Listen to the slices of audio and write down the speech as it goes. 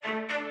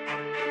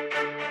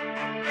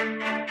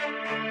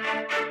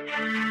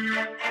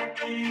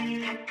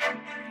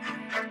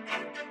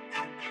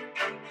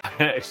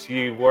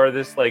she wore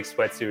this like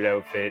sweatsuit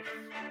outfit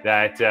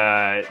that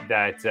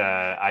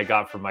I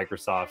got from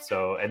Microsoft.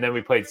 So, and then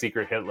we played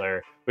Secret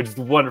Hitler, which is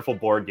a wonderful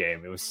board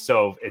game. It's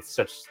so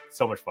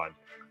much fun.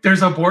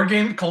 There's a board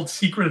game called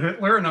Secret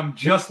Hitler, and I'm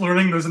just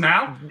learning this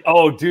now.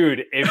 Oh,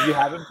 dude, if you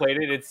haven't played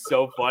it, it's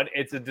so fun.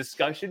 It's a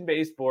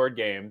discussion-based board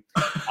game.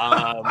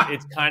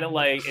 It's kind of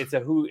like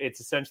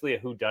it's essentially a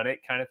whodunit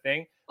kind of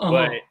thing.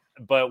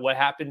 But what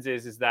happens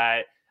is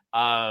that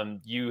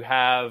you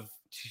have,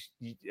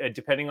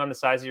 depending on the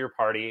size of your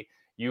party,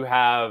 you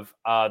have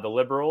the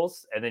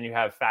liberals, and then you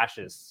have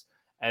fascists.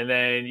 And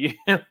then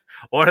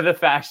one of the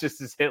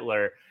fascists is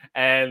Hitler.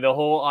 And the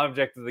whole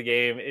object of the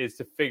game is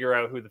to figure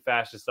out who the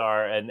fascists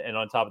are. And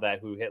on top of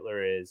that, who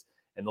Hitler is.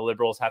 And the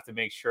liberals have to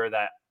make sure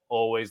that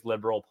always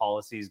liberal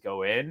policies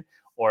go in,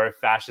 or if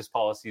fascist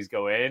policies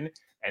go in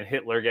and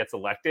Hitler gets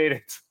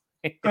elected.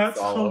 That's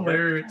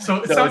hilarious.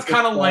 So it sounds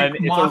kind of like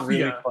Mafia.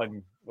 Really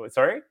fun.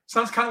 Sorry?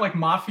 Sounds kind of like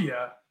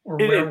Mafia. Or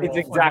it's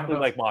exactly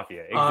like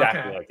Mafia.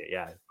 Exactly like it,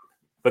 yeah.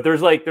 But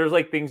there's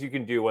things you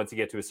can do once you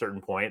get to a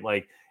certain point.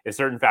 Like if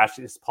certain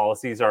fascist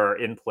policies are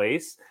in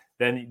place,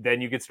 then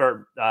you could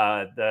start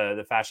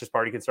the fascist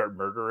party could start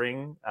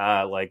murdering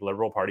like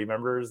liberal party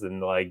members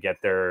and like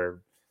get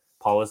their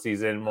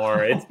policies in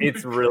more.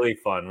 It's really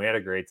fun. We had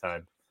a great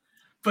time.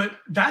 But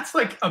that's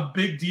like a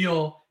big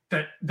deal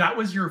that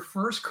was your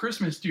first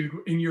Christmas, dude,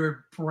 in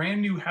your brand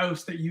new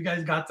house that you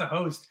guys got to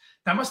host.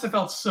 That must have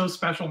felt so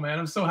special, man.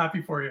 I'm so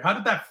happy for you. How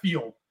did that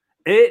feel?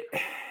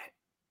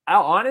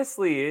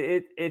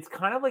 Honestly, it's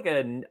kind of like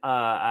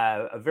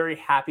a very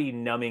happy,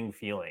 numbing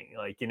feeling.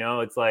 Like,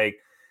 it's like,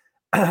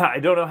 I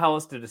don't know how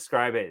else to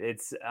describe it.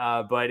 It's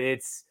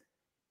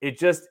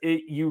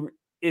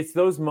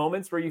those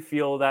moments where you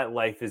feel that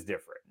life is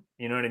different.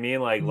 You know what I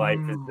mean? Like life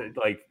is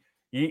like,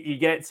 you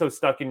get so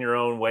stuck in your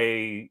own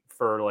way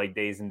for like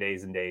days and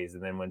days and days.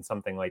 And then when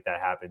something like that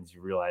happens,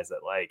 you realize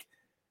that like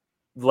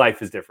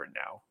life is different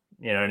now.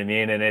 You know what I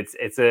mean? And it's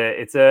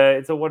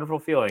a wonderful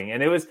feeling.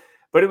 And it was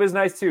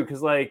nice too,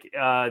 because like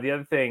the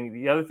other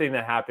thing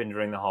that happened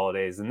during the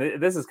holidays, and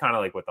this is kind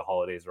of like what the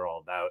holidays are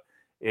all about,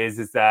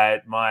 is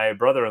that my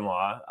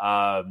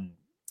brother-in-law,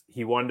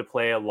 he wanted to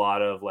play a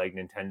lot of like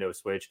Nintendo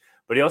Switch,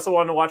 but he also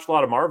wanted to watch a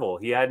lot of Marvel.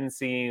 He hadn't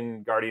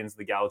seen Guardians of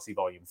the Galaxy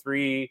Volume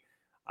 3,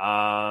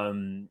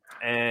 and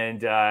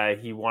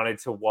he wanted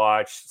to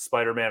watch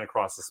Spider-Man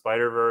Across the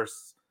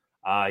Spider-Verse.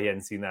 He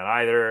hadn't seen that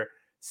either.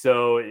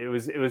 So it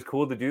was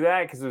cool to do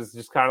that, because it was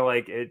just kind of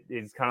like it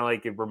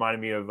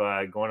reminded me of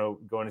going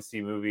to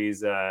see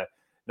movies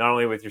not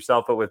only with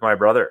yourself but with my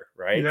brother,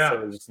 right? Yeah.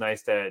 So it was just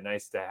nice to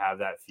have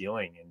that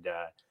feeling,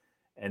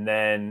 and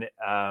then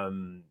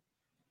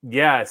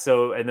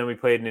we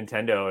played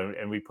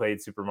Nintendo and we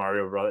played Super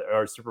Mario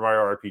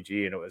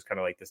RPG, and it was kind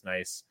of like this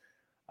nice.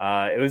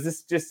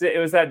 It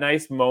was that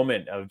nice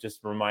moment of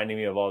just reminding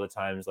me of all the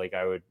times like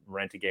I would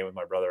rent a game with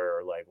my brother,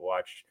 or like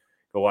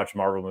go watch a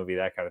Marvel movie,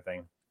 that kind of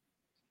thing.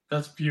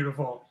 That's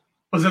beautiful.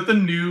 Was it the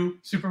new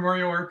Super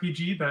Mario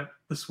RPG that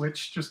the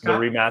Switch just got?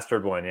 The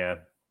remastered one, yeah.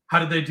 How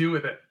did they do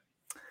with it?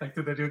 Like,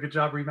 did they do a good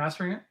job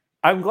remastering it?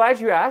 I'm glad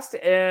you asked.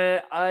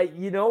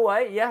 You know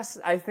what? Yes,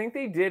 I think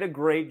they did a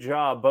great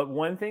job. But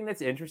one thing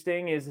that's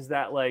interesting is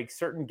that like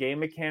certain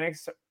game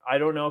mechanics, I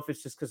don't know if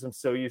it's just because I'm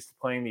so used to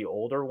playing the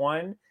older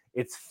one,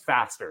 it's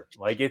faster.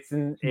 Like it's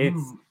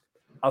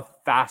a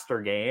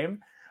faster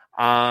game.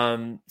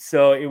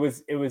 So it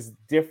was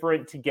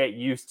different to get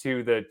used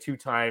to the two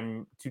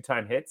time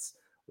hits,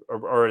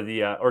 or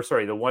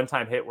the one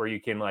time hit where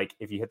you can, like,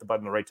 if you hit the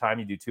button the right time,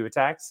 you do 2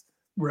 attacks.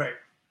 Right.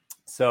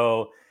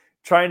 So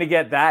trying to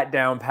get that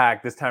down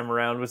packed this time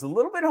around was a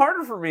little bit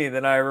harder for me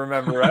than I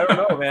remember. I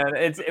don't know, man.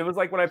 It was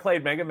like when I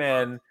played Mega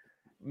Man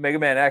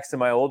X in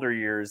my older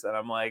years, and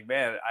I'm like,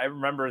 man, I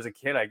remember as a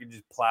kid I could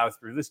just plow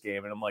through this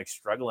game, and I'm like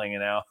struggling,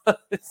 and now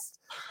it's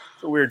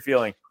a weird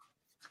feeling.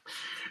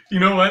 You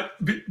know what?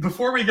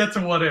 Before we get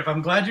to What If,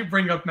 I'm glad you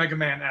bring up Mega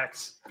Man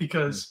X,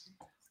 because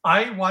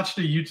I watched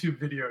a YouTube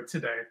video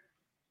today,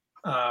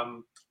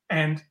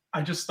 and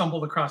I just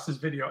stumbled across this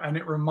video, and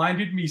it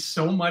reminded me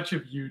so much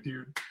of you,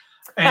 dude.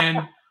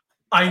 And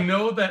I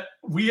know that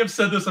we have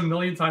said this a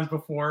million times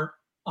before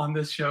on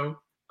this show.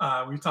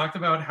 We've talked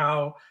about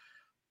how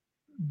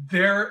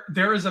there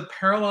is a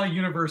parallel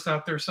universe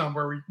out there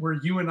somewhere where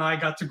you and I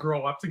got to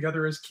grow up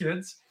together as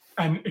kids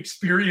and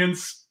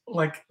experience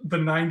like the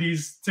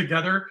 90s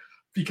together,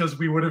 because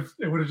it would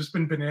have just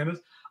been bananas.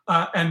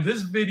 And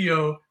this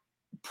video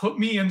put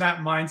me in that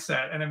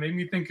mindset, and it made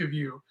me think of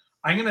you.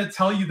 I'm going to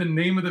tell you the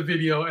name of the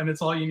video, and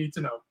it's all you need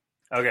to know.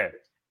 Okay.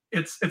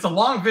 It's a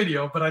long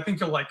video, but I think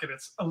you'll like it.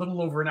 It's a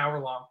little over an hour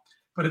long,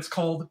 but it's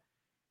called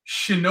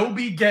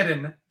Shinobi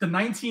Geddon, the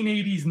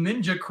 1980s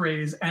ninja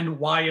craze and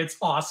why it's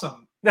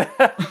awesome.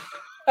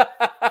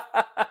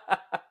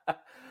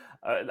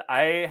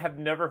 I have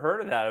never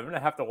heard of that. I'm going to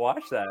have to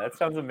watch that. That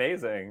sounds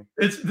amazing.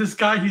 It's this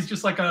guy. He's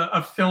just like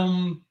a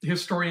film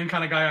historian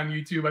kind of guy on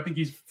YouTube. I think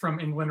he's from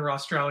England or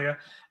Australia.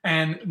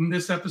 And in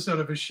this episode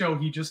of his show,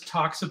 he just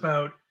talks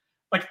about,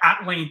 like,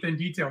 at length in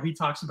detail, he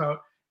talks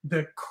about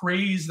the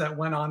craze that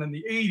went on in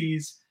the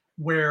 80s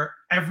where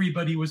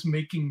everybody was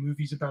making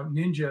movies about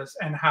ninjas,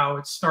 and how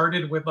it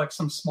started with like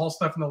some small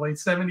stuff in the late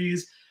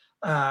 70s.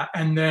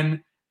 And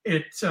then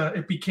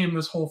it became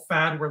this whole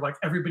fad where like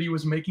everybody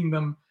was making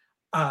them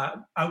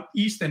out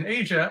east in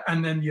Asia,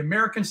 and then the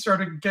Americans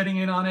started getting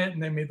in on it,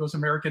 and they made those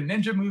American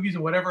ninja movies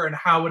or whatever, and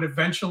how it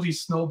eventually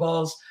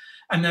snowballs.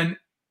 And then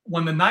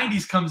when the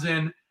 90s comes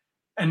in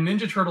and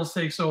Ninja Turtles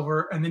takes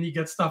over, and then you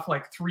get stuff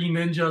like Three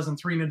Ninjas and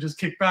Three Ninjas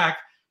Kick Back,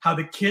 how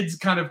the kids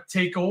kind of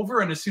take over,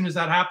 and as soon as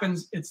that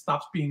happens, it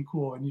stops being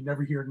cool, and you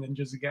never hear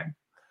ninjas again.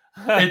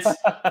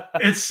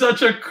 It's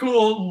such a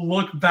cool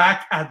look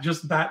back at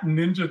just that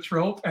ninja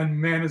trope, and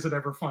man, is it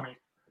ever funny.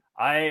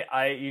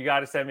 You got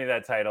to send me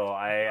that title.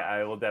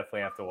 I will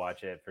definitely have to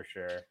watch it for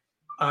sure.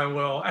 I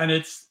will, and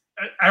it's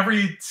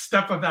every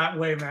step of that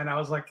way, man. I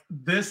was like,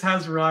 this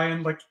has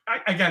Ryan. Like,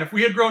 again, if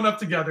we had grown up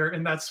together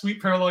in that sweet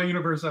parallel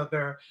universe out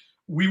there,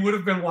 we would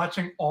have been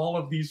watching all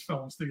of these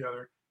films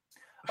together.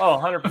 Oh,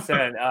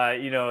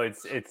 100%. You know,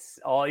 it's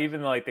all,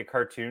 even like the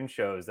cartoon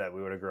shows that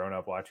we would have grown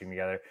up watching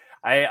together.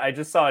 I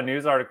just saw a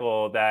news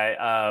article that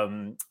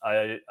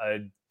a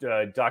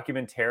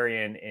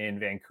documentarian in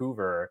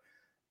Vancouver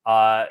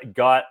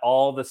got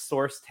all the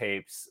source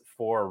tapes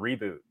for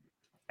Reboot,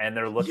 and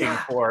they're looking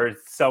for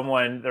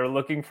someone. They're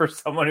looking for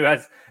someone who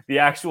has the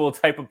actual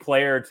type of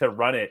player to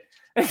run it,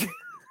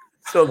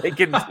 so they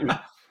can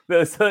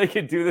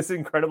do this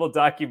incredible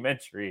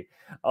documentary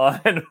on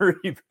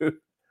Reboot.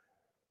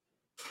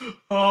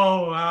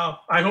 Oh, wow.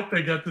 I hope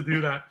they get to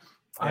do that.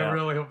 Yeah. I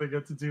really hope they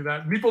get to do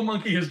that. Meeple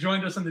Monkey has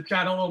joined us in the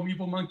chat. Hello,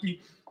 Meeple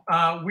Monkey.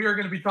 We are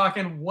going to be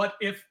talking What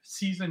If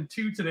Season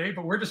 2 today,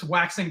 but we're just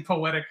waxing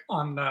poetic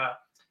on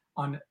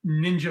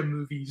ninja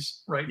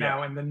movies right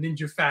now and the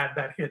ninja fad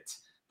that hit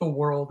the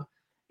world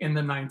in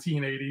the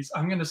 1980s.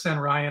 I'm going to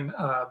send Ryan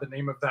the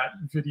name of that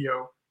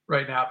video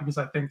right now because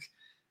I think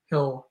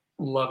he'll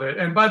love it.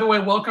 And by the way,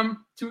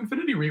 welcome to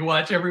Infinity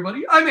Rewatch,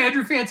 everybody. I'm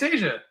Andrew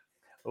Fantasia.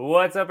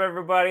 What's up,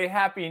 everybody?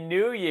 Happy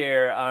New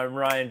Year. I'm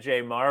Ryan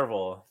J.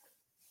 Marvel.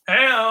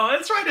 Hey,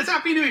 that's right. It's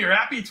Happy New Year.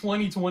 Happy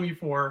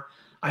 2024.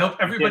 I hope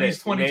everybody's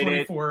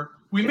 2024.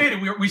 We made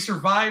it. We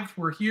survived.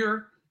 We're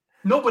here.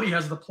 Nobody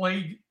has the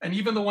plague. And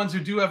even the ones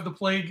who do have the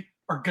plague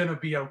are going to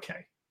be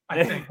okay.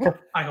 I think.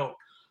 I hope.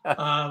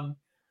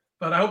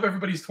 But I hope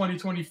everybody's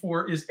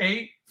 2024 is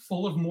A,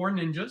 full of more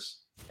ninjas,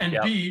 and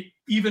B,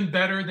 even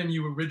better than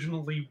you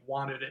originally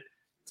wanted it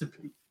to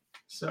be.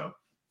 So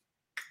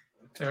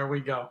there we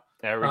go.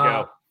 There we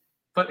go.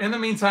 But in the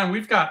meantime,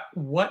 we've got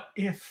What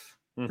If,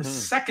 the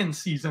second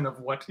season of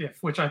What If,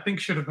 which I think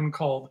should have been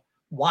called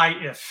Why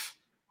If.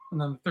 And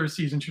then the third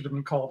season should have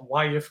been called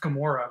Why If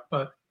Gamora.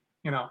 But,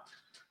 you know,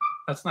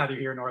 that's neither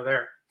here nor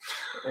there.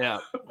 Yeah.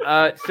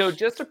 So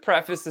just to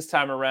preface this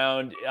time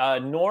around,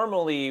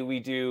 normally we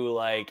do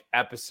like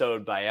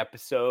episode by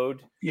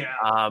episode. Yeah.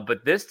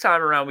 But this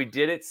time around we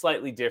did it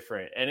slightly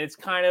different. And it's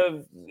kind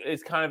of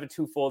a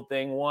twofold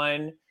thing.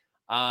 One,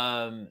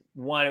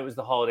 it was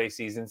the holiday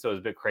season, so it was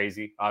a bit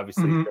crazy,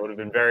 obviously. So it would have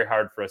been very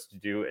hard for us to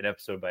do an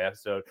episode by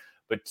episode.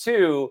 But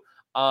two,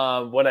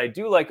 what I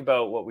do like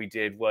about what we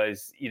did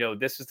was, you know,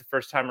 this was the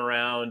first time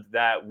around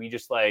that we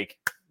just like,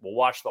 we'll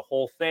watch the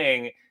whole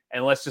thing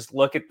and let's just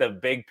look at the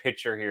big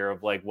picture here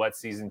of like what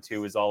season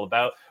 2 is all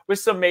about,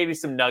 with maybe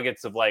some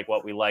nuggets of like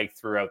what we liked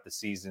throughout the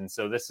season.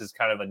 So this is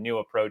kind of a new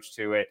approach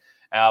to it.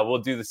 We'll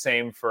do the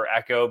same for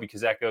Echo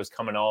because Echo is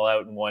coming all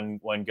out in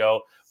one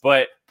go.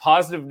 But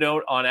positive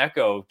note on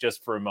Echo,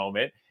 just for a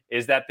moment,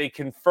 is that they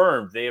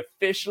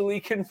officially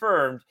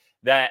confirmed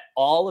that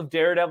all of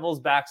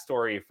Daredevil's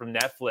backstory from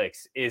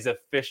Netflix is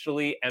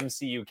officially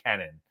MCU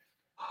canon.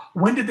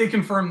 When did they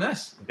confirm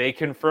this? They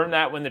confirmed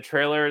that when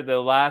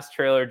the last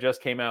trailer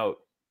just came out.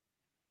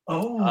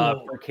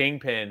 For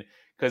Kingpin,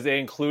 because they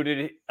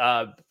included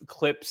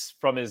clips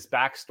from his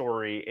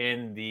backstory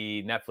in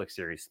the Netflix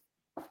series.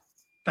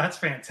 That's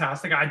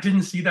fantastic. I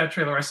didn't see that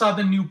trailer. I saw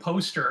the new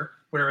poster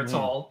where it's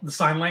all the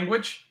sign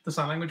language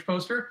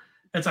poster.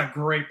 It's a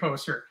great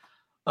poster.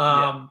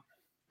 Wow.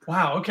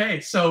 Okay.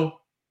 So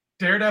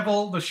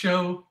Daredevil, the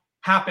show,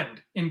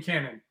 happened in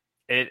canon.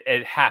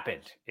 It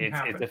happened.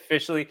 It's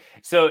officially.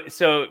 So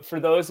for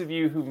those of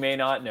you who may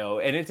not know,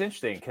 and it's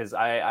interesting because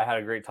I had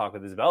a great talk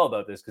with Isabel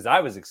about this because I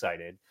was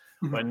excited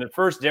when the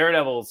first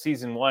Daredevil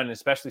season 1,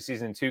 especially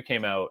season 2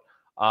 came out.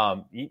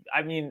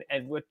 I mean,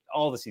 and with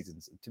all the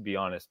seasons, to be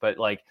honest, but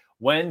like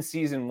when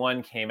season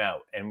 1 came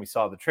out and we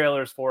saw the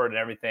trailers for it and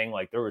everything,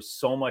 like there was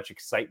so much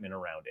excitement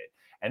around it.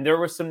 And there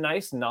were some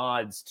nice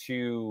nods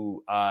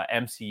to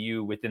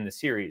MCU within the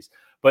series.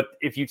 But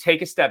if you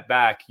take a step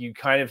back, you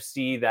kind of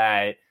see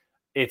that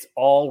it's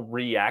all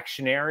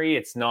reactionary.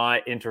 It's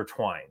not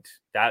intertwined.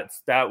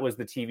 That was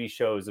the TV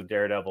shows of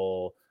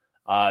Daredevil,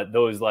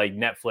 those like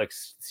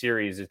Netflix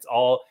series.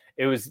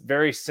 It was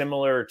very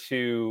similar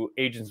to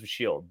Agents of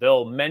S.H.I.E.L.D.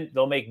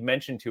 They'll make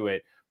mention to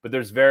it, but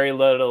there's very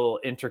little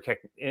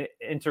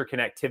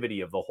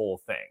interconnectivity of the whole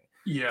thing.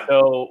 Yeah.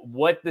 So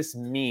what this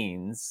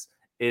means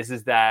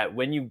is that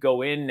when you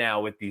go in now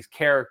with these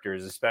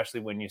characters, especially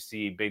when you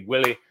see Big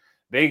Willie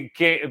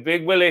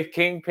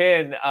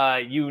Kingpin,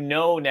 you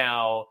know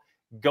now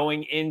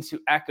going into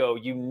Echo,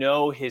 you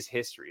know his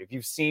history. If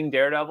you've seen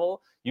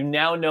Daredevil, you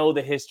now know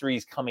the history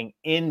he's coming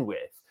in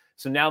with.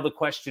 So now the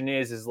question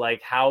is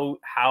like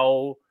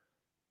how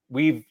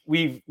we've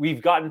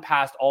gotten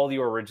past all the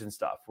origin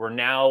stuff. We're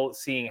now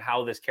seeing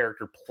how this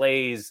character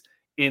plays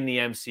in the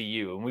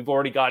MCU, and we've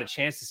already got a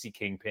chance to see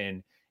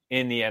Kingpin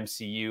in the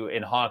MCU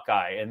in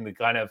Hawkeye, and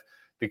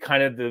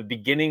the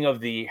beginning of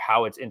the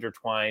how it's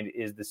intertwined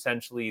is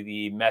essentially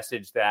the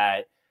message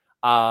that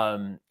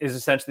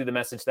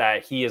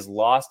he has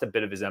lost a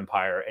bit of his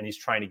empire and he's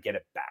trying to get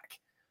it back.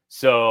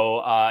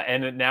 So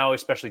and now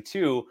especially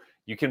too,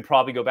 you can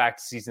probably go back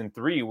to season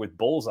 3 with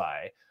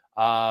Bullseye,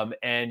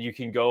 and you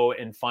can go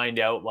and find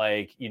out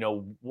like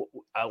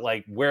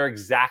where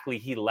exactly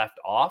he left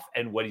off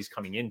and what he's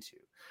coming into.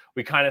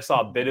 We kind of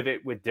saw a bit of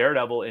it with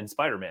Daredevil in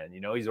Spider-Man.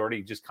 He's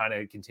already just kind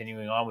of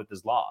continuing on with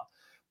his law.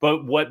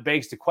 But what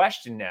begs the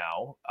question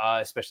now,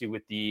 especially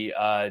with the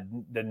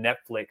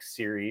Netflix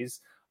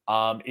series,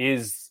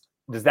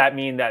 does that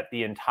mean that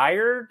the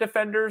entire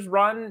Defenders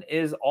run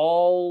is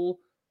all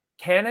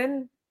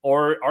canon,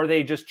 or are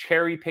they just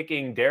cherry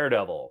picking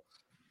Daredevil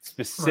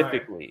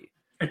specifically?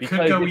 Right. It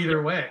could go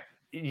either way.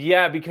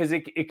 Yeah, because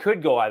it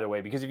could go either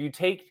way. Because if you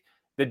take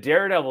the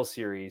Daredevil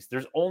series,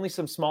 there's only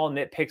some small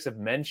nitpicks of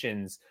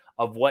mentions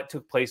of what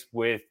took place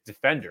with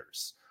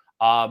Defenders.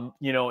 And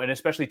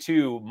especially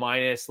too,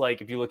 minus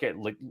like if you look at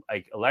like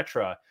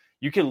Elektra,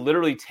 you can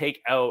literally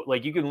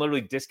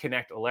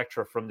disconnect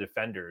Elektra from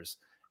Defenders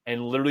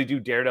and literally do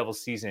Daredevil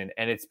season,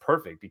 and it's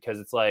perfect because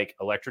it's like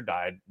Elektra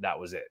died, that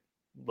was it.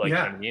 Like, yeah.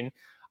 You know what I mean?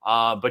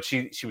 But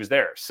she was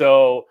there.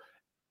 So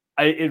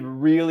it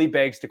really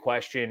begs to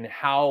question,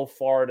 how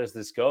far does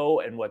this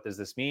go and what does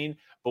this mean?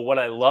 But what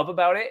I love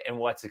about it and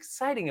what's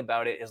exciting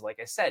about it is,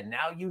 like I said,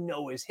 now you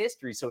know his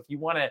history. So if you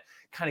want to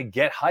kind of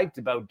get hyped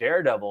about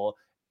Daredevil,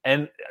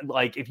 and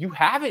like if you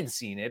haven't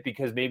seen it,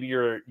 because maybe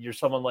you're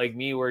someone like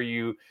me where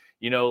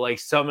like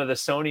some of the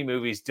Sony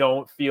movies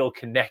don't feel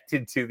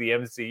connected to the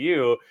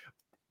MCU,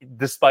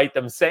 despite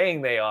them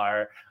saying they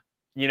are,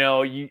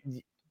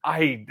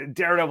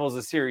 Daredevil is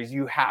a series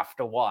you have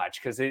to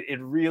watch because it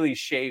really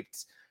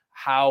shaped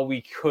how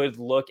we could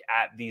look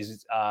at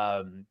these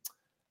kind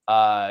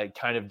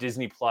of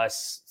Disney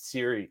Plus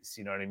series.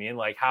 You know what I mean?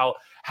 Like how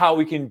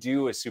we can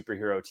do a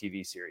superhero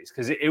TV series,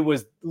 because it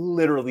was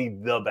literally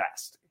the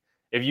best.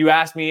 If you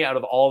ask me, out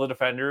of all the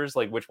Defenders,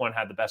 like which one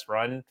had the best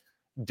run,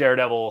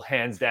 Daredevil,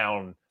 hands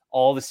down.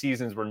 All the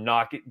seasons were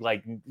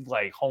like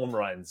home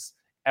runs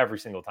every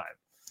single time.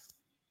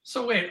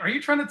 So wait, are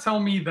you trying to tell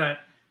me that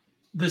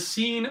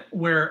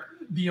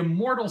the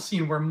immortal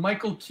scene where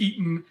Michael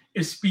Keaton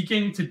is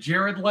speaking to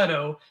Jared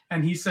Leto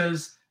and he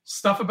says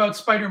stuff about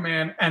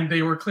Spider-Man, and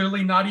they were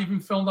clearly not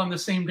even filmed on the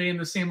same day in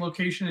the same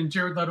location, and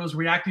Jared Leto is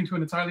reacting to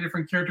an entirely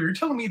different character? You're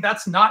telling me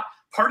that's not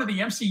part of the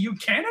MCU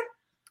canon?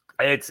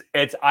 It's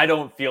I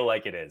don't feel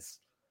like it is.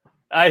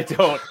 I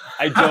don't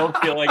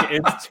feel like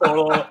it's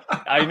total.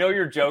 I know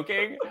you're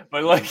joking,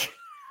 but like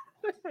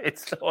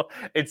it's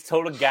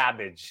total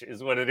garbage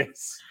is what it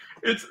is.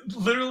 It's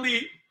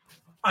literally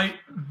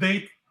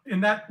in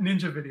that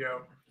Ninja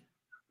video,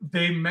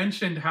 they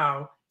mentioned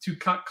how to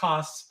cut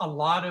costs, a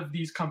lot of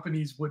these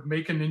companies would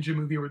make a Ninja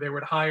movie where they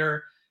would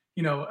hire,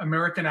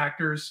 American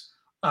actors,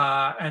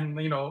 and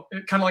kind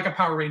of like a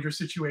Power Ranger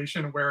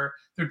situation where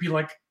there'd be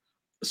like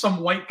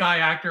some white guy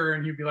actor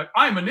and he'd be like,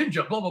 I'm a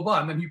ninja, blah, blah, blah.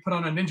 And then he put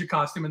on a ninja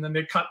costume, and then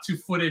they cut to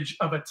footage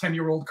of a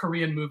 10-year-old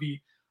Korean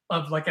movie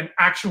of like an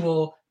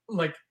actual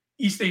like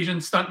East Asian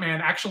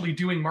stuntman actually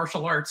doing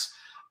martial arts,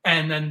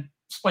 and then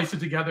splice it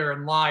together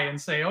and lie and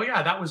say, oh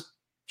yeah, that was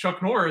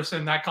Chuck Norris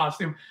in that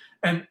costume.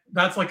 And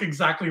that's like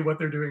exactly what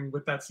they're doing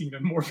with that scene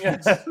in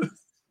Morpheus.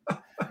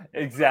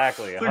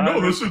 Exactly. Like,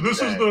 no, this is the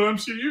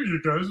MCU,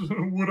 you guys.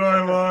 Would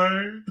I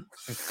lie?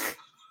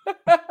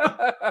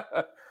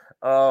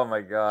 Oh my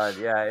God.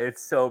 Yeah,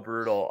 it's so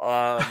brutal.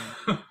 But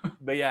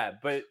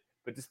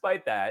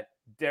despite that,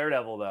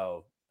 Daredevil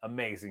though,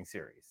 amazing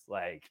series.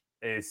 Like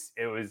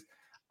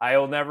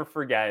I'll never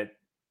forget,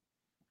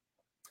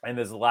 and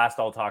this is the last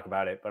I'll talk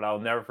about it, but I'll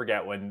never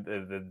forget when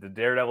the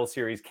Daredevil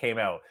series came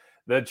out.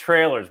 The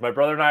trailers, my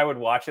brother and I would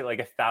watch it like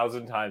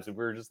 1,000 times, and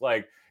we were just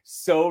like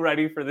so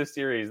ready for this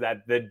series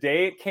that the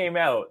day it came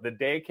out,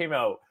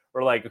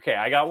 we're like, okay,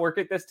 I got work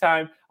at this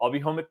time, I'll be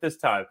home at this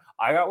time.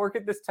 I got work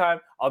at this time,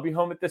 I'll be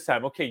home at this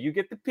time. Okay, you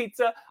get the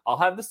pizza, I'll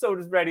have the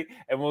sodas ready,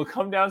 and we'll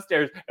come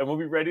downstairs and we'll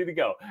be ready to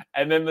go.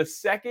 And then the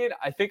second,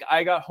 I think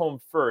I got home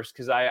first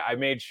because I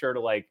made sure to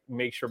like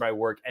make sure my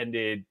work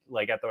ended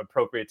like at the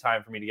appropriate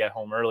time for me to get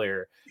home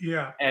earlier.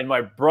 Yeah. And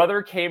my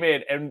brother came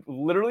in, and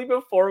literally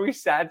before we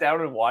sat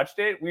down and watched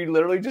it, we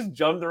literally just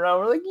jumped around.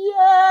 We're like,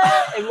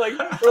 yeah, and like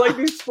we're like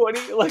these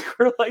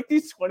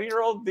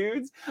 20-year-old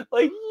dudes,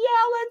 like,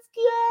 yeah, let's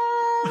go.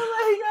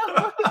 Like,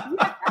 oh,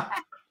 yeah.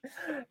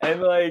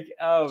 And like,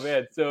 oh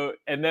man. So,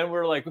 and then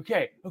we're like,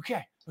 okay, we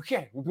can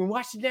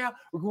watch it now.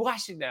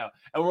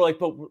 And we're like,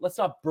 but let's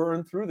not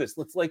burn through this.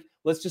 Let's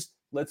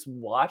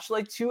watch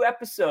like 2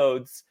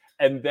 episodes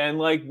and then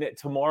like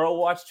tomorrow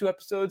watch 2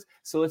 episodes.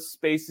 So let's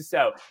space this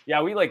out.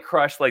 Yeah, we like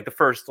crushed like the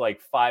first like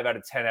 5 out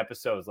of 10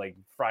 episodes like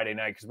Friday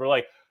night because we're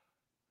like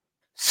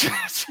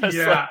just like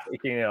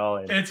taking it all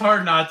in. It's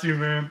hard not to,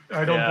 man.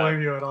 I don't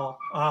blame you at all.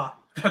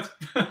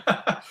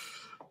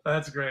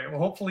 That's great. Well,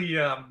 hopefully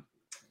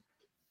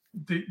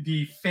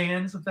the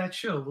fans of that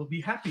show will be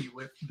happy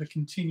with the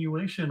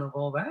continuation of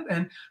all that.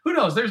 And who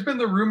knows? There's been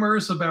the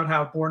rumors about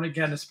how Born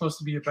Again is supposed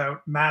to be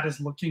about Matt is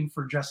looking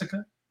for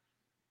Jessica,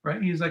 right?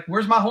 He's like,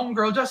 "Where's my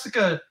homegirl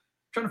Jessica? I'm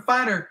trying to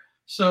find her."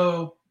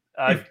 So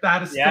if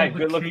that is still the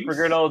good looking for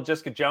good old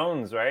Jessica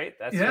Jones, right?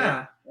 That's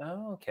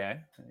okay.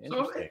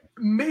 Interesting.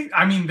 So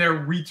I mean,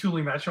 they're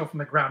retooling that show from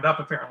the ground up,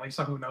 apparently.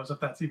 So who knows if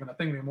that's even a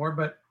thing anymore?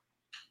 But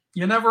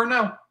you never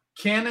know.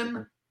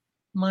 Canon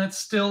might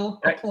still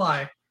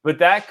apply. But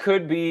that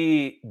could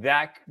be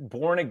that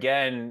Born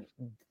Again,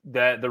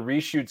 that the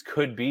reshoots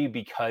could be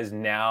because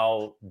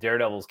now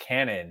Daredevil's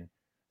canon.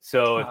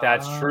 So if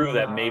that's true,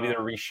 that maybe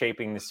they're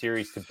reshaping the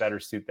series to better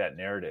suit that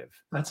narrative.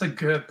 That's a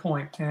good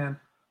point, Ken.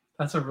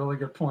 That's a really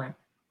good point.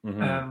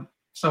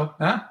 So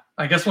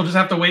I guess we'll just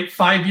have to wait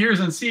 5 years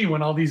and see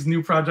when all these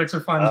new projects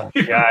are finally.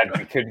 Oh God,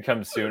 it couldn't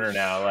come sooner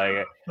now.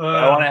 Like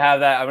I want to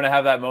have that. I'm going to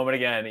have that moment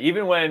again.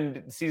 Even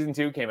when season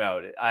 2 came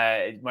out,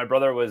 my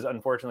brother was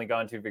unfortunately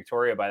gone to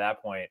Victoria by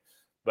that point,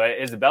 but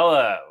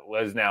Isabella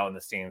was now in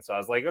the scene. So I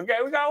was like, okay,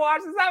 we got to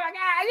watch this. Oh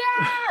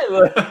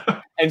my God,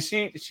 yeah! And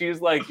she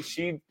was like,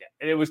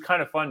 it was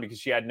kind of fun because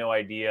she had no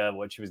idea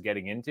what she was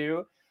getting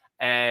into,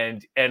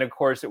 and of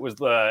course it was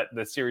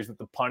the series with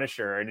the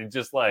Punisher, and it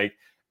just like.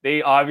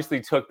 They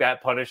obviously took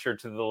that Punisher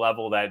to the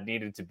level that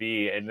needed to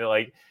be. And they're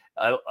like,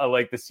 I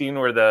like the scene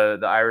where the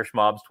Irish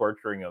mob's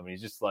torturing him.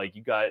 He's just like,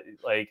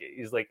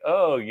 he's like,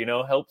 oh,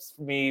 helps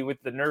me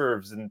with the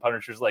nerves. And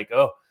Punisher's like,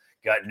 oh,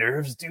 got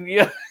nerves, do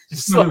you?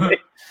 Just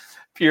like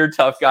pure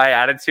tough guy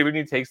attitude. And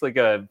he takes like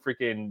a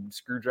freaking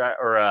screwdriver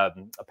or a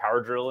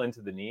power drill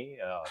into the knee.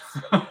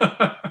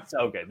 Oh,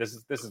 so good. This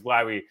is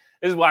why we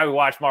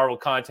watch Marvel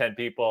content,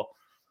 people.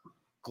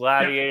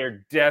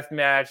 Gladiator,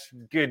 deathmatch,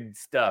 good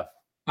stuff.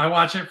 I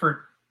watch it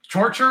for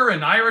torture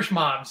and Irish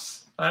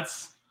mobs.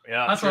 That's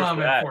what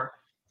I'm in for.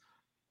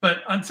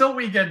 But until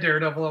we get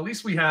Daredevil, at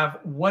least we have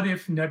what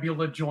if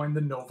Nebula joined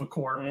the Nova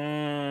Corps?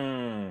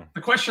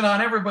 The question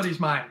on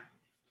everybody's mind.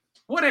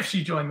 What if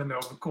she joined the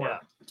Nova Corps? Yeah.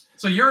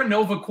 So you're a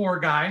Nova Corps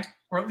guy,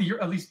 or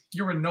at least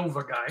you're a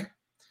Nova guy.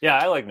 Yeah,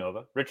 I like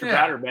Nova. Richard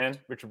Rider, man.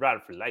 Richard Rider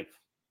for life.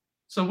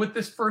 So with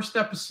this first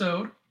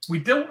episode, we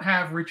don't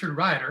have Richard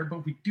Rider,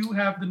 but we do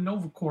have the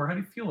Nova Corps. How do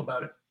you feel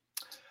about it?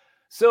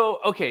 So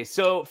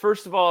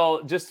first of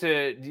all, just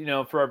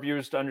to, for our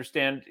viewers to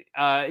understand,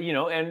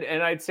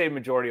 and I'd say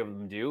majority of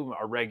them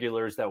are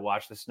regulars that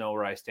watch the Snow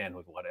where I stand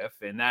with What If.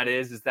 And that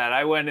is that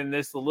I went in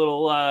this a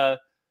little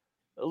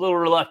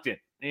reluctant,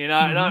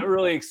 not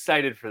really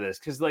excited for this.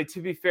 Cause like,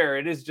 to be fair,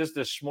 it is just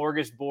a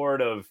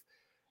smorgasbord of,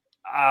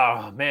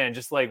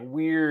 just like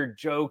weird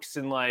jokes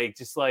and like,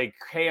 just like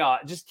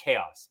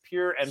chaos,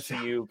 pure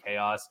MCU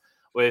chaos.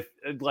 With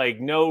like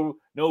no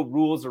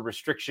rules or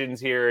restrictions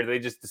here. They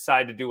just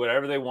decide to do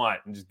whatever they want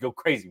and just go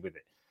crazy with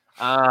it.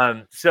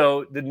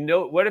 So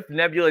what if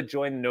Nebula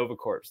joined the Nova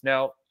Corps?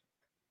 Now,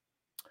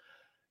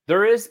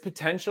 there is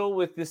potential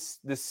with this,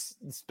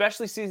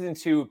 especially season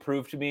 2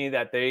 proved to me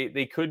that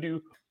they could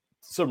do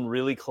some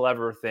really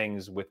clever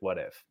things with What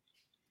If.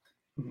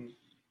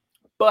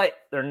 But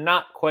they're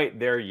not quite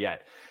there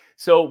yet.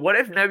 So what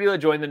if Nebula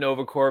joined the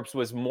Nova Corps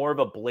was more of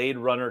a Blade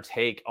Runner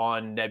take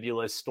on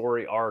Nebula's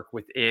story arc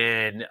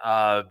within,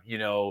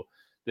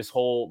 this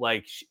whole,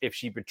 like, if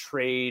she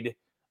betrayed,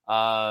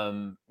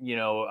 Ronan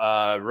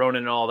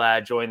and all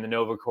that, joined the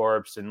Nova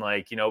Corps and,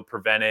 like,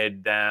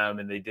 prevented them.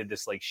 And they did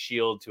this, like,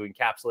 shield to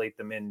encapsulate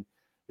them in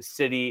the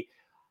city.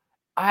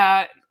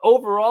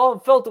 Overall, I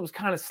felt it was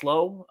kind of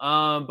slow,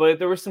 but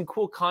there were some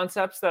cool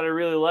concepts that I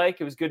really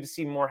like. It was good to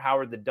see more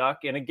Howard the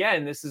Duck. And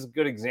again, this is a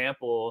good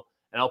example.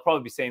 And I'll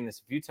probably be saying this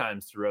a few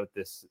times throughout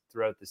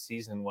the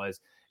season,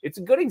 it's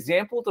a good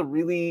example to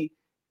really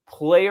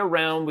play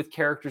around with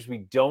characters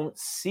we don't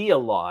see a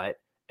lot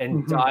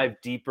and dive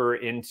deeper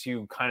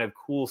into kind of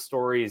cool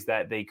stories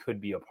that they could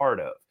be a part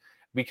of.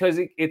 Because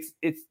it's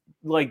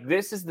like,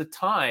 this is the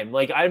time.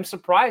 Like, I'm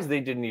surprised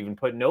they didn't even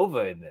put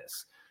Nova in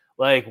this.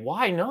 Like,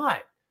 why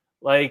not?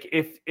 Like,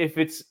 if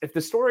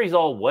the story's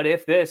all what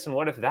if this and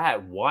what if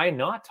that, why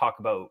not talk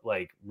about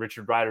like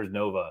Richard Rider's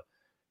Nova?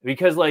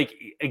 Because, like,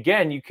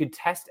 again, you could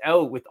test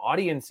out with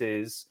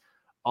audiences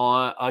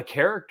on a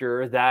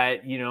character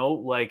that,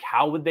 like,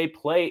 how would they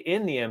play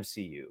in the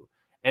MCU?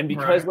 And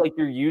because, like,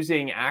 you're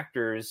using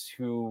actors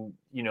who,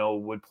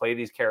 would play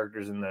these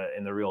characters in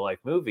the real life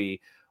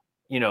movie,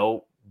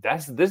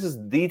 this is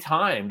the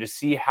time to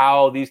see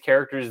how these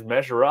characters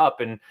measure up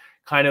and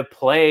kind of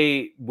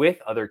play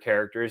with other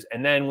characters.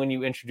 And then when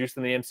you introduce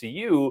them to the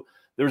MCU,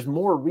 there's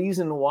more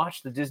reason to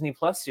watch the Disney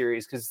Plus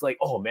series because it's like,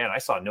 oh man, I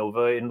saw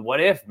Nova in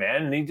What If,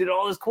 man, and he did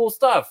all this cool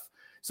stuff.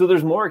 So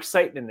there's more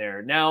excitement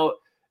there. Now,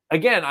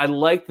 again, I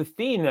like the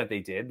theme that they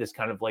did, this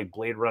kind of like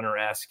Blade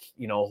Runner-esque,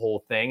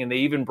 whole thing. And they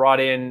even brought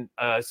in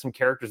some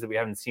characters that we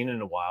haven't seen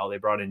in a while. They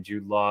brought in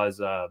Jude Law's,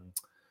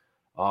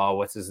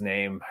 what's his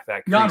name?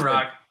 That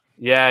Yanrog.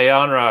 Yeah,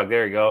 Yanrog.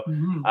 There you go.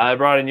 Mm-hmm. I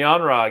brought in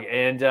Yanrog,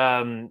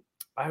 and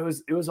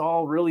it was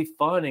all really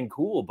fun and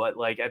cool. But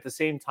like at the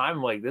same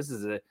time, like this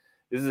is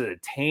a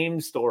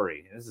tame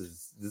story. This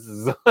is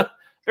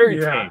very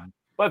tame,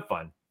 but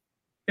fun.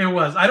 It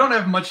was. I don't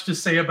have much to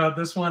say about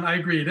this one. I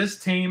agree. It is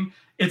tame.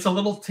 It's a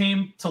little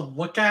tame to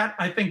look at.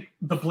 I think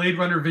the Blade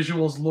Runner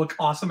visuals look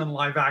awesome in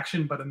live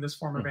action, but in this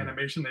form of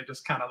animation, they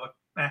just kind of look,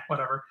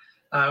 whatever.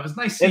 It was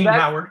nice seeing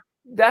Howard.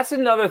 That's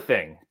another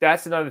thing.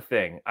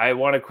 I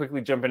want to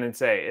quickly jump in and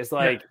say is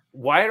like,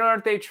 why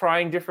aren't they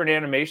trying different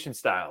animation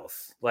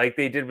styles like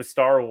they did with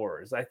Star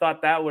Wars? I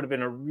thought that would have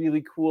been a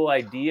really cool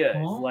idea.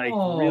 Like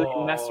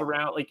really mess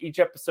around. Like each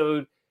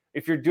episode,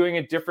 if you're doing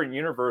a different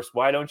universe,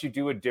 why don't you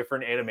do a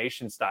different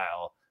animation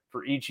style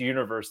for each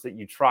universe that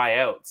you try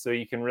out so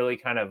you can really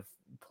kind of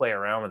play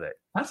around with it?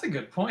 That's a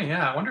good point.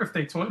 Yeah, I wonder if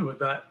they toyed with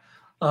that.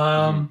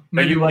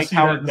 Maybe we'll see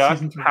Howard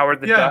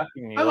the Duck.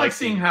 I like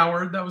seeing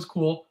Howard. That was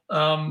cool.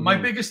 My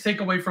biggest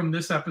takeaway from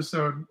this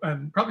episode,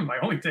 and probably my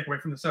only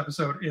takeaway from this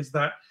episode, is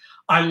that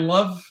I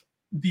love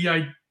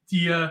the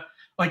idea,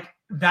 like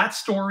that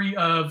story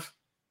of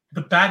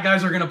the bad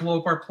guys are going to blow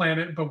up our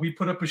planet, but we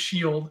put up a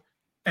shield,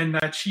 and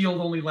that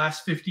shield only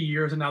lasts 50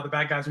 years, and now the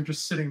bad guys are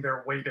just sitting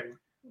there waiting.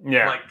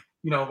 Yeah.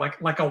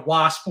 Like a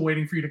wasp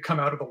waiting for you to come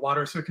out of the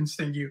water so it can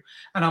sting you.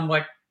 And I'm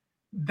like,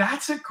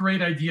 that's a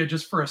great idea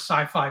just for a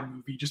sci-fi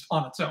movie, just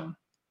on its own.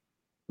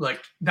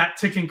 Like that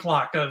ticking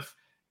clock of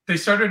they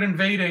started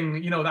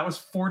invading, that was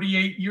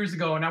 48 years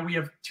ago, and now we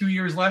have 2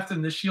 years left,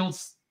 and the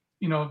shield's,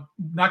 not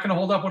going to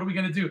hold up. What are we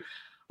going to do?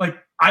 Like,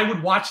 I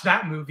would watch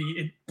that movie.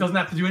 It doesn't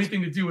have to do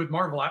anything to do with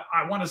Marvel.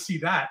 I want to see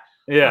that.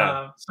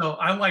 Yeah. So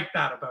I like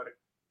that about it.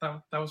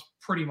 That was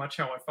pretty much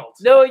how I felt.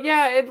 No,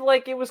 yeah,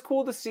 it was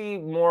cool to see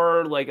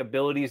more like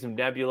abilities of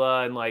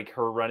Nebula and like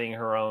her running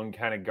her own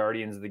kind of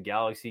Guardians of the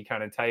Galaxy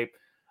kind of type.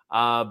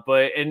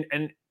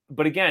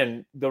 But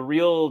again, the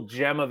real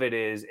gem of it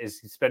is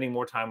spending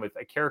more time with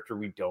a character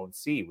we don't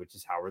see, which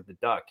is Howard the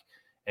Duck,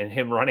 and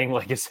him running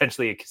like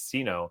essentially a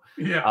casino,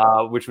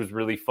 which was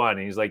really fun.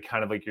 And he's like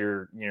kind of like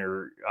your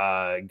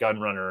gun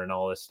runner and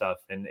all this stuff,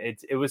 and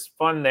it was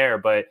fun there.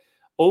 But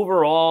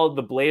overall,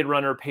 the Blade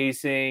Runner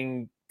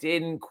pacing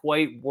didn't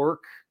quite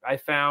work. I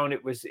found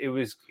it was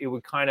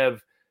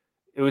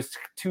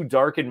too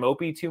dark and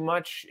mopey too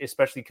much,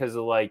 especially because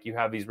of like you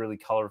have these really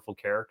colorful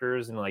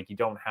characters, and like you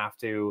don't have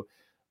to,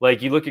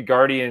 like, you look at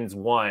Guardians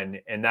 1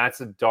 and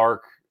that's a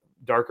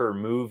darker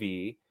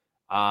movie,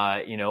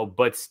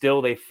 but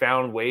still they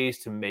found ways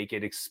to make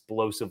it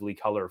explosively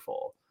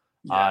colorful.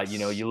 Yes.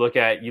 You look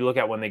at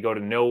when they go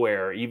to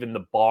nowhere, even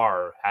the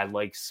bar had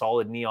like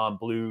solid neon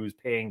blues,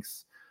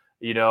 pinks,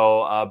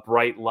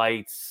 bright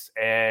lights,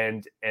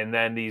 and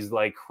then these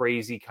like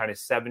crazy kind of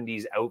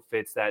 70s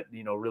outfits that,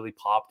 really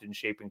popped in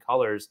shape and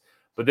colors.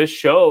 But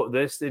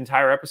this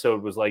entire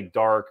episode was like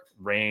dark,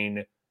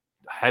 rain,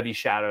 heavy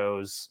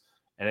shadows.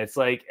 And it's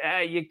like,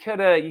 you could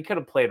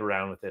have played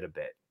around with it a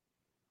bit.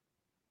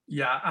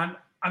 Yeah.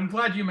 I'm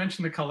glad you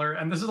mentioned the color.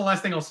 And this is the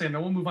last thing I'll say, and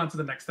then we'll move on to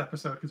the next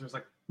episode because there's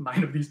like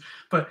 9 of these.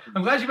 But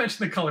I'm glad you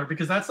mentioned the color,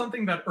 because that's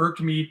something that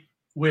irked me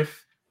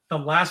with the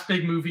last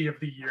big movie of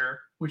the year,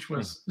 which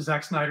was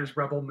Zack Snyder's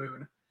Rebel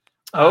Moon.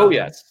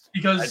 Yes.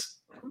 Because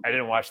I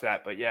didn't watch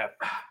that, but yeah.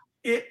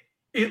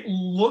 It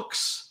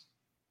looks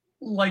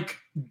like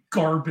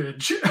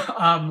garbage.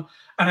 And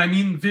I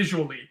mean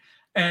visually.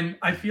 And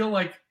I feel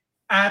like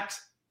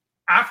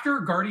after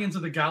Guardians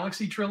of the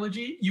Galaxy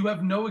trilogy, you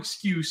have no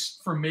excuse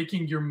for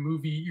making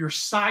your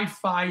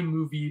sci-fi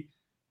movie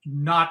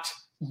not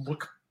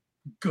look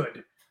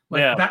good.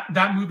 Like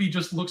that movie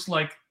just looks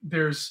like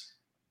there's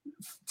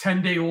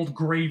 10-day-old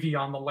gravy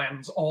on the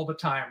lens all the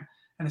time.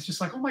 And it's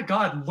just like, oh my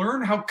God,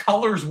 learn how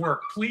colors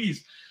work,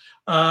 please.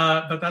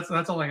 But that's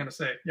all I'm going to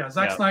say. Yeah,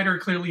 Zack Snyder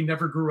clearly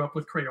never grew up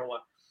with Crayola.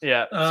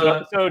 Yeah. So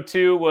episode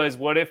 2 was,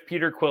 what if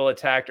Peter Quill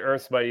attacked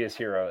Earth's mightiest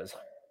heroes?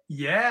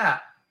 Yeah.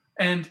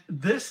 And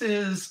this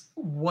is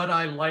what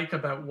I like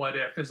about What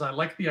If, is I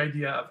like the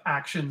idea of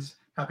actions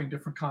having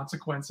different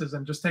consequences,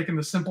 and just taking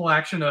the simple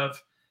action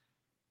of,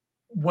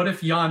 what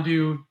if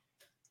Yondu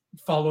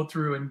followed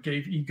through and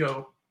gave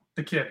Ego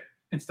the kid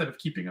instead of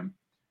keeping him?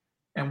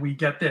 And we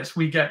get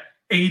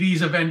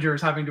 80s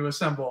Avengers having to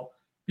assemble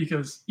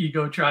because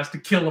Ego tries to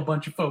kill a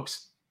bunch of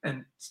folks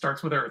and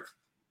starts with Earth.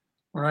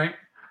 All right.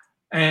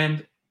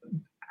 And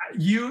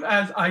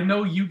I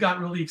know you got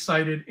really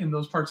excited in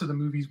those parts of the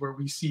movies where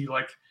we see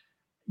like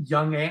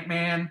young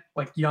Ant-Man,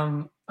 like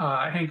young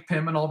Hank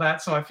Pym and all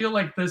that. So I feel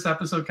like this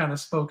episode kind of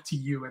spoke to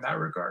you in that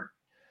regard.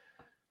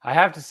 I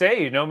have to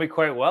say, you know me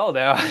quite well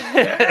now.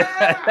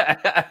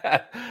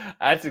 Yeah.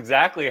 That's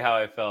exactly how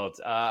I felt.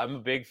 I'm a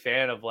big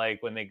fan of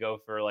like when they go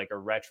for like a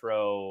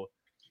retro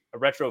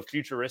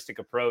futuristic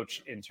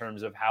approach in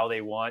terms of how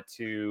they want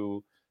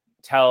to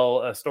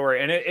tell a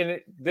story.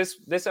 And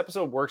this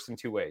episode works in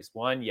 2 ways.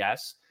 One,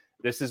 yes,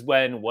 this is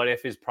when What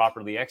If is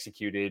properly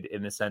executed,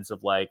 in the sense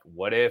of like,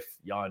 what if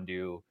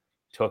Yondu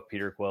took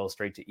Peter Quill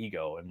straight to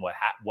Ego, and what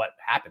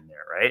happened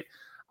there, right?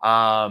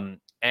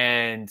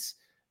 And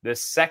the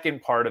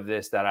second part of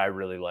this that I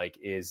really like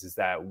is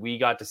that we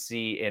got to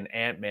see in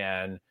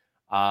Ant-Man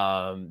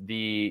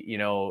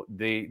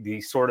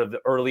the sort of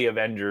the early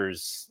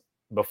Avengers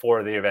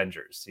before the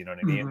Avengers, you know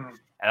what I mean? Mm-hmm.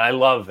 And I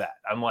love that.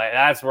 I'm like,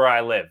 that's where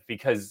I live,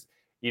 because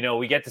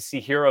we get to see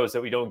heroes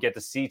that we don't get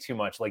to see too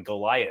much, like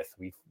Goliath.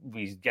 We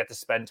get to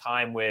spend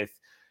time with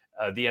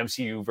the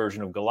MCU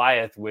version of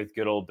Goliath with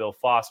good old Bill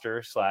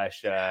Foster /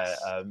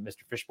 Mr.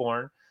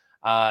 Fishburne.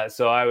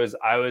 So I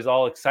was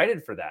all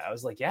excited for that. I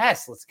was like,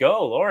 yes, let's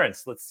go,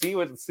 Lawrence. Let's see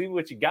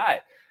what you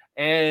got.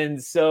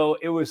 And so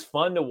it was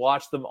fun to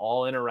watch them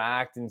all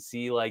interact and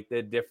see like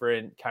the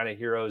different kind of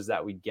heroes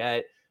that we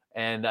get.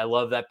 And I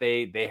love that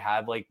they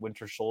had like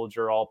Winter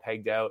Soldier all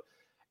pegged out.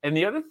 And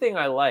the other thing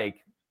I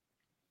like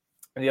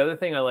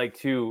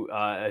too,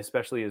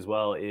 especially as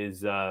well,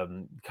 is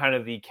kind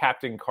of the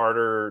Captain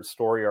Carter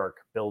story arc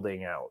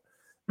building out.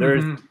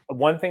 There's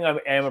one thing I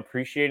am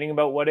appreciating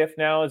about What If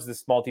now is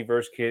this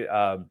multiverse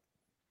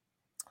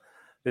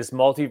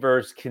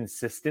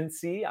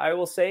consistency, I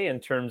will say, in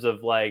terms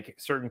of like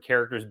certain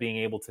characters being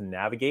able to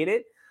navigate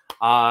it.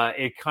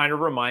 It kind of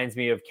reminds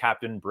me of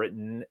Captain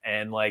Britain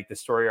and like the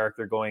story arc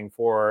they're going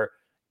for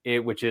it,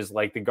 which is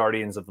like the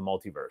Guardians of the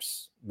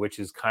Multiverse, which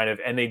is kind of,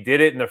 and they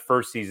did it in the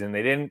first season.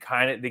 They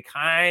kind of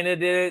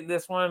did it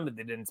this one, but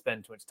they didn't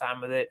spend too much time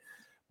with it.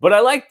 But I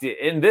liked it.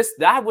 And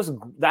that was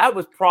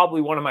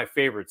probably one of my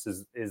favorites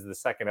is the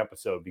second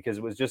episode, because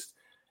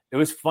it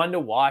was fun to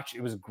watch.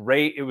 It was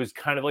great. It was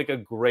kind of like a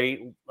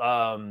great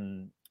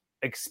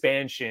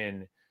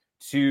expansion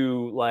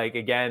to like,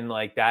 again,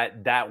 like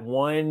that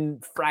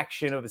one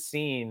fraction of a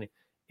scene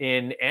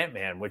in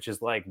Ant-Man, which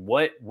is like,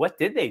 what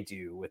did they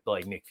do with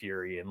like Nick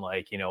Fury and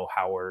like,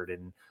 Howard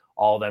and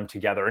all of them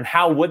together, and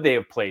how would they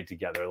have played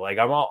together? Like,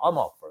 I'm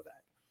all for that.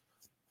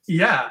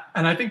 Yeah,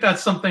 and I think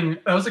that's something,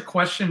 that was a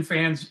question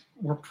fans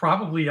were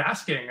probably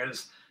asking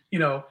is,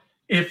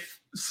 if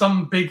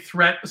some big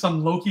threat,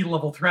 some Loki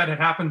level threat had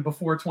happened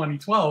before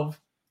 2012,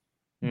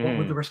 what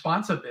would the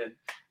response have been?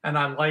 And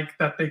I like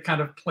that they kind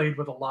of played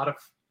with a lot of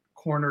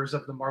corners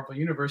of the Marvel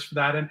Universe for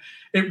that. And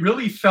it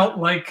really felt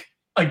like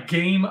a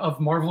game of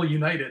Marvel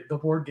United, the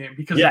board game,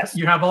 because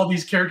you have all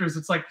these characters.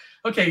 It's like,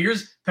 okay,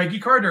 here's Peggy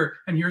Carter,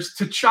 and here's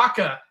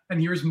T'Chaka, and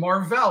here's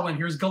Mar-Vell, and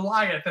here's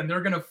Goliath, and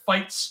they're going to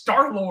fight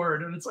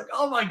Star-Lord. And it's like,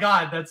 oh my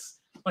God, that's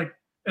like,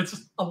 it's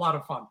a lot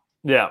of fun.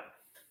 Yeah.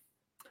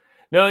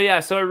 No, yeah.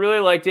 So I really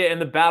liked it. And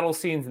the battle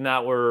scenes in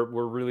that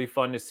were really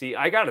fun to see.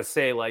 I got to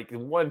say, like,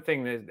 one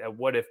thing that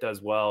What If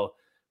does well,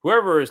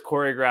 whoever is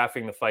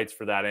choreographing the fights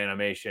for that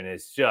animation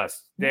is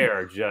just,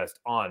 they're just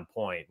on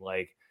point.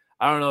 Like,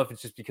 I don't know if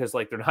it's just because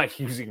like they're not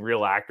using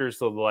real actors,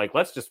 so they're like,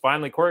 let's just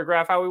finally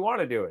choreograph how we want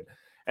to do it.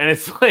 And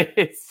it's like,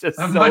 it's just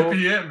that might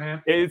be it,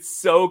 man. It's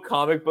so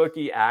comic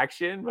booky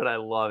action, but I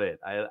love it.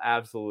 I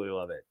absolutely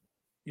love it.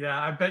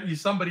 Yeah, I bet you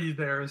somebody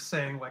there is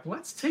saying like,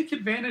 let's take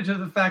advantage of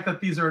the fact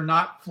that these are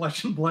not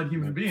flesh and blood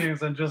human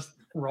beings and just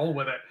roll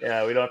with it.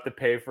 Yeah, we don't have to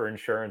pay for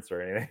insurance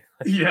or anything.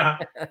 Yeah.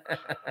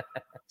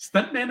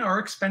 Stuntmen are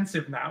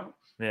expensive now.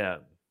 Yeah.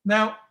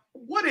 Now,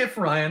 what if,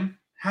 Ryan,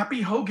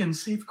 Happy Hogan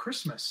saved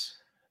Christmas?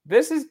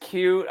 This is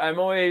cute. I'm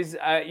always,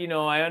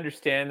 I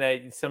understand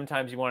that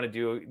sometimes you want to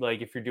do,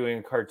 like, if you're doing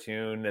a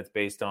cartoon that's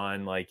based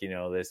on, like,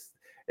 this,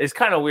 it's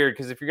kind of weird,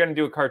 because if you're going to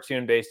do a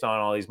cartoon based on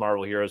all these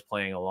Marvel heroes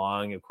playing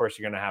along, of course,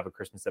 you're going to have a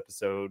Christmas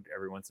episode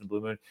every once in a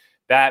blue moon.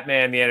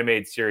 Batman, the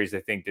animated series, I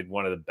think, did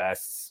one of the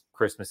best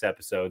Christmas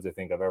episodes I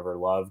think I've ever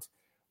loved,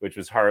 which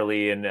was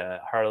Harley and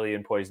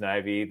Poison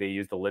Ivy. They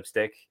used the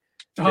lipstick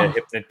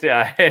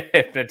to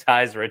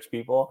hypnotize rich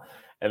people,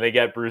 and they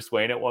get Bruce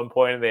Wayne at one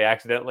point, and they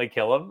accidentally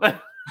kill him.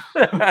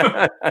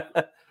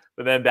 But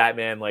then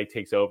Batman like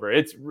takes over.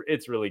 It's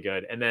really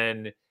good. And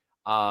then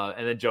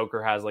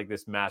Joker has like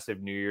this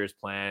massive New Year's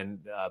plan,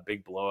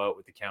 big blowout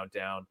with the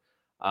countdown.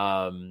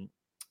 And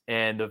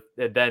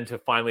then to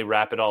finally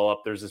wrap it all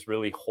up, there's this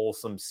really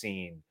wholesome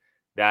scene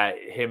that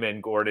him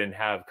and Gordon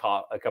have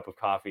a cup of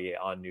coffee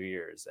on New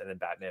Year's, and then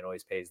Batman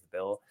always pays the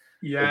bill.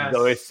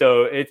 Yes.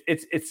 So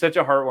it's such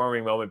a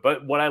heartwarming moment.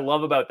 But what I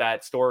love about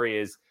that story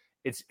is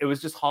it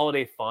was just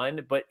holiday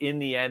fun, but in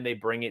the end they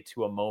bring it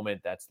to a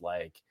moment that's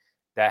like,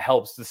 that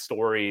helps the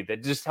story,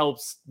 that just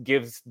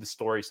gives the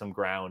story some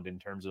ground in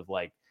terms of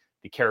like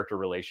the character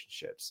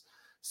relationships.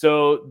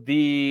 So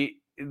the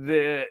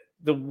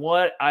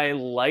what I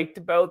liked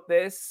about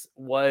this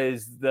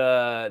was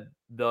the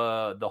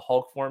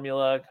Hulk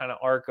formula kind of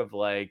arc of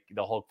like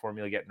the Hulk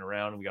formula getting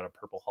around. We got a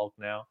purple Hulk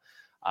now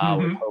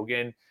with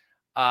Hogan.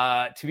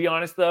 To be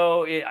honest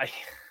though, I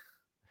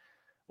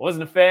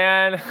wasn't a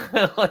fan.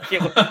 Like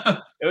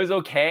it was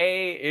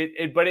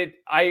okay. But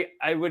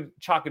I would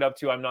chalk it up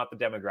to, I'm not the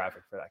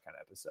demographic for that kind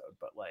of episode,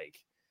 but like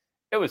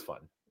it was fun.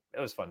 It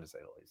was fun to say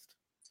the least.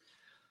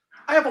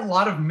 I have a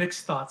lot of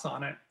mixed thoughts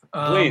on it.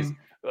 Please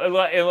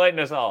enlighten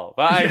us all.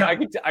 But Yeah.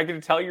 I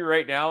can tell you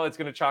right now, it's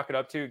going to chalk it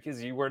up to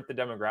because you weren't the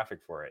demographic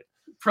for it.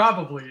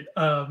 Probably.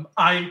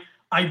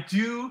 I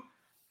do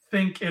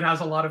think it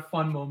has a lot of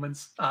fun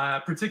moments,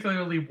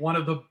 particularly one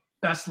of the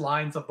best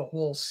lines of the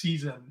whole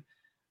season,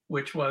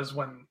 which was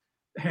when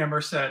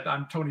Hammer said,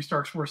 "I'm Tony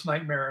Stark's worst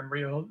nightmare,"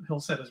 and Hill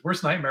said, "His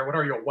worst nightmare? What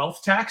are you, a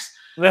wealth tax?"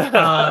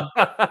 Yeah,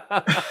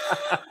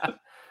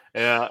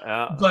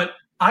 yeah. But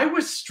I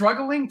was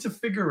struggling to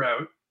figure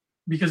out,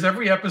 because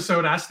every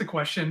episode asks the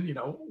question,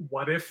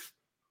 what if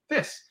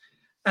this?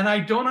 And I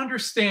don't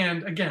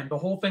understand, again, the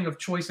whole thing of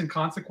choice and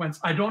consequence.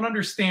 I don't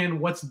understand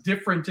what's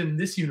different in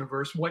this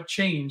universe, what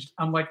changed.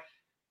 I'm like,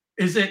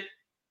 is it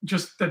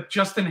just that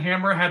Justin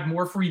Hammer had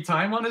more free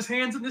time on his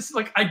hands? And this is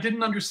like, I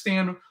didn't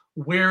understand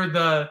where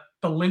the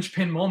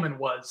linchpin moment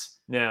was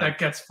that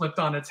gets flipped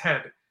on its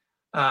head.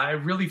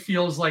 It really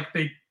feels like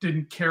they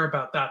didn't care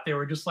about that. They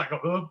were just like,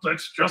 oh,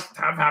 let's just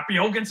have Happy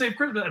Hogan save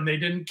Christmas. And they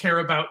didn't care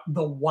about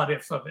the what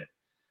if of it.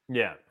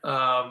 Yeah.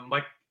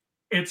 Like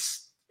it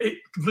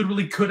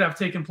literally could have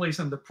taken place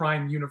in the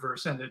Prime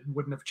universe and it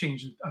wouldn't have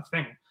changed a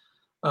thing.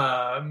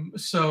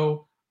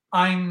 So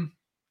I'm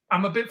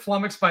a bit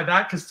flummoxed by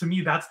that, because to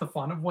me, that's the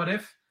fun of what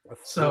if.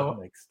 So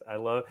flummoxed. I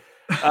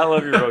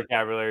love your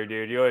vocabulary,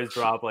 dude. You always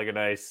drop like a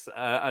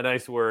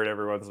nice word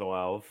every once in a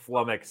while.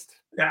 Flummoxed.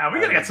 Yeah, we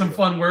gotta get some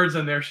fun words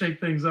in there, shake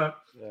things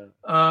up.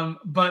 Yeah.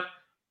 But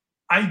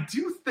I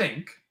do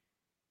think,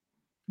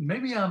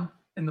 maybe I'm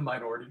in the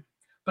minority,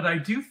 but I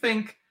do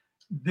think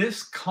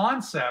this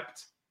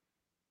concept,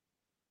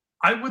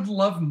 I would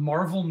love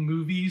Marvel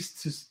movies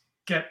to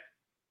get,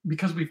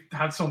 because we've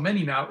had so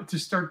many now, to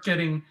start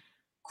getting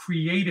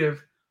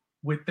creative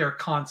with their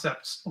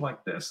concepts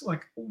like this.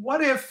 Like,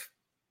 what if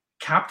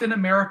Captain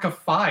America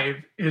 5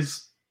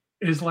 is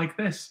like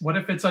this? What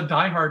if it's a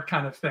Die Hard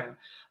kind of thing?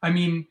 I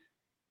mean,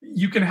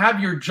 you can have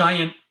your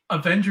giant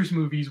Avengers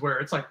movies where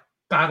it's like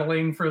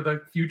battling for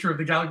the future of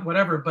the galaxy,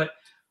 whatever, but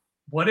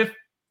what if,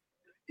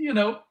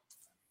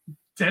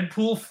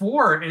 Deadpool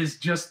 4 is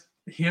just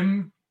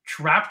him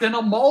trapped in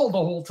a mall the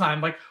whole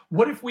time? Like,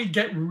 what if we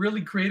get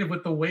really creative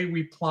with the way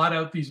we plot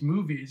out these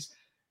movies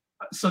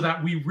so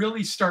that we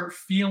really start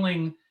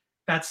feeling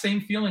that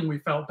same feeling we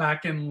felt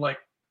back in like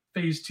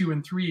phase 2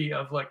 and 3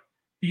 of like,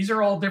 these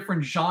are all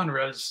different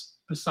genres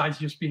besides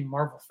just being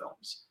Marvel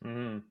films.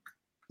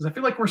 Because I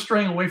feel like we're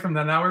straying away from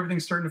that now.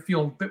 Everything's starting to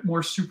feel a bit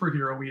more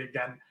superhero-y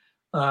again.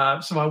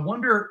 So I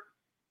wonder,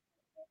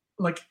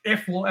 like,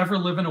 if we'll ever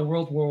live in a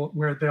world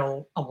where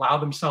they'll allow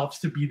themselves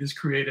to be this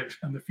creative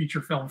on the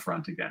feature film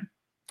front again.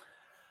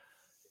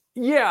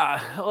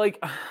 Yeah,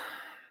 like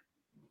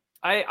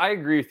I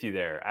agree with you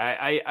there.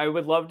 I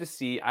would love to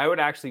see. I would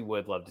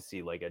love to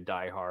see like a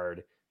Die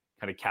Hard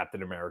kind of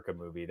Captain America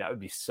movie. That would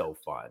be so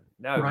fun.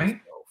 That would be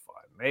so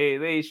fun.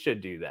 They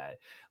should do that.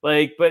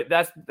 Like, but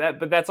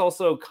that's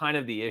also kind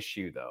of the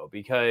issue though,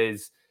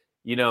 because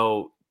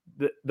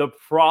the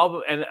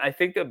problem, and I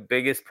think the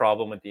biggest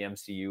problem with the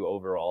MCU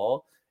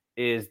overall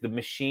is the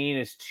machine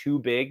is too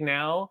big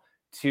now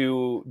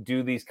to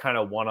do these kind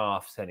of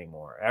one-offs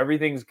anymore.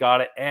 Everything's got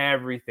to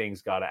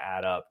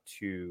add up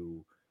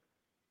to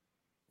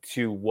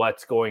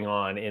what's going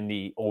on in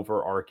the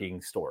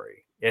overarching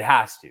story. It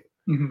has to,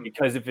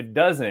 because if it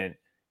doesn't,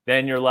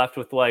 then you're left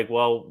with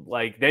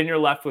then you're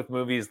left with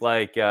movies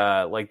like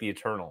the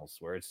Eternals,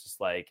 where it's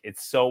just like,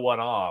 it's so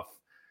one-off.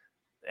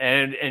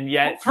 And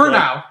yet for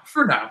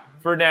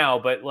now,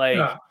 but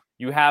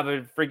you have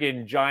a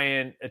freaking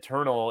giant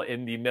Eternal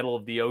in the middle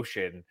of the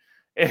ocean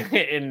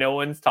and no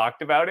one's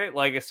talked about it.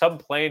 Like, some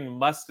plane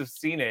must have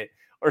seen it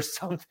or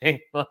something.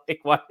 Like,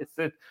 why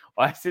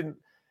isn't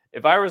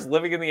if I was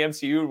living in the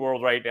MCU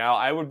world right now,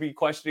 I would be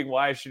questioning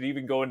why I should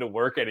even go into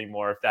work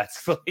anymore if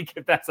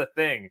that's a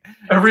thing.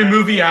 Every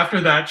movie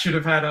after that should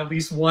have had at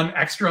least one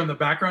extra in the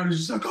background who's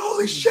just like,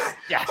 holy shit.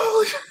 Yeah.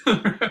 Holy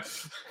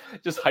shit.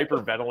 Just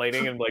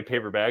hyperventilating in like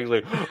paper bags,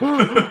 like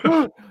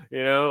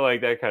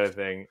like that kind of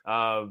thing.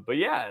 But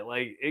yeah,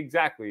 like,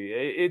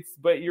 exactly.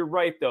 But you're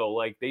right though.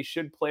 Like, they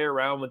should play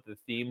around with the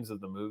themes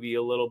of the movie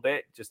a little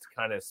bit, just to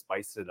kind of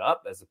spice it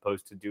up, as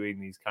opposed to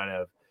doing these kind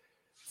of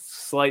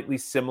slightly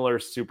similar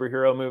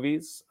superhero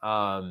movies.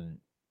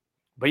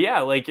 But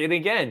yeah, like, and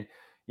again,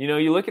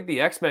 you look at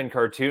the X-Men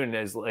cartoon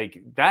as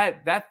like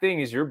that thing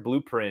is your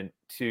blueprint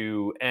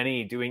to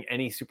doing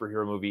any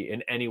superhero movie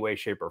in any way,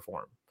 shape, or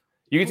form.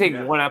 You can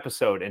take one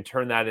episode and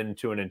turn that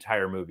into an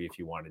entire movie if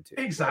you wanted to.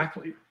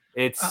 Exactly.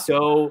 It's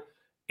so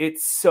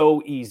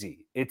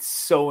easy. It's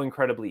so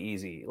incredibly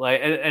easy. Like,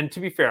 and to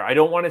be fair, I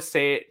don't want to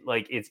say it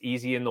like it's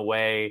easy in the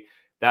way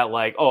that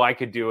like, oh, I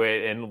could do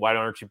it, and why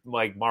aren't you,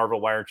 like, Marvel,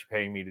 why aren't you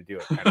paying me to do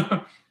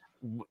it?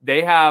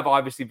 They have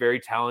obviously very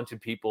talented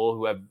people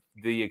who have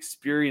the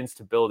experience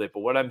to build it.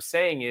 But what I'm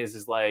saying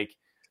is like,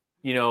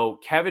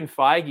 Kevin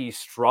Feige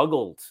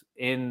struggled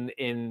in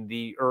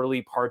the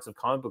early parts of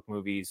comic book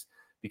movies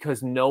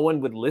because no one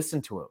would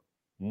listen to him.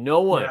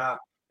 No one. Yeah.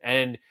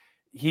 And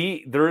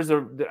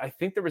I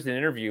think there was an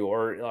interview,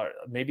 or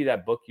maybe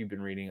that book you've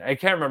been reading. I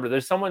can't remember.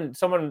 There's someone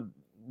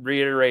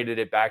reiterated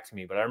it back to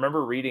me, but I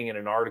remember reading in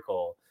an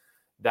article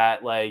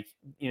that, like,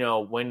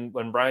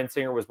 when Bryan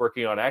Singer was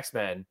working on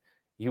X-Men,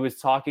 he was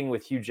talking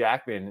with Hugh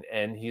Jackman,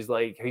 and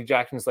Hugh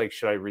Jackman's like,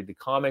 should I read the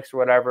comics or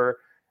whatever?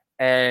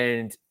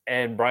 And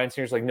Bryan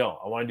Singer's like, no,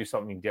 I want to do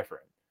something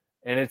different.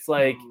 And it's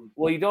like,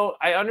 well,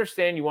 I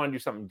understand you want to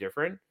do something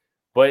different,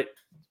 but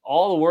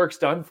all the work's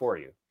done for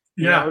you.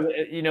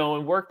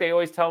 In work, they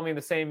always tell me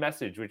the same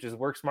message, which is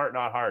work smart,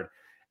 not hard.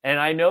 And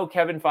I know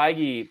Kevin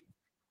Feige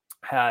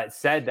had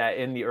said that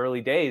in the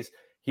early days,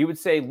 he would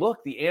say,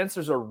 look, the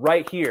answers are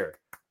right here.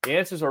 The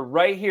answers are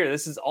right here.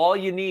 This is all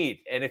you need.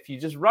 And if you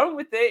just run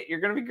with it, you're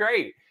going to be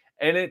great.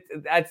 And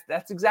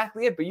that's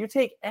exactly it. But you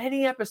take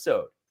any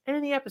episode,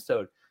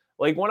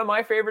 like one of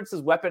my favorites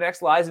is Weapon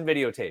X Lies and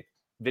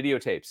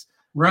Videotapes.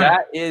 Right.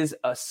 That is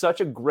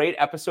such a great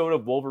episode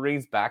of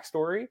Wolverine's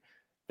backstory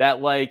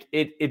that, like,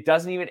 it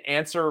doesn't even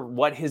answer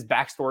what his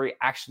backstory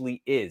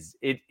actually is.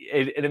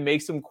 It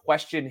makes him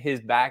question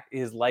his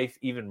life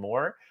even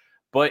more,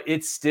 but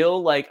it's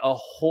still like a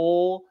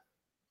whole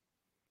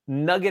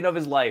nugget of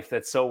his life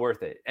that's so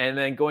worth it. And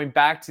then going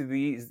back to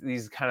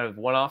these kind of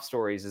one-off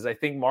stories is, I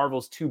think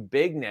Marvel's too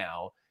big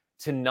now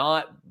to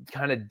not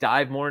kind of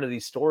dive more into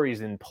these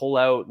stories and pull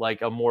out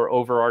like a more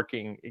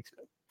overarching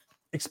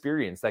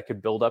experience that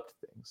could build up to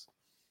things.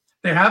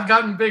 They have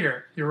gotten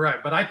bigger, you're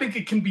right, but I think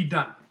it can be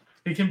done.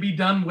 It can be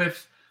done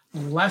with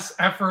less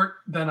effort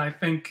than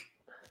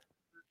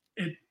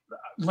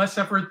less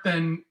effort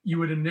than you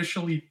would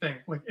initially think.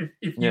 Like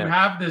if you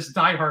have this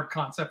Die Hard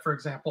concept, for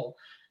example,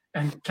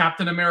 and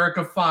Captain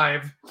America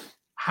 5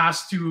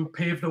 has to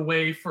pave the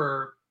way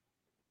for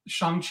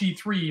Shang-Chi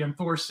 3 and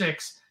Thor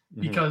 6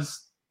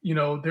 because,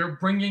 they're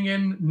bringing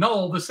in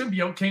Null, the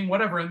symbiote king,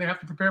 whatever, and they have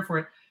to prepare for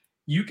it.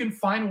 You can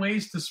find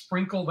ways to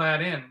sprinkle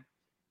that in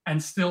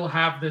and still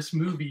have this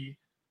movie.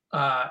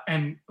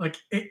 And like,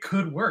 it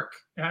could work.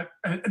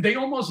 And they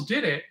almost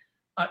did it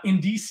in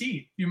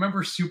DC. You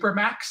remember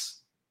Supermax,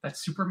 that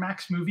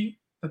Supermax movie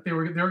that they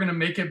were going to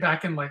make it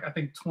back in, like, I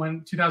think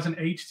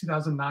 2008,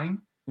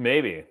 2009.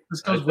 Maybe.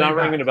 It's not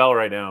ringing a bell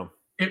right now.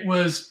 It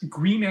was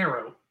Green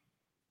Arrow.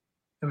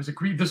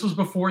 This was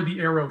before the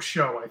Arrow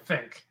show, I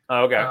think.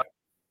 Oh, okay.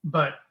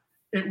 But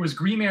it was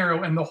Green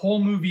Arrow, and the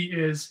whole movie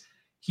is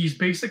he's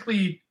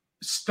basically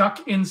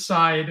stuck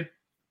inside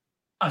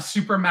a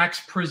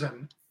Supermax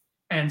prison,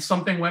 and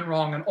something went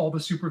wrong, and all the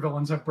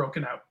supervillains have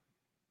broken out.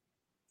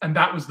 And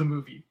that was the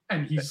movie.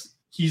 And it's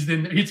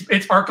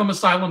Arkham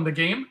Asylum, the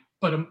game,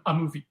 but a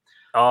movie.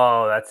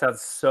 Oh, that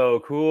sounds so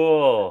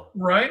cool.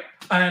 Right?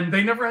 And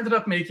they never ended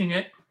up making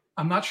it.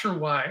 I'm not sure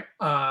why.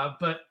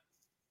 But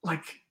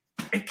like,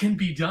 it can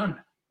be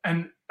done.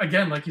 And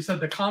again, like you said,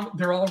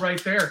 they're all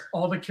right there.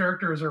 All the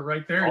characters are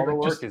right there. All the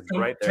work is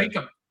right there.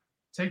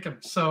 Take them.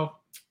 So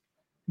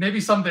maybe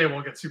someday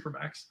we'll get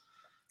Supermax.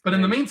 But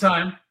in the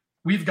meantime,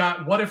 we've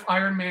got What If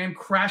Iron Man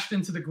Crashed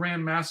into the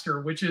Grand Master,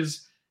 which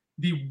is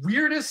the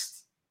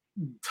weirdest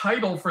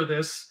title for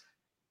this.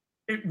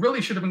 It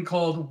really should have been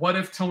called What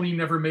If Tony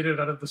Never Made It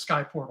Out of the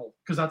Sky Portal,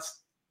 because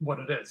that's what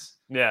it is.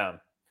 Yeah.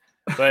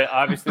 But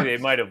obviously they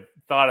might have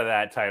thought of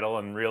that title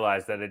and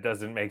realized that it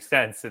doesn't make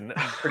sense, and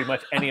pretty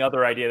much any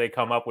other idea they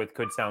come up with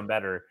could sound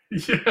better.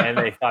 Yeah. And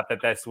they thought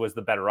that this was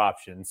the better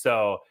option.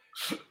 So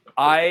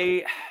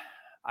I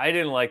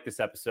didn't like this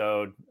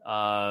episode.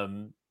 But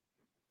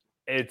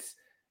it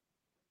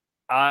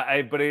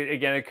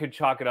could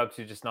chalk it up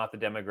to just not the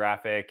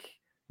demographic.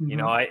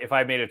 Mm-hmm. If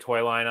I made a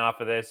toy line off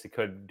of this, it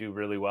could do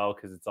really well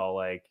because it's all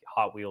like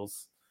Hot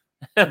Wheels.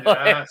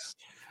 Yes.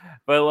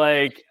 But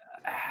like,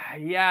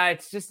 I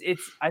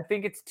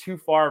think it's too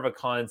far of a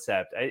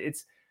concept.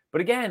 But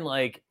again,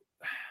 like,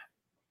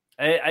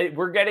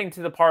 we're getting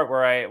to the part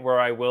where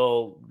I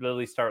will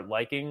really start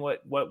liking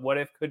what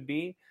if could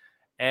be.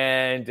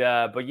 And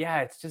but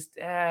yeah, it's just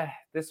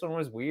this one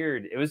was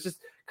weird. It was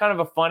just kind of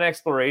a fun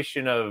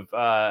exploration of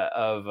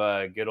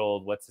good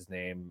old what's his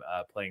name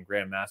playing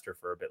Grandmaster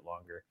for a bit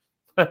longer.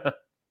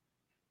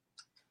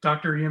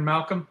 Dr. Ian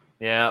Malcolm.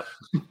 Yeah.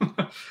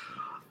 Jeff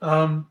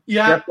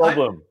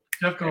Goldblum.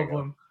 Jeff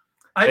Goldblum.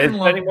 I didn't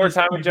love spending more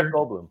time with Jeff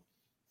Goldblum.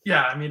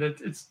 Yeah, I mean,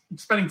 it's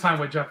spending time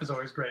with Jeff is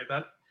always great.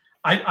 That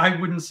I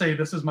wouldn't say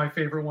this is my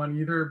favorite one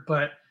either,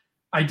 but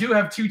I do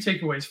have two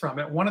takeaways from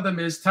it. One of them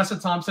is Tessa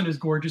Thompson is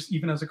gorgeous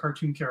even as a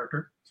cartoon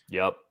character.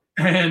 Yep.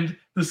 And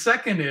the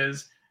second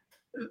is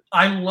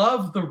I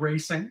love the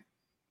racing,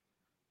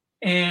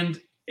 and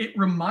it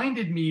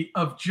reminded me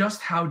of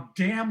just how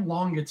damn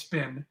long it's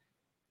been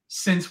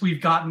since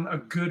we've gotten a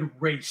good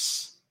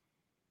race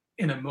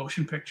in a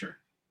motion picture.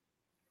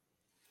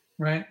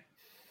 Right?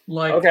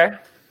 Like, okay.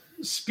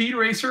 Speed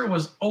Racer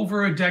was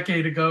over a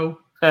decade ago.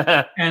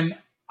 And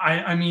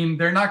I mean,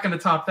 they're not going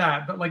to top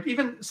that. But like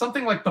even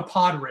something like the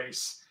pod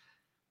race.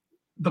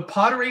 The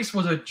pod race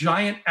was a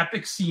giant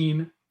epic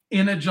scene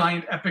in a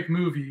giant epic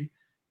movie.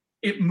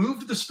 It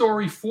moved the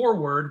story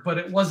forward, but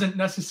it wasn't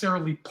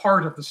necessarily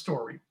part of the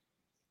story.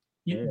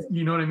 You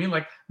know what I mean?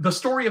 Like the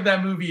story of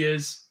that movie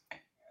is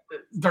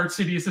Darth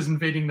Sidious is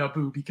invading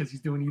Naboo because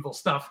he's doing evil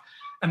stuff.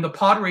 And the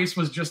pod race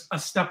was just a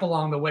step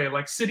along the way.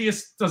 Like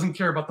Sidious doesn't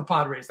care about the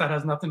pod race. That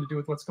has nothing to do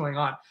with what's going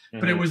on.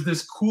 But it was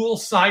this cool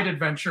side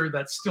adventure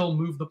that still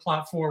moved the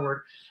plot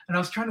forward. And I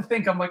was trying to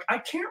think, I'm like, I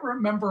can't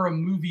remember a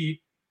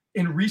movie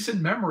in recent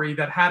memory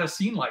that had a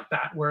scene like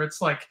that, where it's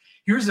like,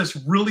 here's this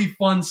really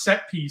fun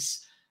set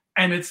piece,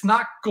 and it's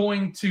not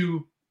going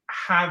to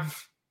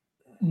have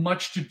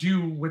much to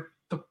do with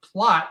the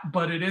plot,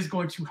 but it is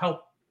going to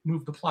help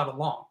move the plot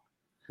along.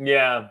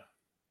 Yeah.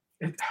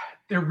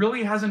 There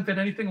really hasn't been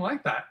anything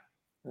like that.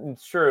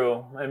 It's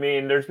true. I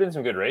mean, there's been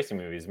some good racing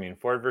movies. I mean,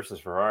 Ford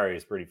versus Ferrari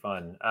is pretty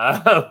fun.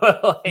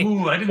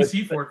 Ooh, I didn't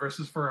see Ford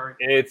versus Ferrari.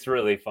 It's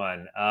really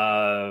fun.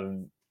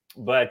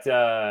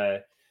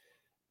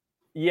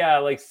 Yeah,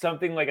 like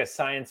something like a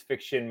science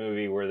fiction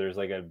movie where there's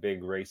like a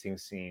big racing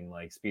scene,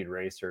 like Speed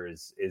Racer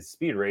is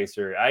Speed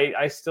Racer.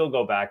 I still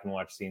go back and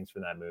watch scenes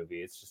from that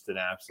movie. It's just an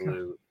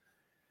absolute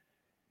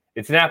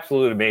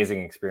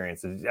amazing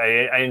experience.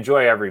 I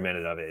enjoy every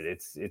minute of it.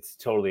 It's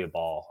totally a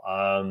ball.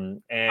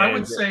 And I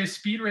would say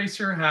Speed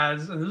Racer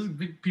has,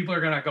 and people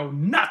are gonna go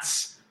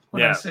nuts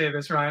when I say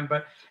this, Ryan,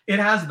 but it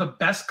has the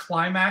best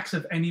climax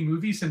of any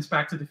movie since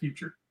Back to the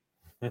Future.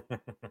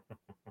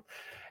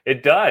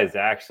 It does,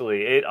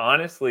 actually. It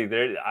honestly,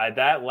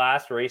 that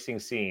last racing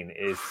scene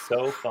is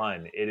so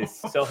fun. It is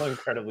so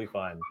incredibly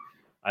fun.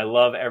 I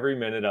love every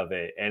minute of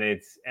it,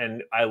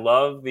 and I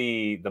love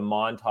the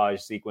montage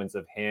sequence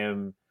of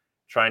him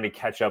trying to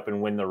catch up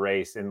and win the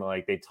race. And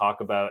like they talk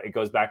about, it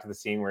goes back to the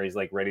scene where he's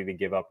like ready to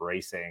give up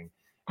racing.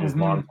 And his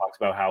mom talks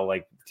about how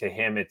like to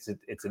him it's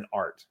an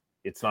art.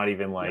 It's not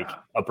even like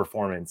a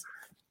performance.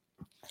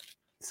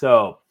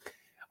 So.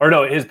 Or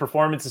no, his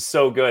performance is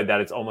so good that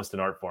it's almost an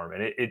art form,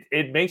 and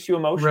it makes you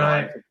emotional.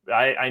 Right.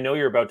 I know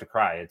you're about to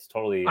cry. It's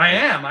totally. I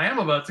am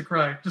about to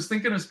cry. Just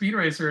thinking of Speed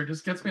Racer, it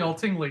just gets me all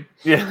tingly.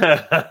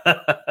 Yeah.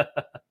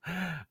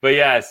 But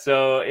yeah,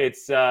 so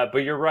it's.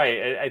 But you're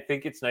right. I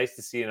think it's nice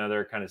to see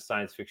another kind of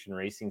science fiction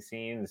racing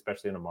scene,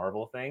 especially in a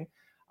Marvel thing.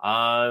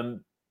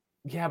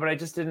 Yeah, but I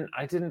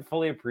didn't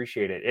fully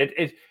appreciate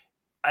it.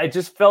 I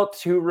just felt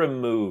too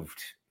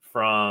removed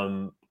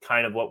from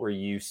kind of what we're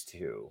used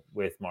to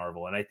with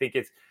Marvel. And I think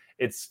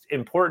it's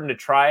important to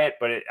try it,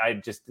 but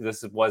it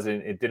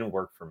didn't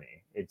work for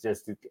me.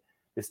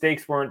 The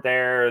stakes weren't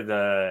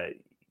there.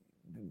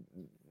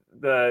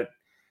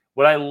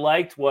 What I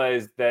liked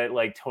was that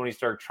like Tony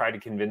Stark tried to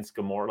convince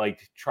Gamora,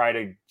 like try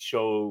to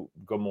show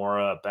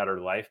Gamora a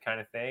better life kind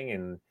of thing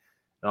and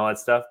all that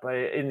stuff. But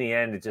in the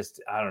end, it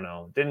just, I don't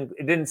know,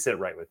 it didn't sit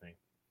right with me.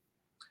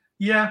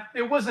 Yeah,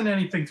 it wasn't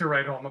anything to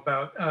write home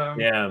about.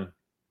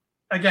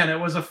 Again, it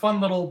was a fun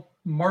little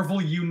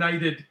Marvel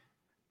United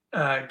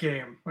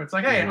game where it's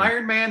like, hey,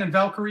 Iron Man and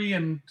Valkyrie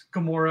and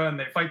Gamora, and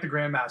they fight the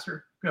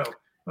Grandmaster. Go.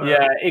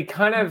 Yeah, it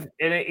kind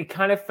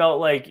of felt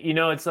like,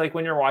 it's like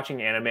when you're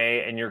watching anime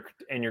and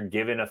you're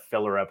given a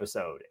filler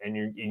episode and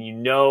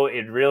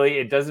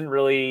it doesn't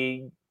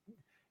really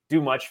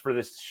do much for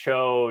this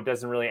show,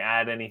 doesn't really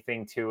add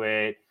anything to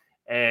it.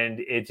 And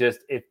it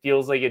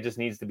feels like it just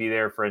needs to be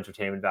there for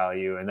entertainment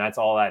value. And that's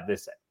all that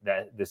this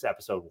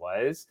episode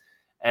was.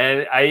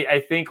 And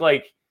I think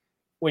like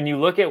when you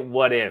look at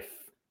What If,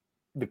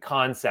 the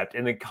concept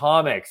in the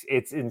comics,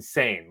 it's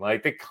insane.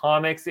 Like the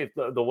comics, the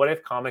What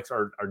If comics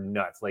are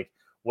nuts. Like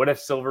What If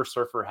Silver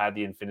Surfer had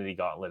the Infinity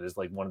Gauntlet is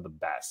like one of the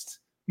best.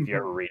 If you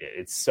ever read it,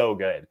 it's so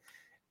good.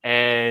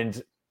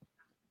 And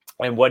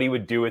what he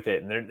would do with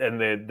it, and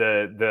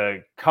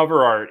the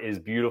cover art is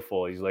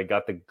beautiful. He's like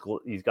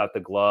he's got the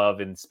glove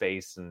in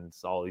space and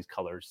it's all these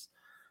colors.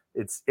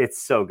 It's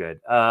so good.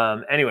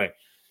 Anyway.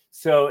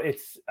 So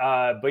it's,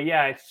 but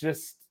yeah, it's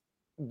just,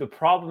 the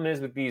problem is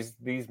with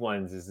these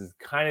ones is it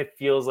kind of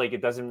feels like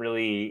it doesn't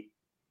really,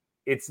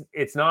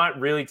 it's not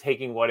really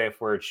taking What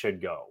If where it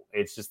should go.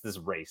 It's just this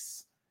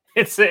race.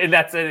 That's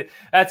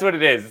what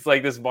it is. It's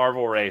like this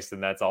Marvel race,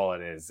 and that's all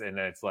it is. And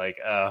it's like,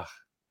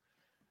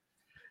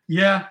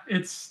 yeah,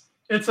 it's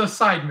a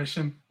side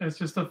mission. It's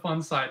just a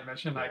fun side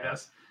mission, I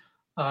guess.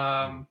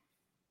 I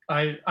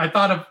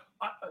thought of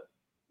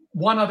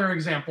one other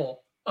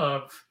example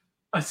of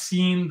a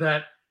scene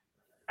that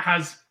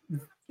has,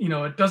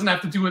 it doesn't have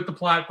to do with the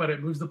plot, but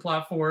it moves the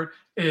plot forward,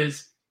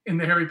 is in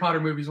the Harry Potter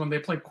movies when they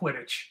play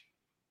Quidditch.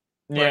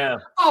 Yeah.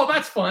 Like, oh,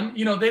 that's fun.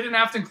 They didn't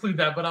have to include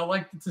that, but I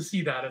like to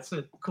see that. It's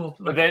a cool.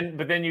 But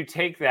then you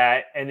take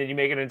that and then you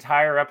make an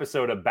entire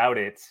episode about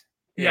it.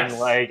 Yes. And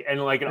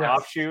like an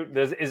offshoot.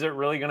 Is it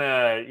really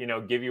gonna,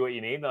 give you what you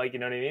need? Like, you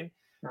know what I mean?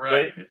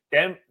 Right.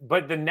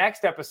 But the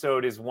next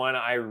episode is one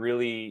I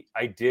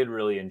did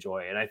really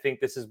enjoy. And I think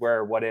this is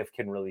where What If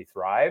can really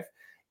thrive.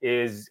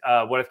 Is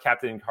what if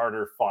Captain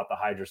Carter fought the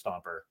Hydra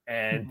Stomper?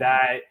 And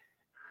that,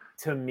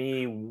 to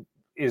me,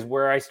 is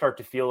where I start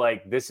to feel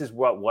like this is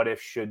what If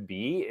should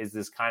be, is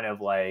this kind of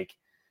like,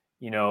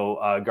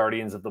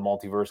 Guardians of the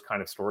Multiverse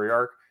kind of story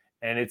arc.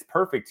 And it's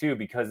perfect, too,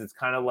 because it's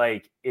kind of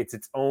like it's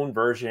its own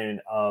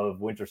version of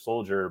Winter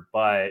Soldier,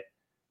 but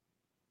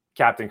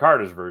Captain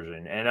Carter's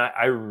version. And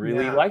I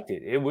really liked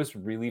it. It was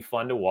really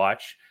fun to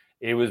watch.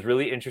 It was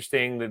really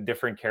interesting, the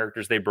different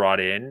characters they brought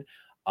in.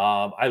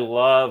 I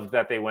love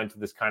that they went to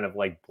this kind of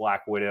like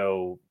Black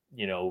Widow,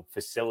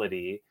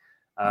 facility,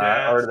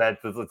 or that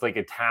it's like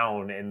a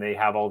town, and they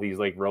have all these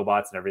like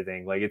robots and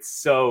everything. Like, it's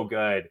so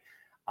good.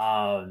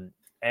 I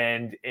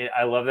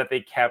love that they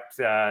kept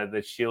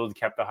the Shield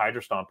kept the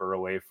Hydra Stomper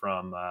away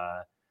from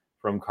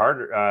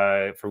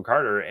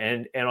Carter,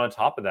 and on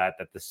top of that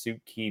the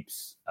suit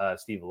keeps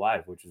Steve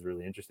alive, which is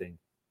really interesting.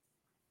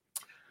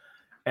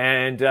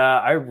 And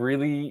I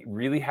really,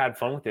 really had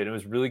fun with it. It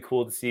was really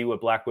cool to see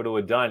what Black Widow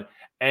had done.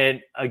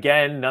 And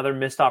again, another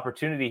missed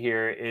opportunity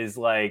here is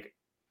like,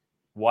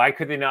 why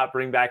could they not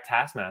bring back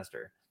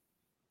Taskmaster?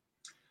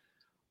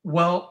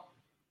 Well,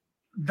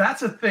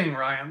 that's a thing,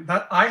 Ryan.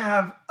 That I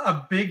have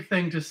a big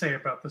thing to say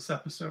about this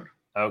episode.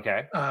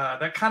 Okay.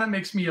 That kind of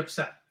makes me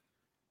upset.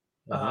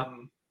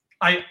 Mm-hmm.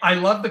 I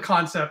love the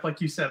concept,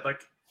 like you said,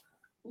 like,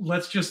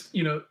 let's just,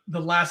 the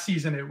last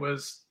season, it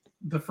was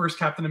the first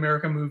Captain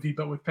America movie,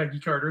 but with Peggy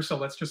Carter. So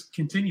let's just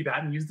continue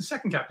that and use the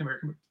second Captain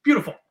America movie.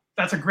 Beautiful.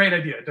 That's a great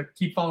idea to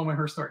keep following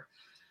her story.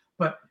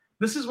 But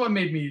this is what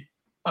made me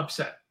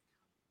upset.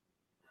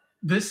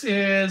 This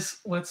is,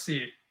 let's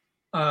see,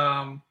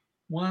 1,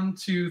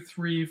 2,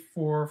 3,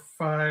 4,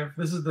 5.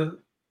 This is the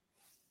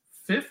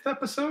 5th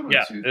episode.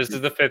 This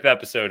is the 5th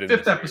episode.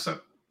 Fifth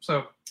episode.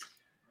 So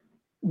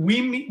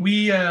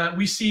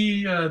we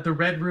see the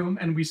Red Room,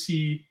 and we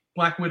see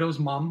Black Widow's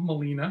mom,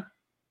 Melina,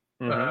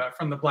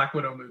 from the Black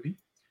Widow movie.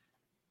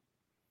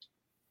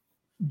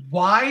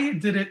 Why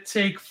did it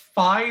take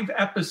 5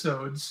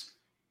 episodes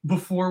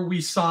before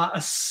we saw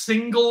a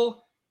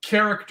single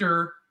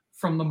character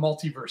from the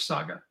multiverse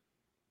saga?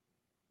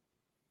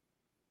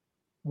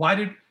 What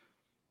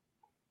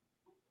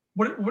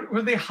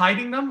were they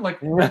hiding them? Like,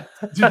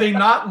 do they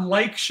not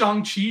like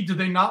Shang-Chi? Do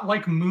they not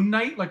like Moon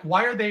Knight? Like,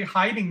 why are they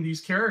hiding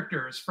these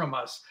characters from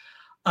us?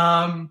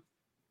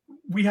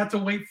 We had to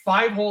wait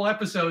 5 whole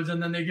episodes,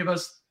 and then they give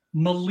us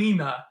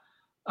Melina,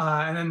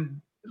 and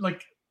then,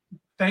 like,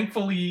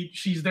 thankfully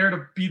she's there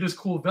to be this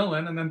cool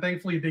villain, and then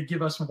thankfully they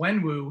give us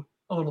Wenwu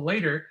a little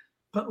later.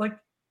 But, like,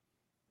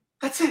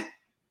 that's it.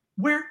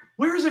 Where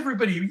is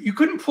everybody? You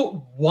couldn't put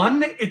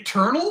one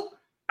Eternal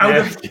out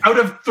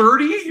of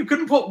 30. You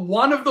couldn't put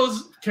one of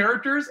those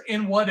characters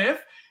in What If.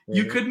 Mm-hmm.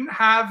 You couldn't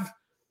have,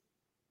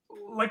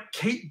 like,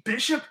 Kate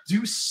Bishop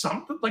do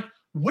something. Like,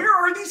 where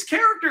are these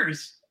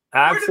characters?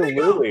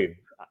 Absolutely.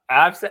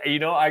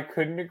 I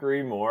couldn't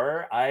agree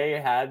more. I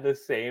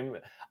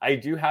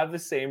do have the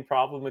same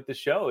problem with the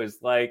show. Is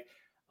like,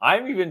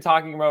 I'm even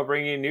talking about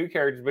bringing in new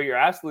characters, but you're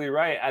absolutely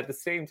right. At the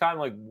same time,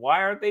 like,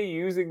 why aren't they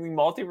using the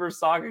multiverse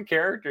saga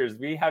characters?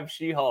 We have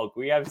She-Hulk,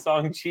 we have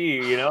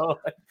Shang-Chi,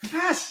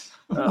 Yes.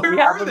 We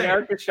have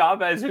America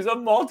Chavez, who's a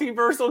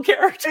multiversal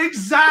character.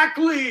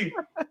 Exactly.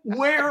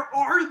 Where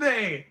are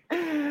they?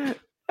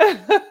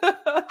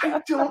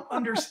 I don't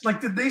understand.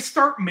 Like, did they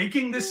start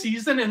making this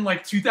season in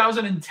like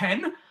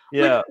 2010?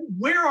 Yeah. Like,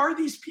 where are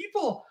these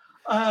people?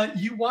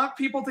 You want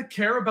people to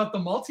care about the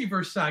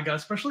multiverse saga,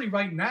 especially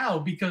right now,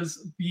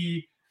 because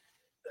the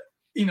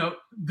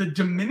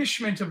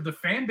diminishment of the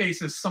fan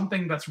base is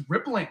something that's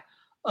rippling.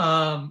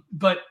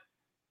 But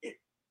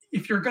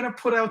if you're going to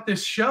put out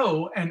this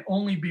show and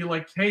only be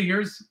like, hey,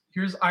 here's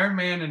Iron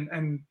Man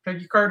and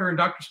Peggy Carter and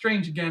Doctor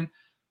Strange again,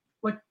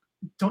 like,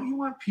 don't you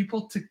want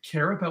people to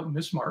care about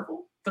Miss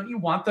Marvel? Don't you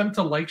want them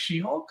to like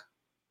She-Hulk?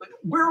 Like,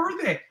 where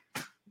are they?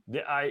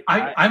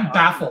 I'm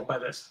baffled by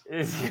this.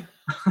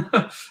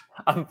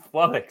 I'm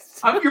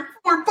flummoxed.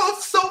 We're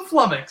both so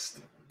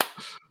flummoxed.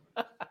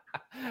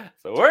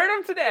 So word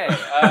of today.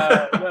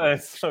 No,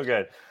 it's so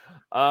good.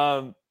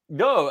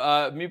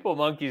 Meeple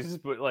Monkeys is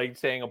like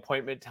saying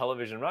appointment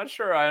television. I'm not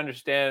sure I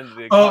understand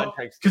the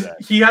context. Because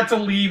he had to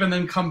leave and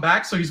then come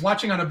back, so he's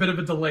watching on a bit of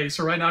a delay.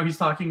 So right now he's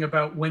talking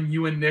about when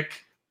you and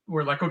Nick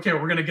were like, okay,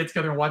 we're gonna get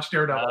together and watch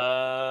Daredevil.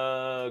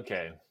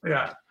 Okay.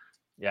 Yeah.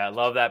 Yeah, I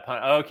love that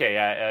pun. Okay,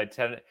 yeah,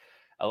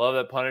 I love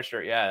that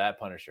Punisher. Yeah, that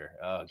Punisher.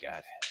 Oh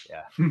God,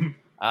 yeah.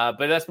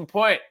 But that's my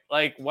point.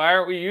 Like, why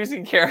aren't we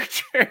using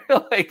characters?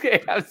 Like,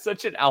 they have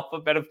such an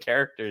alphabet of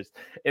characters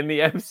in the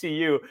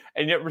MCU,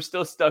 and yet we're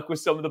still stuck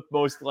with some of the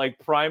most like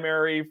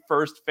primary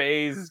first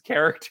phase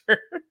characters.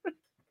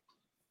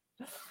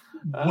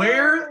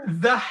 Where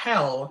the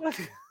hell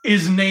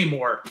is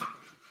Namor?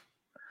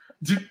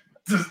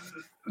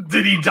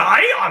 Did he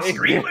die off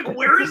screen? Like,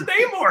 where is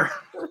Namor?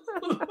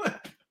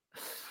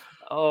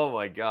 Oh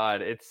my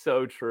God, it's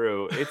so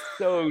true. It's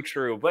so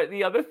true. But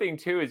the other thing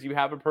too is you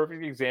have a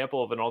perfect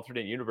example of an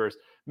alternate universe.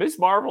 Miss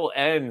Marvel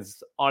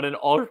ends on an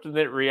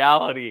alternate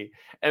reality,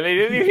 and they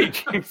didn't even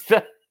change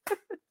that.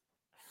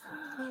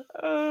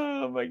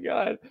 Oh my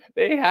God,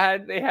 they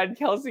had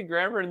Kelsey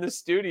Grammer in the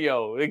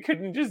studio. They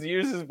couldn't just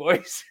use his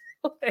voice.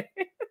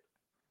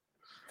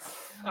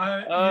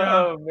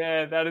 Oh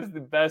man, that is the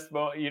best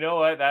moment. You know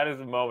what? That is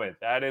a moment.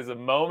 That is a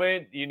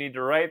moment. You need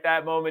to write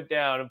that moment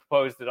down and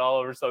post it all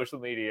over social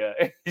media.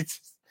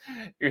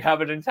 You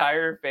have an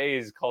entire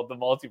phase called the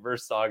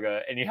Multiverse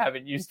Saga, and you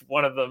haven't used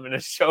one of them in a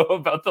show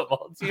about the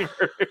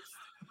multiverse.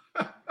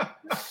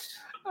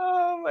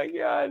 Oh my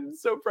god,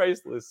 it's so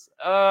priceless.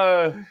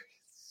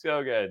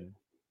 So good.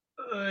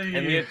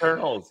 And the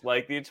Eternals,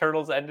 like the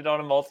Eternals ended on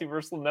a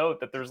multiversal note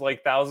that there's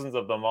like thousands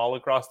of them all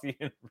across the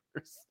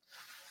universe.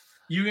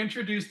 You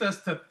introduced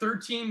us to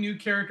 13 new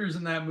characters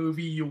in that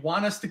movie. You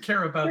want us to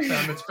care about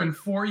them. It's been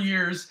 4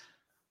 years.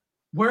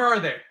 Where are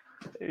they?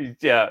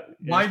 Yeah.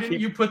 Why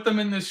didn't you put them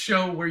in this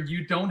show where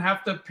you don't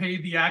have to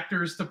pay the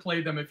actors to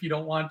play them if you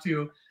don't want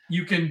to?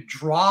 You can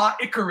draw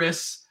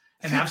Icarus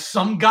and have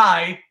some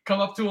guy come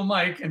up to a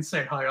mic and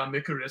say, "Hi, I'm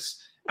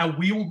Icarus." And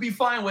we will be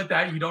fine with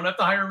that. You don't have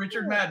to hire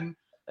Richard Madden.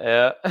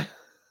 Yeah.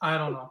 I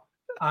don't know.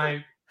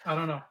 I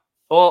don't know.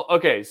 Well,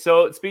 okay.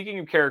 So speaking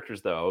of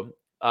characters, though,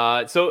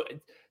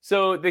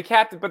 so the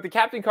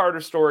Captain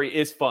Carter story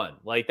is fun.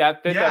 Like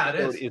that fifth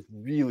episode is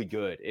really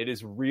good. It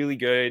is really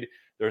good.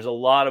 There's a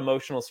lot of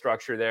emotional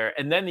structure there,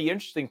 and then the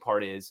interesting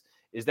part is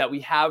that we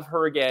have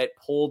her get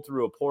pulled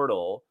through a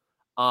portal,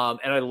 and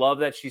I love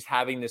that she's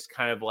having this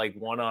kind of like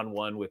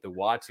one-on-one with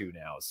Uatu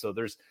now. So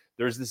there's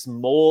this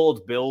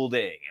mold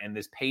building and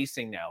this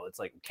pacing now. It's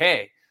like,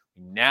 okay,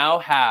 we now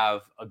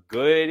have a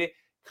good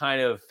kind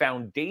of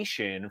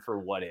foundation for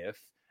What If,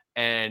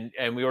 and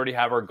we already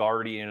have our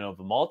guardian of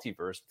the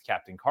multiverse,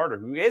 Captain Carter,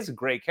 who is a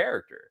great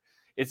character.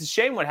 It's a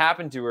shame what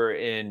happened to her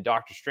in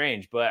Doctor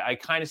Strange, but I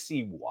kind of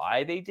see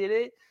why they did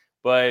it.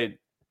 But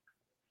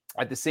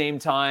at the same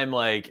time,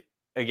 like,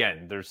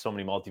 again, there's so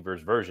many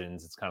multiverse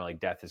versions. It's kind of like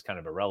death is kind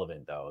of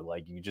irrelevant, though.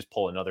 Like, you just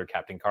pull another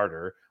Captain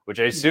Carter,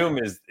 which I assume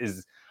is.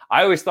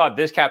 I always thought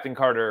this Captain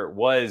Carter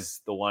was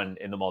the one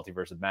in the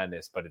Multiverse of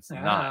Madness, but it's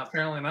not.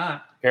 Apparently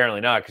not.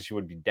 Apparently not, because she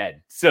would be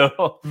dead.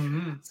 So,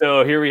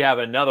 so here we have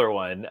another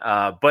one.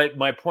 But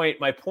my point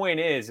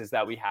is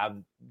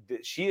that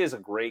she is a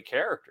great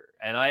character,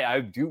 and I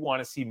do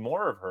want to see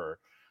more of her.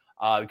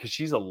 Because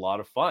she's a lot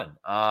of fun,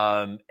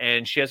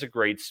 and she has a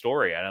great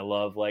story, and I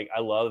love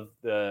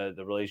the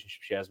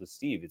relationship she has with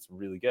Steve. It's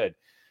really good.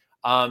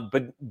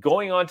 But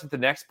going on to the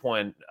next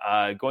point,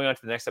 going on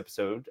to the next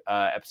episode,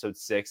 episode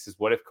 6 is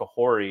What If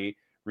Kahori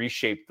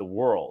Reshaped the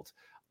World?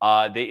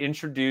 They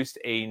introduced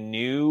a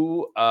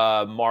new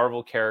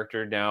Marvel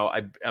character. Now,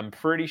 I'm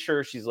pretty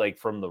sure she's like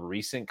from the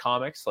recent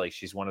comics, like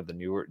she's one of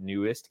the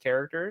newest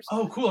characters.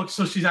 Oh, cool!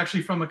 So she's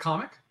actually from a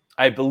comic.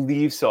 I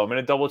believe so. I'm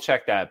going to double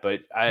check that, but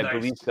I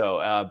believe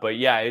so. But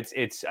yeah,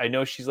 it's. I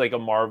know she's like a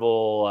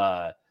Marvel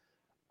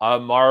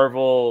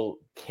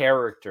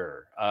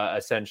character,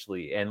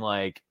 essentially, and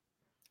like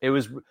it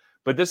was.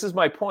 But this is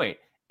my point.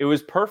 It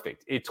was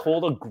perfect. It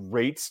told a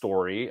great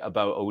story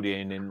about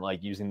Odin and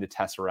like using the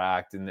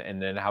Tesseract,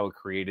 and then how it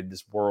created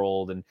this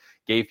world and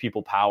gave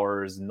people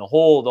powers and the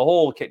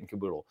whole kit and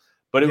caboodle.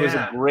 But it was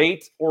a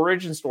great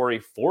origin story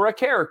for a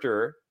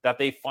character that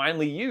they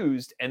finally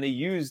used, and they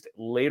used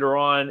later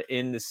on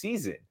in the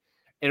season.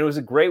 And it was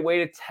a great way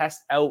to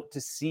test out to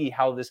see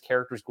how this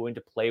character is going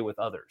to play with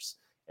others.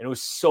 And it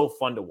was so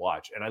fun to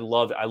watch. And I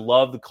loved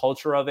the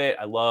culture of it.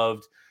 I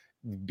loved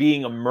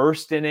being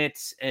immersed in it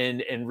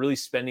and really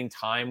spending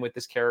time with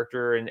this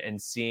character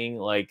and seeing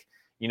like,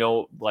 you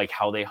know, like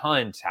how they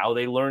hunt, how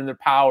they learn their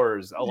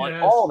powers,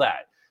 all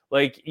that.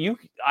 Like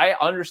I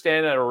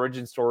understand that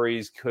origin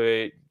stories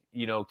can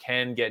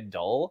get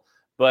dull,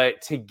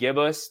 but to give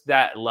us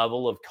that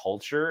level of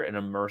culture and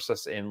immerse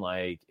us in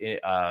like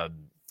in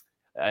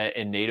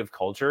native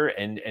culture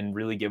and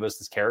really give us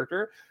this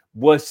character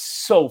was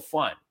so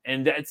fun.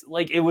 And that's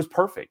like, it was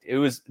perfect. It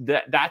was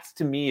that's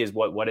to me is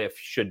what If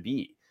should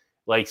be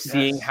like,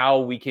 seeing how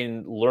we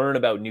can learn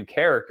about new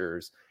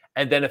characters.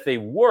 And then if they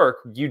work,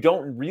 you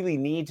don't really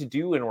need to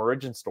do an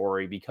origin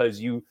story,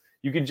 because you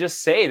can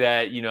just say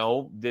that, you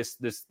know, this,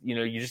 you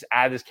know, you just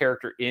add this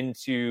character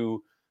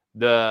into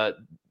the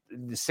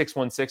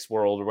 616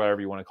 world or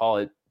whatever you want to call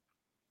it,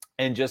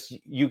 and just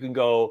you can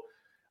go,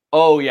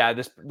 oh yeah,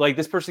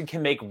 this person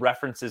can make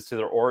references to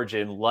their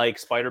origin like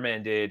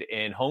Spider-Man did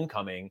in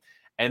Homecoming,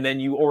 and then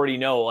you already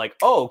know like,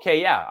 oh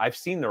okay, yeah, I've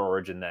seen their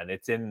origin, then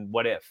it's in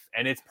What If,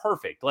 and it's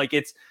perfect. Like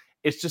it's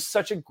just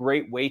such a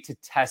great way to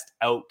test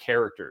out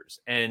characters,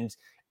 and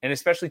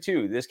especially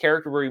too this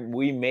character where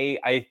we may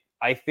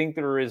I think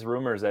there is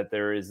rumors that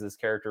this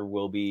character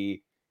will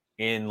be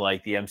in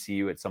like the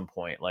MCU at some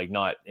point, like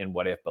not in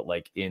What If, but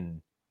like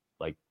in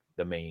like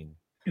the main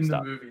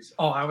stuff. The movies.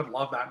 Oh, I would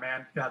love that,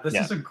 man. Yeah, this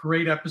is a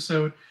great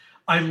episode.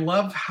 I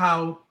love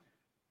how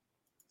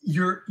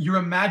your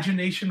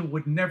imagination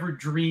would never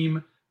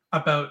dream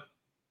about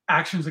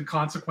actions and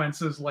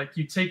consequences. Like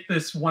you take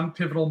this one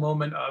pivotal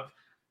moment of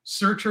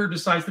Surtur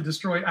decides to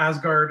destroy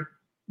Asgard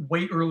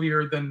way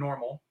earlier than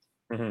normal.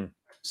 Mm-hmm.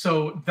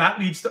 So that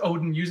leads to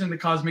Odin using the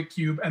cosmic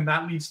cube, and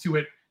that leads to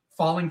it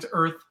falling to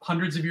Earth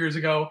hundreds of years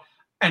ago.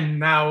 And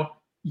now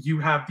you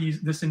have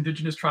this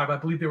indigenous tribe, I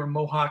believe they were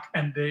Mohawk,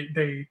 and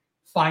they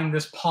find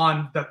this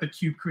pond that the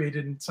cube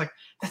created. And it's like,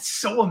 that's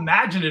so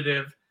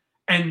imaginative.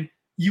 And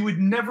you would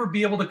never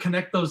be able to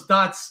connect those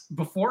dots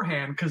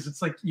beforehand, because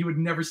it's like you would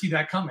never see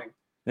that coming.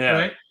 Yeah.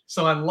 Right.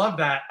 So I love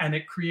that. And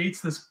it creates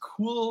this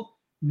cool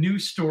new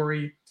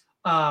story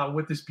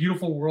with this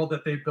beautiful world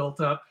that they built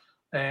up.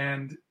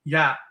 And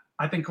yeah,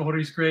 I think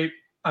Kahori's great.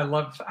 I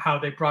love how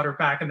they brought her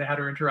back and they had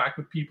her interact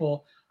with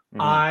people.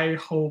 Mhm. I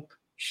hope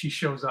she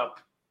shows up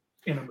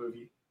in a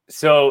movie.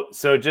 So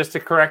just to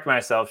correct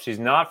myself, she's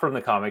not from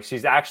the comics.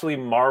 She's actually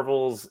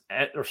Marvel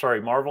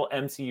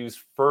MCU's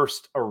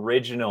first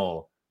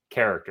original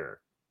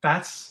character.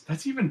 That's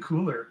even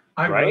cooler.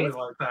 I Right? really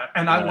like that.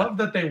 And I love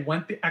that they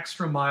went the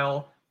extra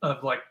mile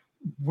of like,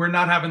 we're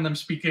not having them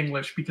speak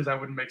English because that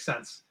wouldn't make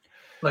sense.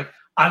 Like,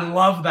 I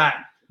love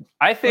that.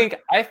 I think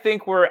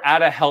we're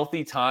at a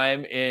healthy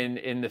time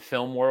in the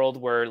film world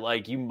where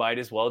like you might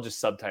as well just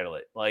subtitle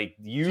it. Like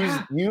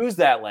use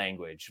that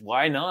language.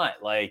 Why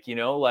not? Like, you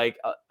know, like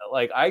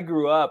I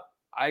grew up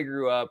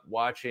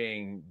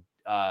watching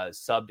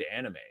subbed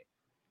anime.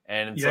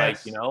 And it's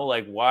like, you know,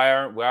 like why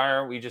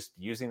aren't we just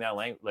using that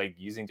language, like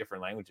using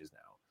different languages now?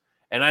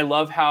 And I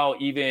love how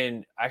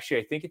even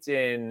actually I think it's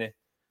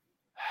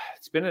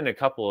been in a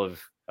couple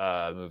of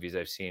movies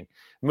I've seen.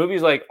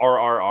 Movies like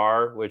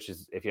RRR, which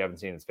is, if you haven't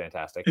seen, it's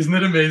fantastic. Isn't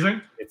it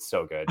amazing? It's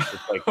so good.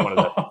 It's like one of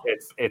the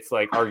it's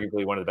like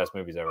arguably one of the best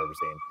movies I've ever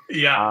seen.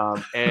 Yeah.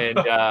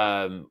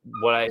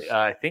 What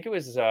I think it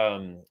was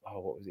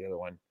what was the other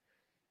one?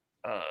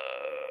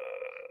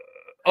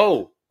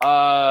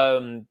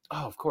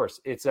 Of course,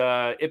 it's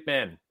Ip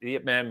Man, the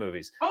Ip Man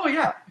movies. Oh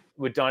yeah,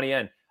 with Donnie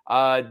Yen.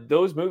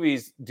 Those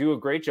movies do a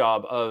great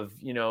job of,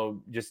 you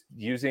know, just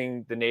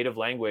using the native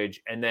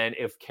language. And then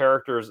if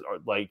characters are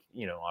like,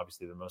 you know,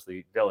 obviously they're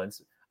mostly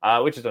villains,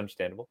 which is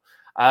understandable.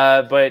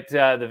 But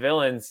the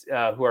villains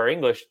who are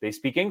English, they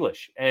speak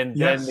English. And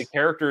then the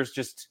characters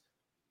just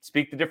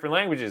speak the different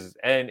languages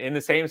and in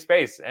the same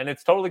space. And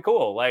it's totally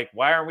cool. Like,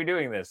 why aren't we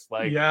doing this?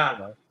 Like, yeah. You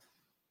know.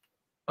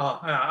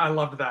 I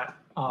loved that.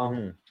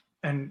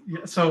 And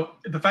so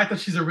the fact that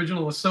she's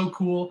original is so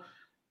cool.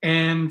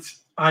 And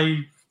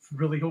I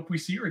really hope we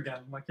see her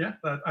again. Like,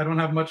 I don't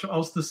have much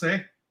else to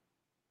say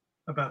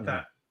about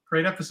that.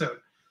 Great episode.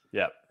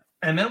 Yeah.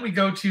 And then we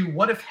go to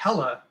what if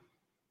Hela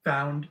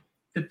found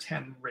the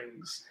 10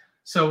 rings?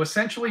 So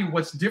essentially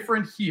what's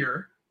different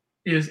here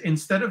is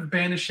instead of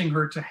banishing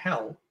her to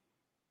hell,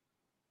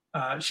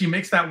 she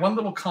makes that one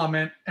little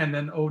comment and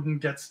then Odin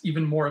gets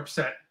even more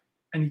upset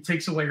and he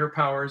takes away her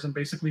powers and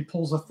basically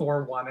pulls a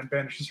Thor one and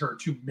banishes her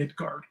to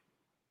Midgard.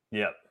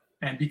 Yep.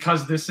 And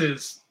because this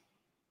is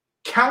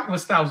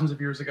countless thousands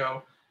of years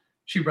ago,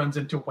 she runs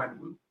into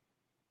Wenwu.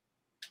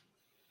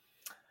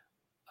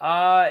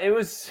 It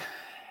was.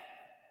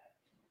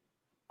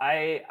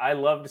 I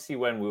love to see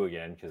Wenwu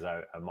again because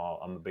I'm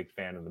a big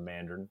fan of the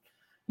Mandarin,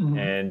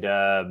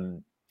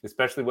 and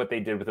especially what they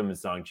did with him in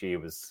Shang-Chi.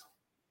 It was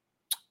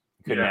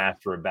couldn't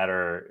ask for a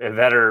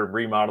better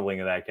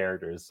remodeling of that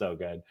character. It's so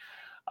good.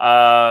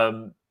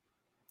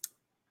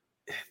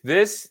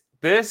 This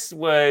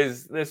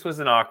was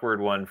an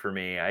awkward one for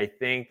me. I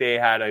think they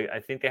had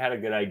a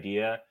good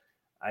idea.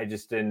 I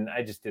just didn't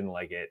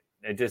like it.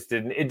 It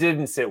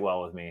didn't sit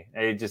well with me.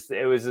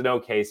 It was an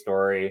okay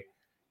story.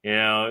 You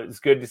know, it's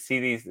good to see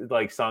these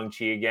like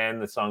Shang-Chi again,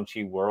 the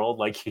Shang-Chi world,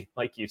 like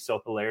you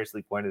so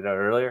hilariously pointed out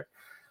earlier.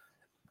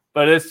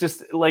 But it's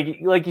just like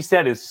you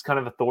said, it's just kind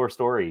of a Thor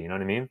story. You know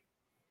what I mean?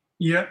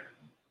 Yeah.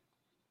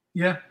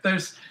 Yeah.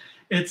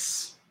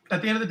 It's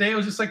at the end of the day, it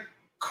was just like,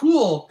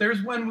 cool.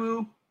 There's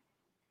Wenwu.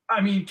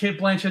 I mean, Cate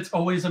Blanchett's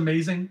always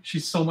amazing.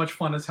 She's so much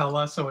fun as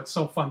Hela, so it's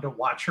so fun to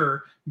watch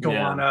her go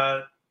on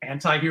a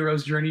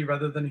anti-hero's journey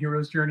rather than a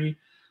hero's journey.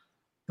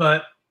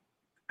 But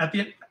at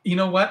the end, you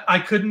know what?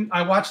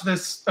 I watched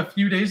this a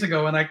few days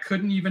ago and I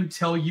couldn't even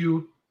tell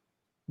you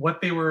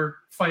what they were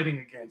fighting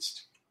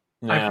against.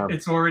 Yeah.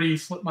 It's already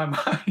slipped my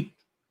mind.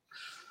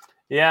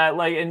 Yeah,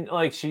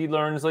 like she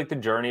learns like the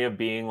journey of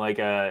being like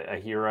a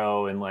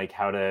hero and like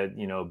how to,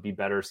 you know, be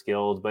better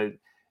skilled, but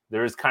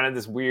there's kind of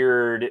this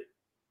weird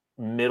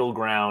middle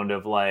ground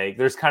of like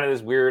there's kind of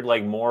this weird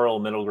like moral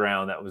middle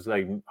ground that was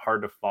like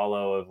hard to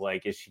follow of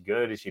like, is she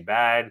good, is she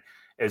bad,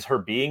 is her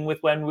being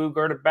with Wenwu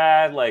good or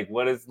bad, like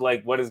what is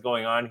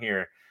going on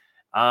here?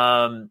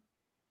 And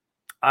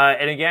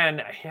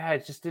again,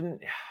 it just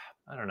didn't,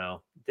 I don't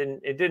know,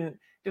 it didn't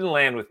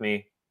land with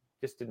me.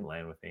 Just didn't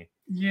land with me.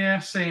 Yeah,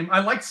 same. I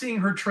liked seeing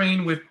her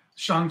train with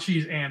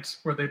Shang-Chi's aunt,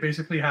 where they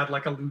basically had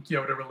like a Luke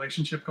Yoda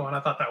relationship going. I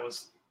thought that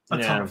was a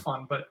ton of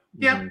fun. But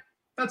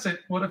that's it.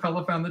 What if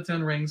Hela found the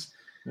 10 rings?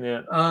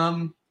 Yeah.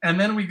 And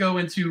then we go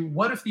into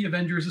what if the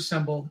Avengers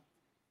assembled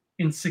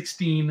in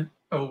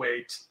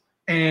 1608?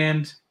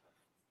 And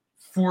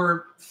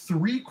for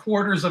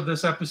 3/4 of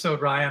this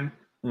episode, Ryan,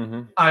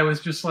 I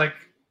was just like,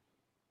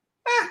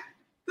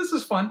 this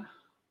is fun.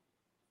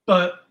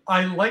 But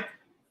I like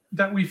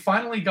that we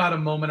finally got a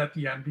moment at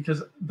the end,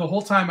 because the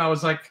whole time I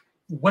was like,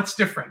 what's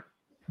different?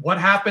 What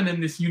happened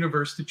in this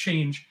universe to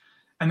change?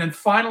 And then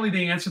finally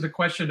they answer the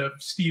question of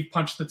Steve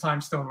punched the time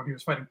stone when he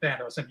was fighting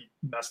Thanos and he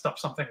messed up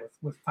something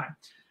with time.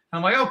 And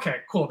I'm like, okay,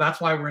 cool. That's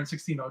why we're in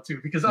 1602.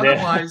 Because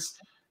otherwise,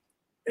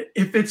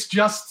 if it's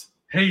just,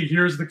 hey,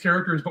 here's the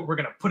characters, but we're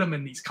going to put them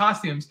in these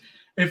costumes,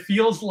 it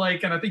feels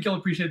like, and I think you'll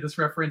appreciate this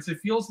reference, it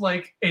feels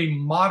like a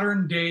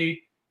modern day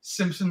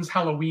Simpsons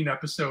Halloween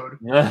episode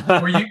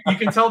where you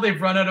can tell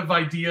they've run out of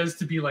ideas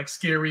to be like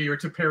scary or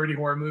to parody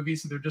horror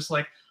movies. So they're just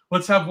like,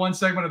 let's have one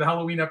segment of the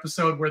Halloween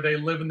episode where they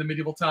live in the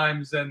medieval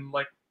times and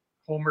like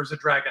Homer's a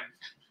dragon.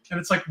 And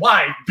it's like,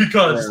 why?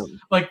 Because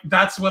like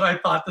that's what I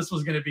thought this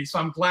was going to be. So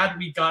I'm glad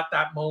we got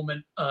that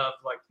moment of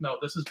like, no,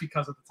 this is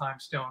because of the time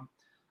stone.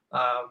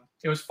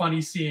 It was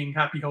funny seeing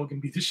Happy Hogan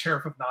be the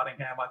sheriff of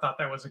Nottingham. I thought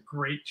that was a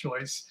great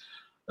choice.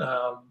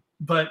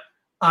 But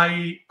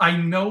I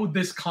know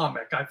this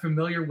comic. I'm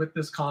familiar with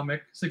this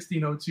comic,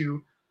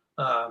 1602.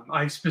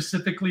 I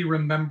specifically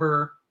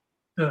remember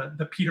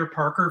the Peter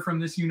Parker from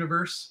this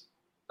universe,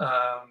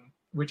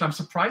 which I'm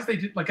surprised they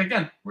did. Like,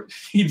 again,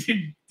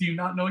 do you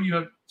not know you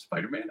have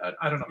Spider-Man?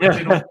 I don't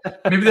know.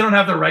 Maybe they don't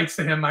have the rights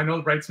to him. I know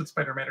the rights with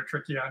Spider-Man are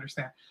tricky. I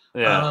understand.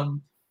 Yeah.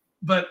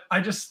 But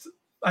I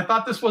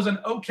thought this was an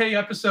okay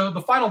episode.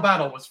 The final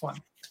battle was fun.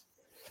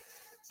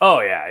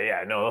 Oh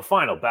yeah. No, the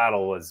final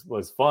battle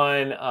was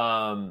fun.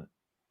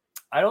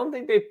 I don't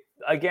think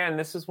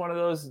this is one of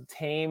those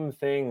tame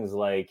things.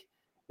 Like,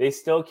 they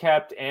still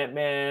kept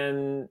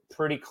Ant-Man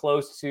pretty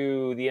close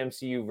to the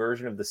MCU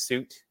version of the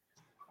suit.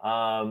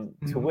 To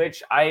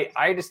which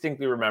I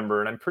distinctly remember,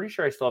 and I'm pretty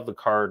sure I still have the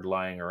card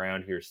lying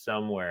around here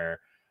somewhere.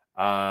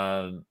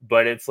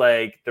 But it's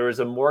like there was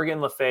a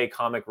Morgan Le Fay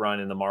comic run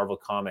in the Marvel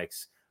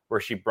Comics where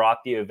she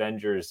brought the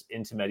Avengers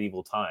into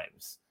medieval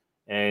times.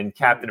 And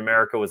Captain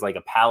America was like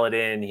a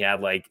paladin. He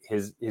had like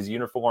his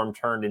uniform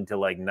turned into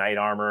like knight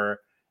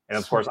armor. And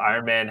of course,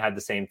 Iron Man had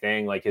the same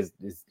thing. Like his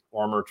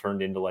armor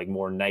turned into like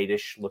more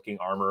knightish looking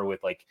armor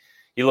with like,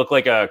 he looked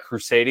like a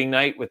crusading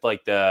knight with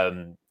like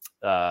the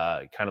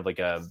kind of like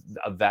a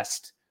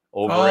vest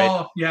over it.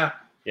 Oh, yeah.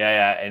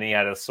 Yeah. And he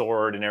had a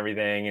sword and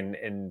everything.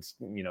 And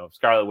you know,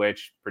 Scarlet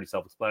Witch, pretty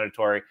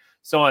self-explanatory,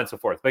 so on and so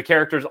forth. But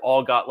characters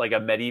all got like a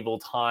medieval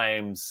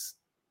times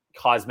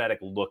cosmetic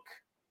look.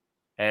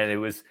 And it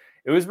was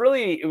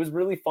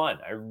really fun.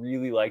 I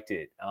really liked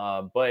it.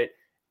 But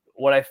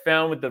what I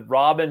found with the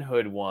Robin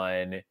Hood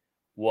one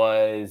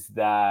was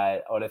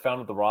that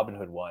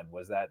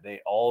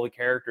all the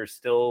characters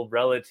still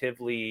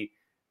relatively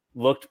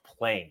looked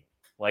plain.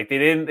 Like they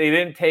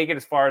didn't take it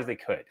as far as they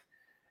could.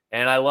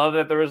 And I love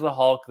that there was the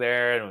Hulk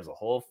there and it was a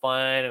whole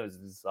fun. It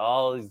was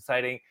all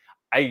exciting.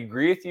 I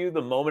agree with you.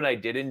 The moment I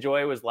did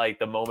enjoy was like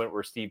the moment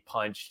where Steve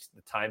punched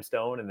the time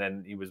stone and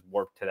then he was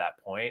warped to that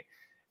point.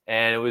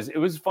 And it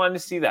was fun to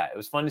see that. It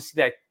was fun to see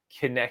that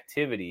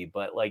connectivity.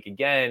 But like,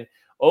 again,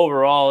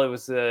 overall, it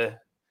was a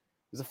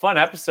fun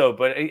episode.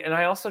 But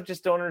I also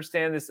just don't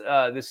understand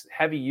this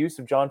heavy use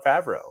of Jon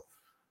Favreau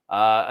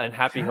and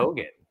Happy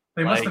Hogan.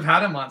 They must have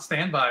had him on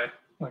standby.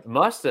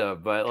 Must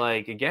have, but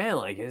like, again,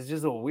 like it's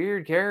just a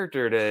weird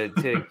character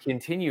to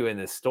continue in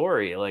this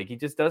story. Like he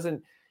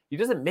doesn't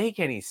make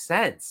any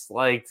sense.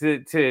 Like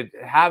to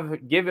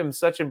give him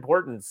such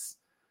importance.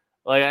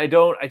 Like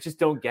I just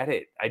don't get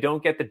it. I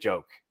don't get the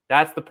joke.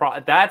 That's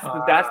the that's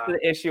the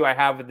issue I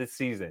have with this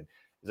season.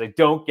 Is I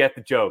don't get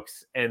the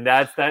jokes, and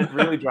that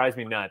really drives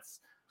me nuts.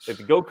 Like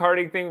the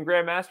go-karting thing with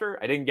Grandmaster,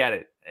 I didn't get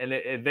it,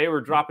 and they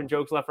were dropping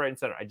jokes left, right, and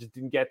center. I just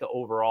didn't get the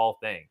overall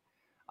thing.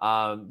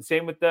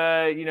 Same with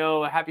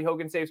the Happy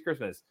Hogan Saves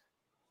Christmas,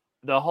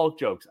 the Hulk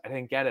jokes. I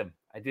didn't get him.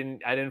 I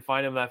didn't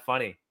find him that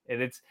funny,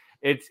 and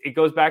it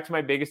goes back to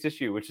my biggest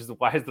issue, which is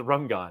why is the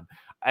rum gone?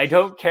 I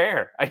don't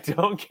care. I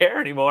don't care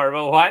anymore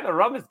about why the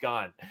rum is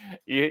gone.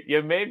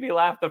 You made me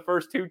laugh the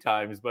first 2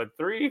 times, but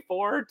 3,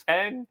 4,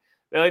 10,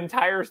 the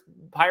entire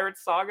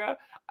Pirates saga,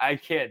 I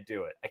can't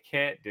do it. I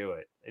can't do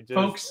it.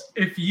 Folks,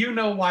 if you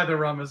know why the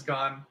rum is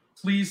gone,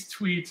 please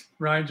tweet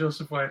Ryan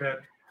Joseph Whitehead.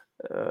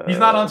 He's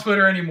not on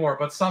Twitter anymore,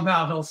 but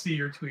somehow he'll see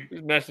your tweet.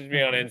 Just message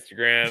me on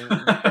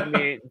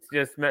Instagram.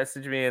 Just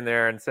message me in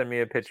there and send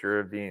me a picture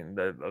of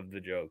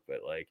the joke.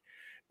 But like,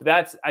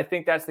 I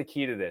think that's the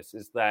key to this,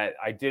 is that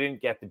I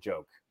didn't get the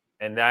joke,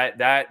 and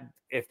that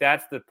if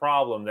that's the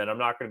problem, then I'm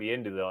not going to be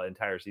into the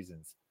entire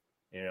season.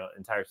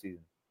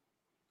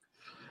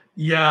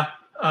 Yeah.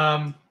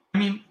 I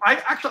mean,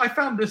 I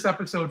found this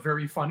episode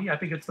very funny. I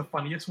think it's the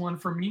funniest one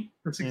for me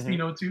for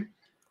 1602.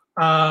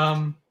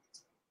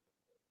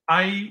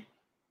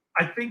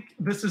 I think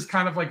this is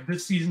kind of like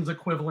this season's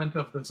equivalent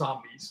of the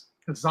Zombies.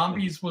 The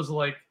Zombies was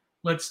like,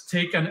 let's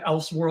take an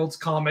Elseworlds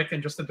comic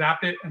and just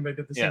adapt it, and they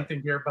did the same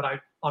thing here. But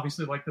I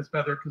obviously like this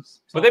better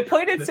because. But they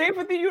played it safe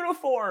with the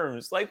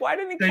uniforms. Like, why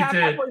didn't Cap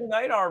have like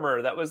knight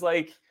armor? That was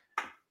like.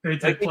 They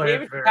gave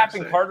it to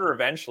Captain Carter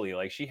eventually.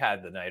 Like, she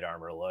had the knight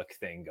armor look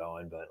thing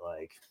going, but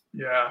like.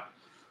 Yeah.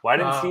 Why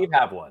didn't Steve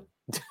have one?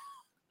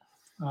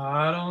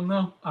 I don't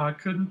know. I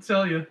couldn't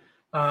tell you.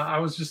 I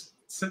was just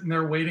sitting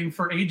there waiting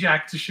for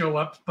Ajax to show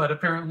up, but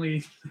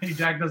apparently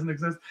Ajax doesn't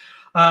exist.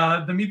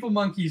 The Meeple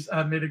Monkeys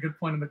made a good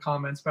point in the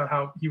comments about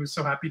how he was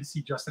so happy to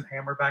see Justin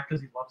Hammer back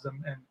because he loves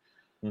him.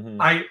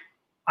 And I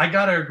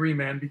gotta agree,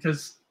 man,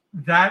 because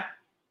that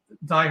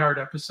Die Hard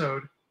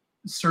episode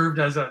served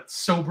as a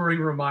sobering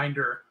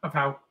reminder of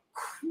how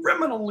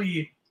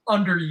criminally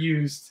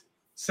underused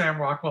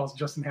Sam Rockwell's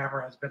Justin Hammer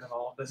has been in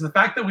all of this. The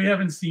fact that we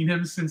haven't seen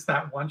him since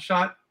that one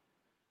shot,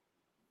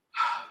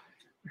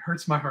 it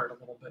hurts my heart a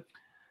little bit.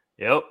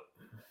 Yep.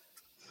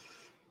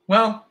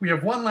 Well, we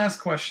have one last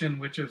question,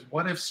 which is,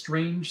 what if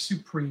Strange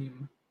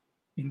Supreme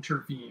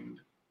intervened?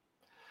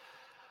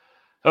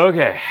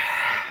 Okay.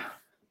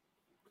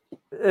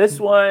 This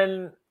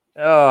one,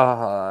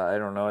 I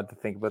don't know what to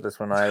think about this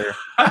one either.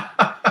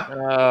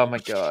 Oh my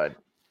god.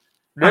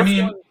 I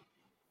mean,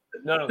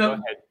 No, go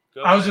ahead.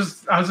 I was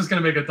just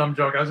gonna make a dumb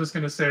joke. I was just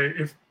gonna say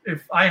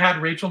if I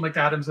had Rachel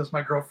McAdams as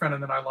my girlfriend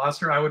and then I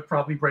lost her, I would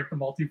probably break the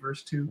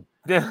multiverse too.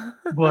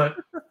 But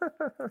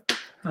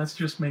that's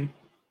just me.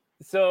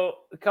 So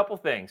a couple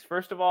things.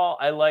 First of all,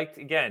 I liked,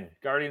 again,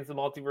 Guardians of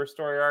the Multiverse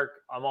story arc.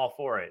 I'm all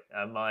for it.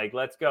 I'm like,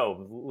 let's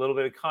go. A little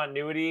bit of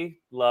continuity.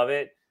 Love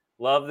it.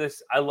 Love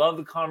this. I love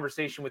the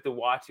conversation with the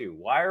Uatu.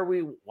 Why are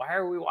we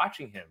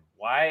watching him?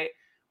 Why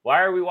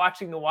are we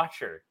watching the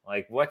Watcher?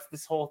 Like, what's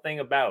this whole thing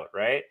about,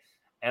 right?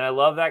 And I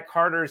love that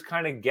Carter's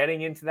kind of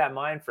getting into that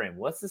mind frame.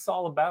 What's this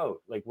all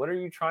about? Like, what are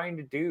you trying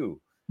to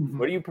do? Mm-hmm.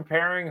 What are you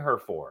preparing her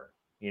for?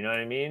 You know what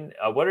I mean?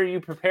 What are you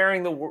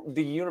preparing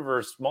the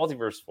universe,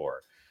 multiverse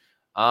for?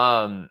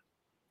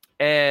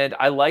 And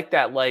I like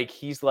that, like,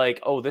 he's like,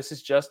 oh, this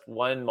is just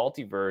one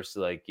multiverse.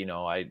 Like, you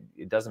know,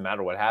 it doesn't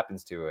matter what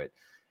happens to it.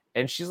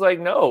 And she's like,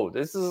 no,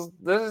 these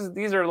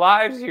are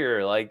lives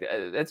here. Like,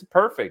 that's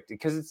perfect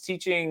because it's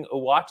teaching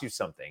Uatu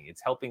something.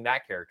 It's helping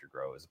that character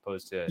grow as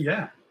opposed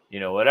to, you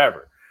know,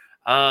 whatever.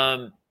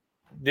 The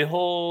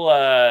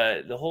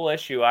whole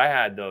issue I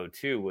had though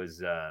too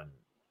was,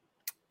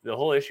 the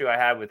whole issue I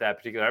had with that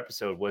particular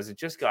episode was it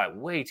just got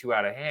way too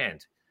out of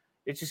hand.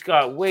 It just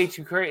got way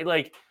too crazy.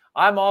 Like,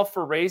 I'm all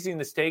for raising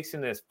the stakes in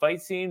this fight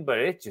scene, but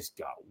it just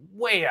got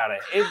way out of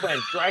it. It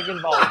went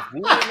Dragon Ball Z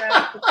in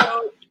that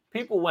episode.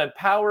 People went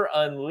Power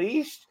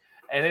Unleashed,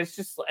 and it's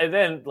just, and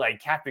then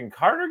like Captain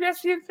Carter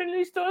gets the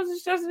Infinity Stones, and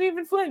she doesn't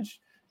even flinch.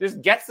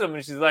 Just gets them,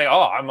 and she's like,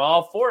 "Oh, I'm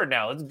all for it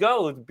now. Let's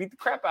go. Let's beat the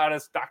crap out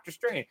of Doctor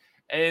Strange."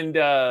 And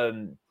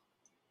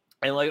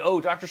like, oh,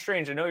 Doctor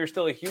Strange, I know you're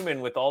still a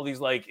human with all these,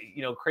 like,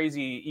 you know,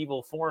 crazy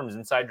evil forms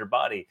inside your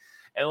body.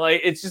 And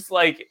like, it's just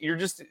like, you're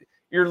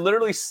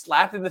literally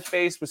slapped in the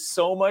face with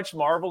so much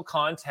Marvel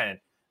content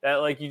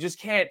that like, you just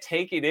can't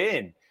take it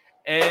in.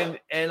 And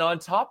on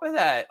top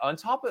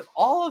of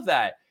all of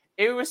that,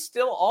 it was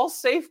still all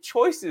safe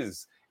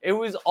choices. It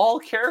was all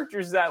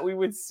characters that we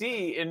would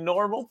see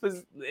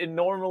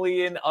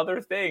normally in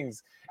other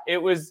things. It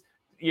was,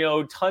 you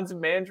know, tons of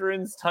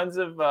Mandarins, tons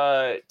of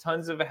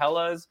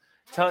Hellas,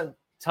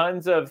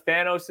 tons of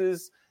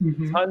Thanoses,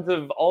 tons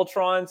of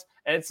Ultrons,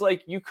 and it's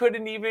like you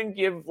couldn't even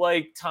give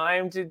like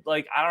time to,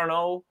 like, I don't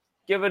know,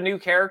 give a new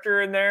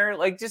character in there.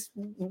 Like, just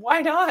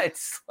why not?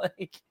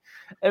 Like,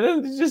 and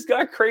then it just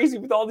got crazy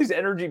with all these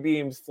energy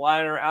beams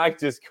flying around. I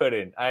just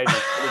couldn't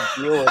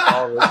deal with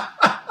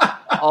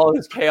all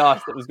this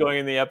chaos that was going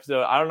in the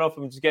episode. I don't know if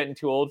I'm just getting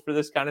too old for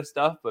this kind of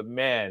stuff, but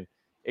man,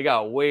 it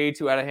got way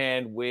too out of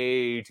hand,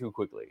 way too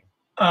quickly.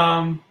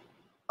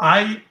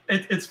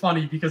 It's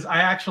funny because I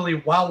actually,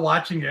 while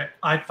watching it,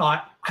 I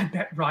thought, I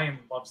bet Ryan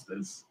loves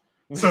this.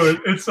 So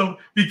it's so,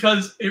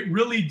 because it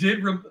really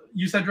did.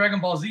 You said Dragon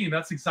Ball Z, and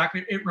that's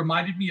exactly, it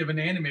reminded me of an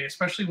anime,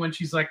 especially when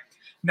she's like,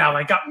 now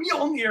I got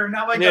Mjolnir,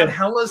 now I got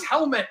Hela's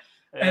helmet.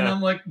 Yeah. And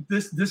I'm like,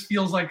 this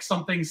feels like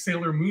something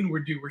Sailor Moon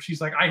would do, where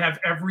she's like, I have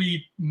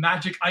every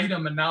magic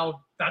item, and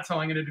now that's how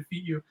I'm going to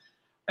defeat you.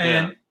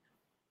 And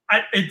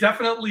it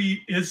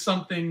definitely is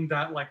something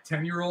that like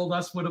 10-year-old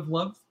us would have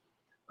loved.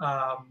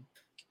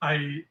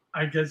 I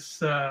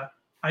guess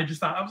I just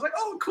thought, I was like,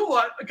 oh, cool,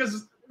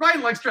 because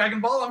Ryan likes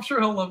Dragon Ball. I'm sure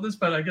he'll love this,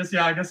 but I guess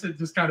it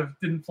just kind of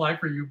didn't fly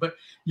for you. But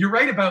you're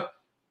right about,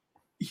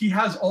 he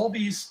has all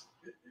these,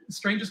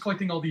 Strange is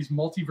collecting all these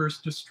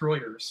multiverse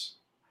destroyers.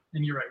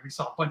 And you're right, we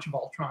saw a bunch of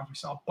Ultrons, we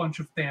saw a bunch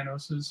of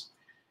Thanoses.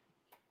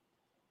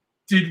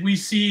 Did we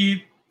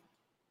see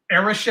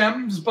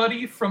Ereshem's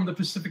buddy from the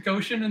Pacific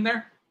Ocean in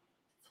there?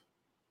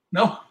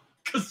 No,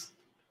 because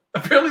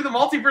apparently the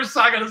multiverse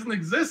saga doesn't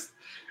exist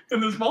in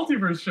this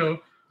multiverse show.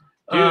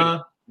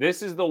 Dude,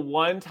 this is the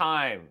one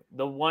time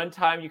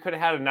you could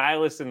have had a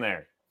Nihilus in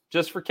there,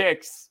 just for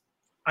kicks.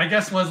 I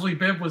guess Leslie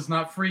Bibb was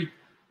not free.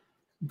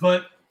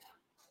 But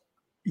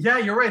yeah,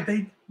 you're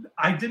right.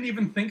 I didn't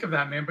even think of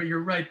that, man, but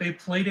you're right. They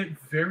played it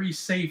very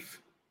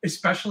safe,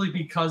 especially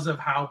because of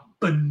how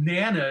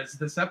bananas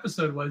this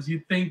episode was.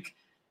 You'd think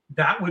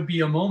that would be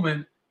a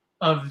moment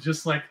of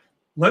just like,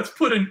 let's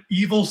put an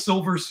evil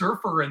Silver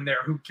Surfer in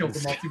there who killed the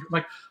multiverse.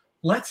 Like,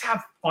 let's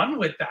have fun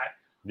with that.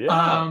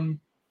 Yeah.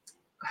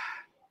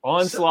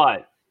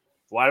 Onslaught.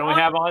 Why don't we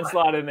have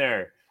Onslaught in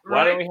there?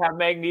 Why don't we have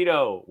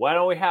Magneto? Why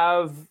don't we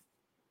have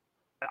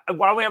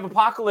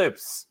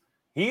Apocalypse?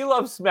 He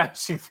loves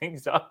smashing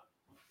things up.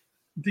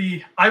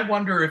 I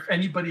wonder if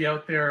anybody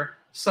out there,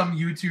 some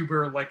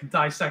YouTuber, like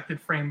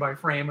dissected frame by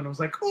frame and was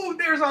like, oh,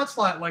 there's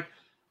Onslaught. Like,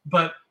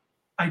 but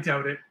I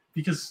doubt it,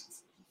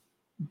 because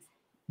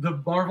the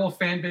Marvel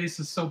fan base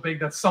is so big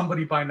that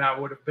somebody by now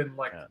would have been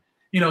like,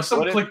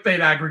 some clickbait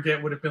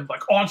aggregate would have been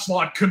like,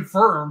 Onslaught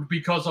confirmed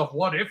because of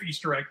What If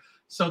Easter egg.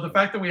 So the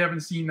fact that we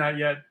haven't seen that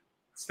yet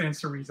stands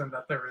to reason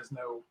that there is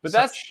no. But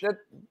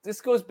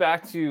this goes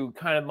back to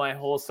kind of my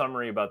whole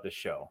summary about the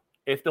show.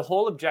 If the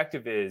whole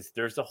objective is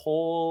there's a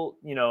whole,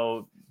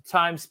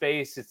 time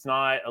space, it's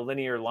not a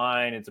linear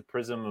line, it's a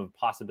prism of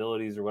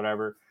possibilities or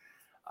whatever,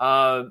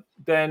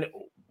 then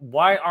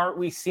why aren't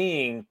we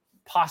seeing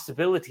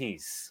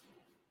possibilities?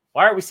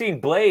 Why aren't we seeing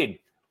Blade?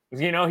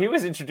 You know, he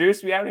was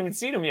introduced. We haven't even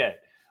seen him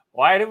yet.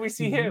 Why did we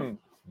see him?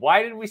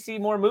 Why did we see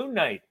more Moon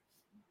Knight?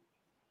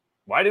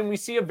 Why didn't we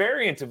see a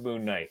variant of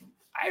Moon Knight?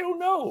 I don't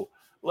know.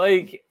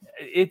 Like,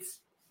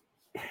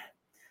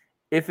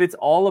 if it's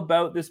all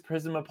about this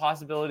prism of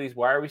possibilities,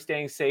 why are we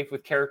staying safe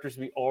with characters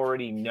we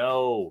already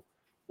know?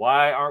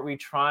 Why aren't we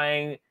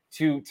trying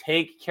to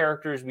take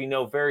characters we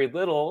know very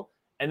little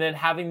and then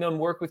having them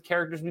work with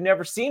characters we've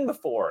never seen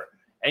before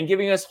and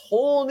giving us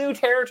whole new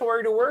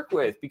territory to work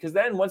with? Because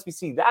then once we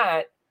see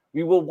that,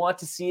 we will want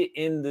to see it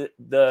in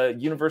the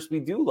universe we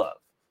do love,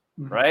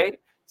 right?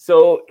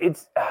 So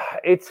it's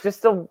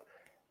just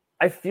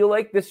I feel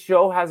like this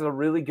show has a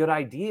really good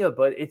idea,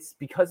 but it's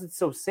because it's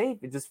so safe.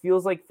 It just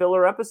feels like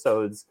filler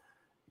episodes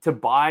to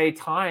buy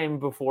time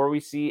before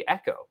we see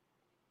Echo.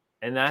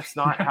 And that's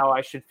not how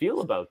I should feel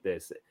about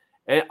this.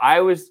 And I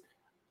was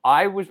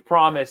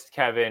promised,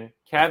 Kevin,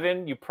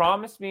 you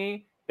promised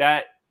me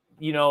that,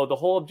 you know, the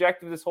whole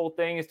objective of this whole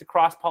thing is to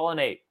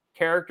cross-pollinate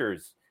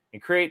characters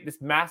and create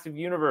this massive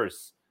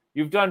universe.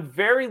 You've done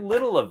very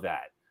little of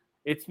that.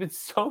 It's been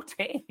so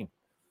tame.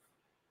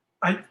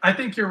 I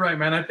think you're right,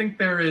 man. I think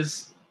there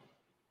is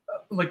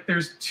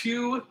there's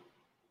two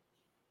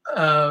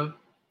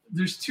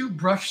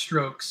brush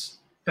strokes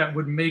that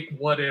would make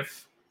What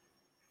If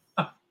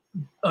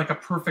a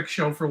perfect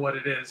show for what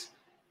it is.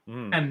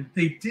 And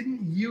they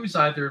didn't use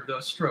either of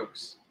those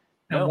strokes.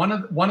 And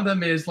one of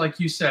them is, like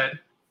you said,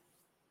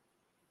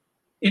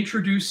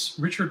 introduce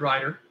Richard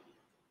Rider,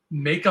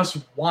 make us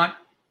want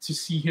to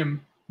see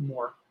him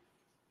more.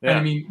 Yeah. And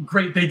I mean,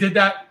 great. They did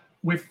that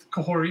with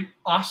Kahori.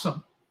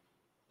 Awesome.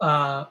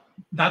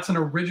 That's an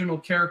original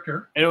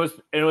character. And it was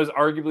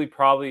arguably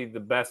probably the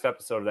best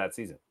episode of that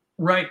season.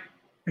 Right.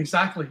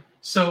 Exactly.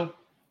 So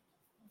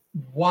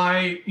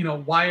why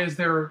is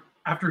there,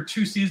 after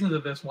 2 seasons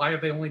of this, why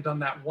have they only done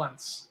that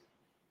once?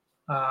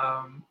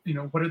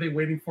 What are they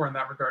waiting for in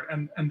that regard?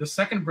 And the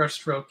second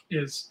brushstroke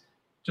is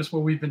just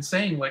what we've been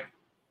saying. Like,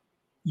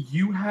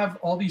 you have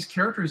all these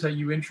characters that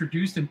you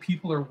introduced and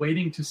people are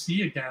waiting to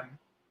see again.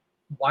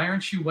 Why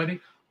aren't you waiting?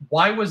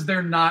 Why was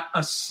there not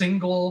a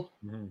single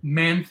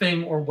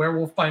Man-Thing or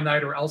Werewolf by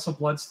Night or Elsa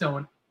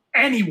Bloodstone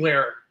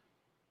anywhere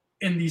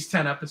in these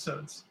 10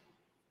 episodes?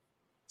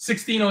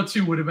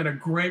 1602 would have been a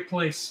great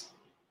place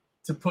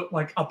to put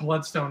like a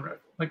Bloodstone.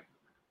 Like,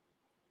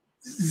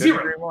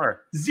 zero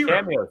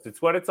cameos.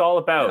 It's what it's all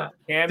about.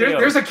 Yeah.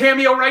 There's a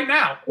cameo right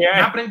now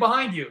happening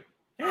behind you.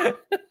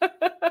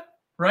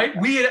 Right?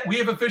 We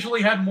have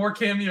officially had more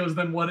cameos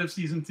than What If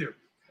season 2.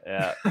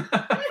 Yeah.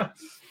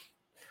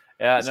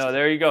 Yeah, no,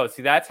 there you go.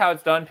 See, that's how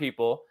it's done,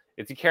 people.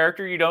 It's a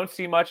character you don't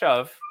see much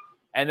of,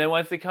 and then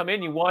once they come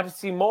in, you want to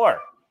see more.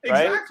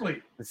 Right?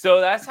 Exactly.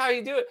 So that's how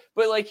you do it.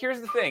 But like,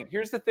 here's the thing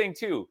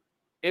too.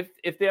 If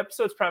the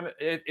episode's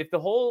if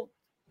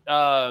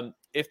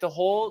the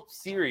whole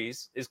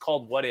series is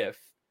called What If,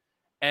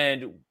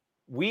 and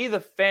we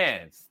the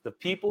fans, the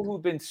people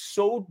who've been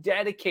so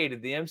dedicated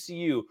to the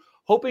MCU,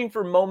 hoping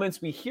for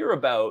moments we hear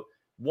about,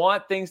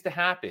 want things to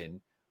happen,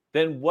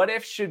 then What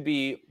If should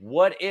be,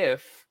 what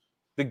if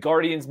the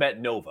Guardians met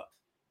Nova?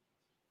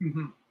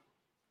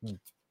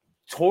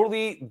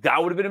 Totally,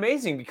 that would have been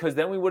amazing, because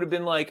then we would have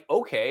been like,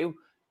 okay,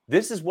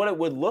 this is what it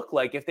would look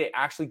like if they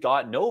actually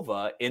got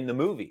Nova in the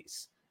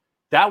movies.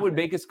 That would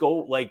make us go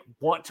like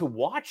want to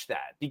watch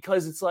that,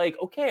 because it's like,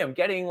 okay, I'm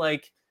getting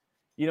like,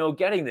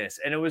 getting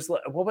this. And it was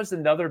like, what was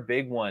another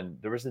big one?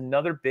 There was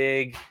another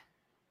big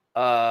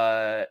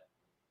MCU,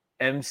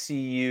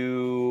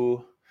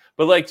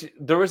 but like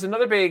there was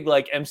another big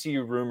like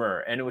MCU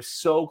rumor, and it was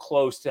so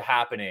close to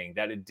happening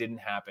that it didn't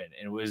happen.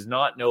 And it was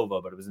not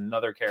Nova, but it was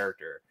another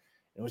character.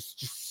 It was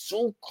just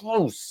so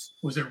close.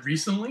 Was it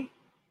recently?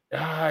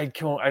 I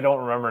don't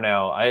remember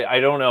now. I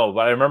don't know,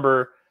 but I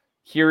remember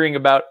hearing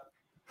about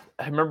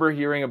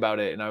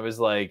it, and I was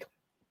like,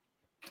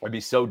 it'd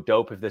be so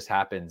dope if this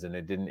happens, and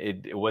it didn't.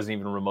 It wasn't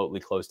even remotely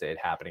close to it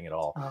happening at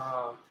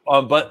all.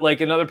 But like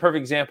another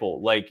perfect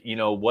example, like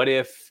what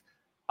if,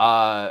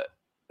 what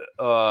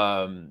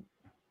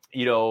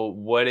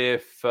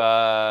if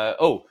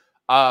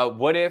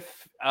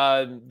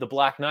the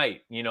Black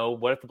Knight?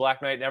 What if the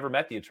Black Knight never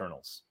met the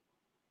Eternals?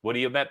 Would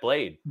he have met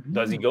Blade?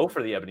 Does he go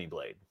for the Ebony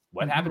Blade?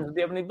 What happens with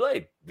the Ebony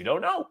Blade? We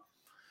don't know.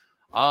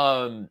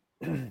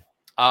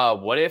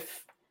 What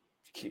if,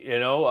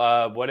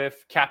 what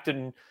if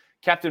Captain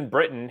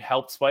Britain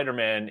helped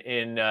Spider-Man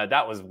in,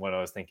 that was what I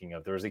was thinking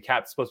of. There was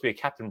supposed to be a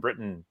Captain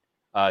Britain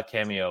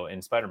cameo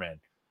in Spider-Man.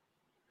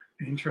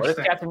 Interesting. What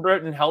if Captain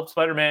Britain helped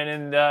Spider-Man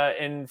in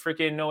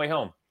freaking No Way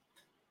Home?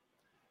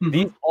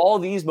 All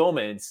these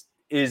moments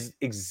is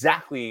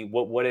exactly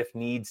what If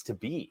needs to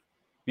be,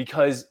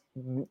 because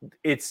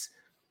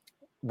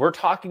we're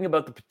talking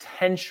about the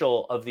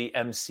potential of the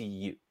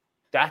MCU.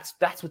 That's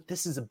what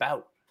this is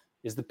about,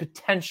 is the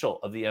potential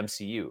of the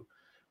MCU.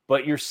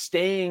 But you're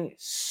staying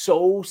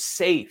so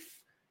safe,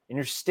 and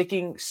you're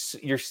keeping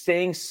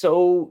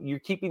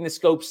the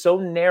scope so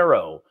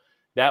narrow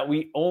that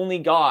we only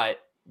got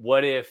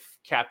what if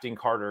Captain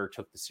Carter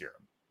took the serum.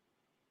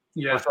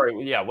 Yeah. Or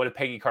sorry, yeah, what if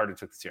Peggy Carter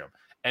took the serum?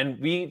 And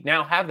we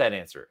now have that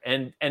answer.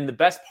 And the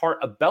best part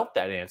about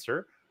that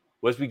answer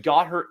was we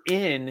got her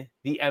in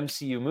the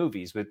MCU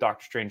movies with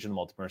Doctor Strange and the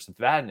Multiverse of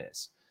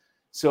Madness.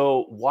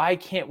 So why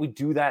can't we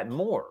do that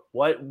more?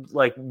 What,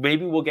 like,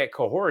 maybe we'll get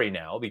Kahori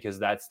now, because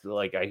that's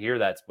like, I hear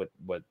that's what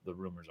the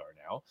rumors are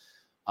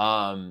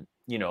now.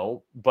 You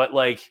know, but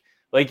like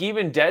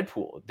even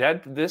Deadpool,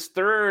 this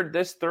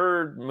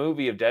third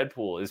movie of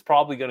Deadpool is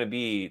probably going to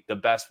be the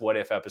best What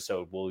If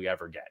episode we'll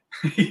ever get.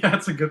 Yeah,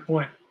 that's a good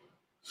point.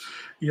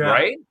 Yeah.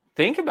 Right?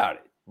 Think about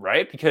it,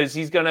 right? Because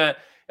he's going to,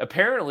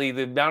 apparently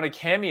the amount of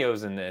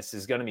cameos in this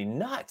is going to be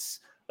nuts.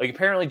 Like,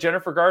 apparently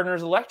Jennifer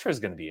Gardner's Elektra is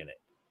going to be in it.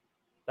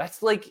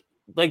 That's like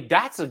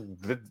that's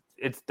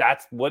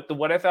what the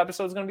What If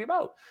episode is going to be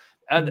about.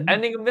 And the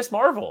ending of Miss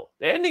Marvel.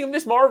 The ending of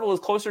Miss Marvel is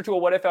closer to a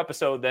What If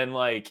episode than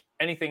like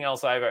anything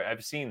else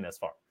I've seen this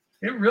far.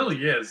 It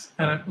really is.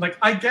 And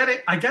I get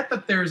it. I get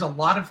that there's a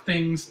lot of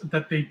things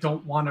that they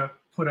don't want to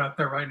put out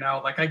there right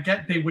now. Like, I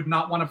get they would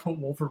not want to put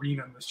Wolverine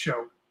in this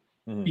show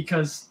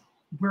because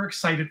we're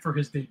excited for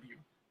his debut.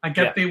 I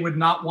get they would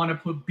not want to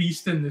put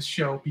Beast in this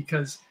show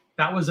because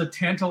that was a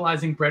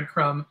tantalizing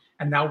breadcrumb,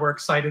 and now we're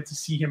excited to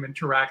see him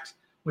interact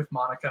with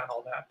Monica and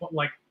all that. But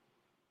like,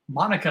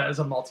 Monica is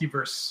a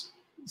multiverse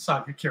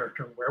saga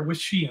character. Where was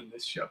she in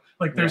this show?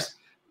 Like, there's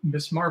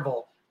Miss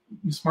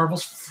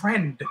Marvel's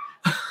friend,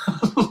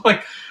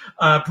 like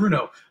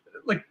Bruno,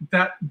 like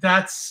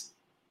that's.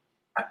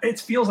 It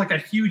feels like a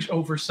huge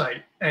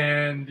oversight.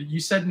 And you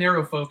said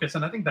narrow focus,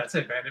 and I think that's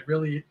it, man. It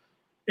really,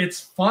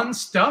 it's fun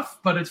stuff,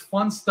 but it's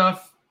fun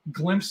stuff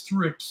glimpsed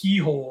through a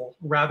keyhole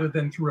rather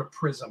than through a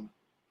prism.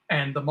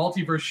 And the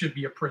multiverse should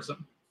be a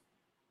prism.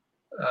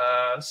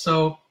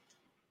 So,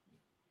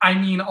 I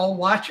mean, I'll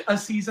watch a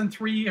season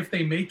 3 if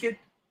they make it,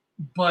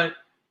 but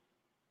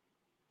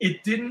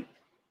it didn't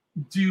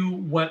do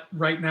what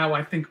right now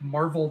I think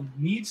Marvel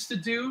needs to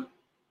do.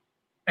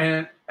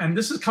 And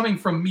this is coming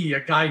from me, a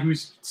guy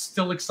who's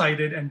still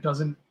excited and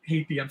doesn't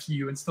hate the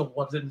MCU and still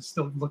loves it and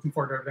still looking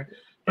forward to everything.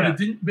 But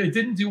it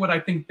didn't do what I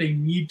think they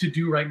need to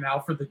do right now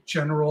for the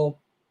general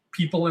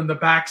people in the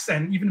backs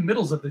and even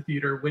middles of the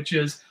theater, which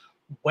is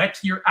whet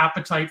your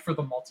appetite for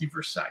the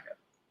multiverse saga.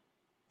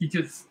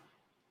 Because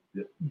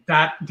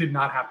that did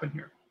not happen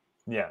here.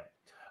 Yeah.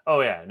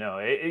 Oh, yeah. No,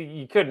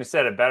 you couldn't have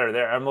said it better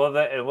there. I'm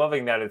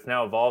loving that it's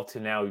now evolved to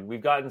now.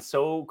 We've gotten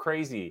so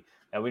crazy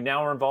that we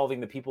now are involving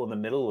the people in the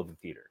middle of the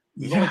theater.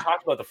 We've only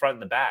talked about the front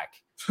and the back.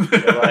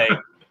 Like,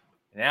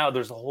 now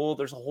there's a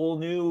whole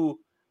new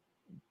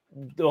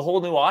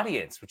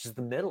audience, which is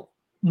the middle,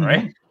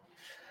 right?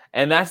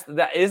 And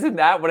isn't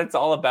that what it's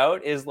all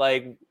about? Is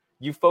like,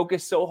 you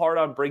focus so hard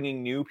on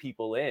bringing new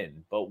people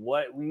in, but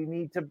what we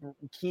need to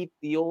keep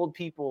the old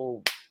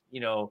people,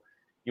 you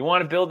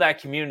want to build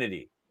that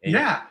community. And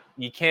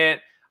you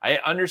can't, I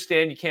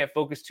understand you can't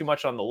focus too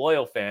much on the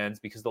loyal fans,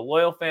 because the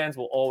loyal fans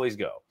will always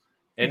go.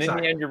 And in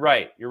the end, you're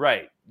right.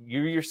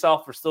 You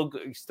yourself are still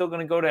going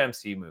to go to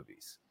MCU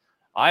movies.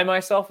 I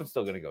myself am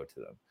still going to go to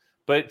them.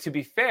 But to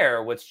be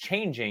fair, what's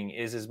changing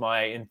is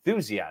my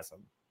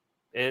enthusiasm.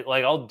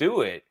 I'll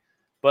do it,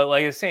 but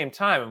like at the same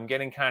time, I'm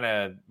getting kind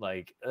of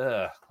like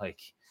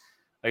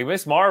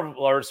Miss Marvel,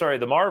 or sorry,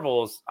 the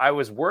Marvels. I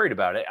was worried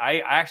about it.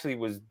 I actually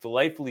was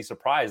delightfully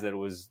surprised that it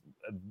was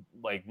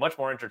like much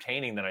more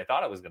entertaining than I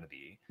thought it was going to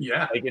be.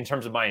 Yeah, like in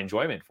terms of my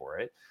enjoyment for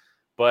it.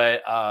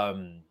 But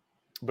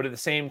at the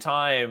same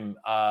time,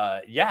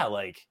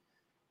 like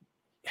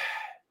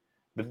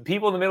the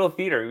people in the middle of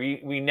theater,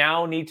 we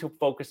now need to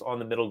focus on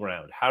the middle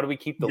ground. How do we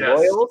keep the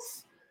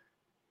loyals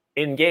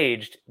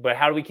engaged, but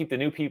how do we keep the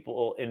new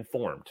people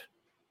informed?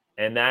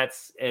 And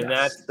that's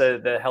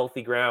the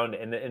healthy ground,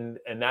 and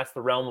that's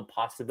the realm of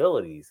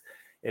possibilities.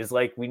 Is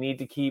like, we need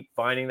to keep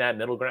finding that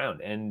middle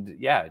ground. And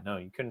you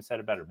couldn't have said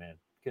it better, man.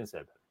 Couldn't have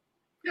said it better.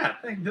 Yeah,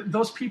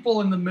 those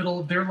people in the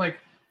middle, they're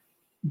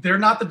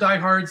not the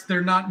diehards.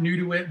 They're not new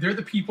to it. They're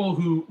the people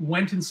who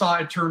went and saw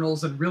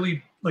Eternals and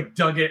really like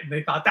dug it, and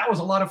they thought that was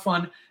a lot of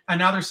fun. And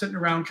now they're sitting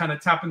around kind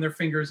of tapping their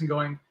fingers and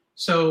going,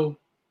 so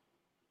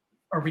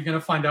are we going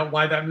to find out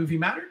why that movie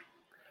mattered?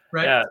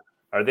 Right? Yeah.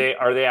 Are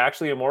they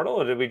actually immortal,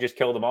 or did we just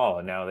kill them all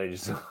and now they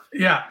just...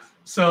 Yeah.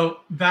 So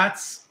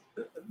that's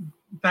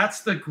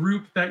the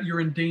group that you're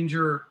in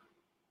danger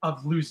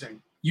of losing.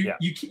 You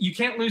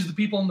can't lose the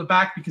people in the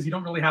back because you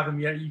don't really have them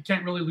yet. You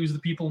can't really lose the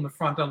people in the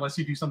front unless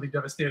you do something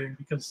devastating,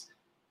 because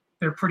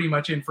they're pretty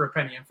much in for a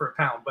penny and for a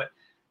pound. But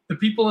the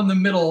people in the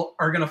middle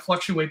are going to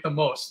fluctuate the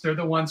most. They're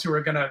the ones who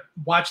are going to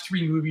watch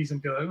 3 movies and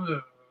be like,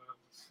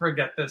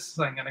 forget this.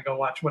 I'm going to go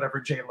watch whatever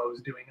J-Lo is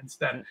doing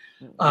instead.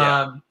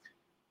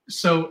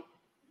 So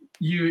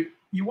you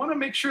want to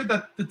make sure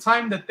that the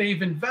time that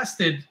they've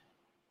invested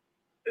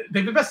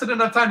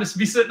enough time to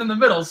be sitting in the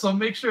middle. So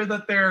make sure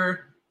that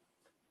they're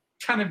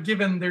kind of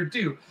given their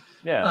due.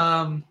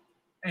 Yeah.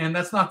 And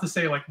that's not to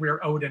say like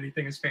we're owed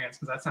anything as fans,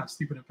 because that sounds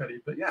stupid and petty.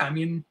 But yeah, I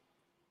mean,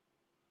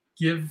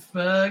 give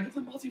the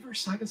multiverse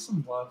saga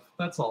some love.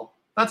 That's all.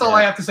 That's all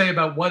I have to say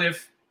about What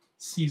If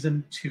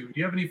season 2. Do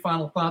you have any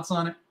final thoughts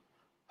on it?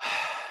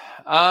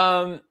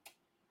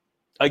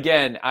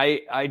 again,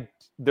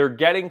 they're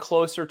getting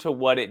closer to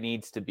what it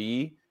needs to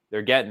be.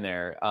 They're getting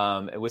there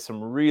with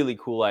some really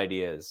cool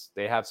ideas.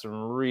 They have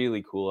some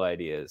really cool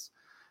ideas.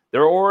 They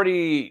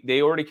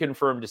already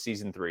confirmed to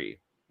season 3.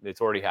 It's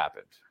already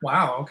happened.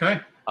 Wow. Okay.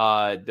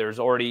 There's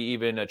already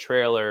even a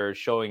trailer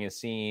showing a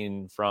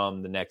scene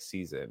from the next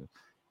season,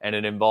 and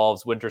it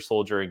involves Winter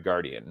Soldier and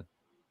Guardian.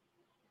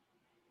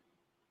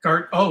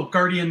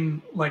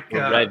 Guardian, like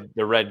the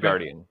red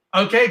Guardian.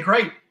 Okay,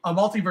 great. A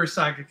multiverse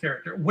saga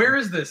character. Where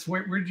is this?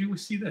 Where did you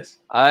see this?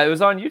 It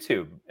was on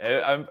YouTube.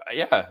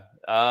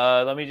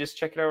 Let me just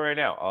check it out right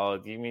now.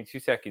 Give me 2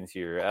 seconds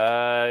here.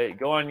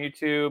 Go on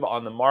YouTube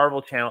on the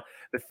Marvel channel.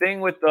 The thing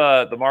with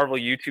the Marvel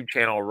YouTube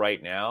channel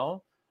right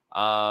now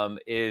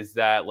is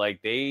that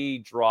like they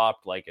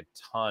dropped like a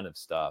ton of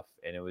stuff,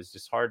 and it was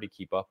just hard to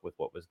keep up with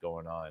what was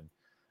going on.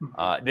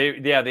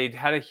 They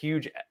had a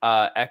huge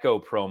Echo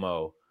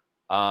promo.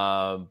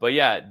 But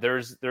yeah,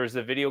 there's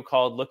a video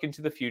called "Look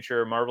into the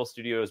Future: Marvel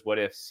Studios What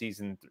If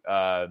Season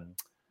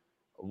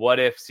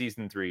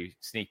 3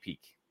 Sneak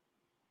Peek."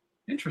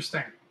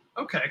 Interesting.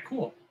 Okay,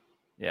 cool.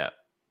 Yeah,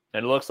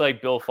 and it looks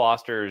like Bill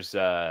Foster's.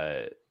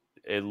 Like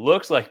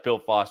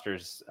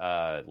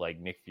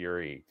Nick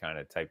Fury kind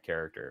of type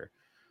character.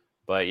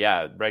 But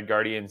yeah, Red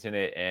Guardian's in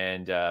it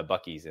and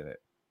Bucky's in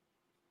it.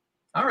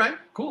 All right,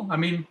 cool. I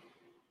mean,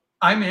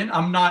 I'm in.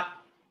 I'm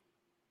not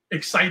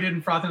excited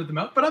and frothing at the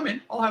mouth, but I'm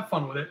in. I'll have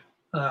fun with it.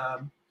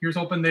 Here's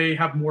hoping they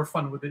have more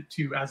fun with it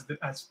too,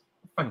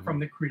 from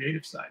the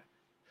creative side.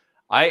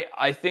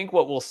 I think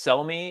what will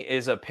sell me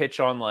is a pitch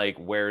on like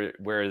where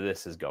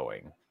this is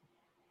going.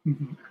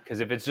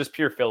 Because if it's just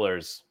pure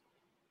fillers,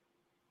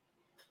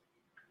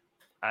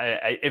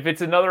 if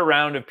it's another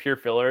round of pure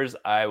fillers,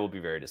 I will be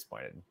very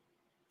disappointed.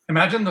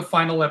 Imagine the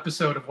final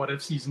episode of What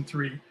If Season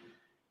 3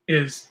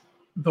 is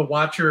the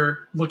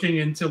Watcher looking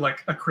into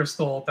like a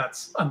crystal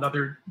that's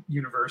another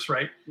universe,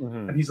 right?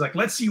 And he's like,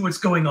 let's see what's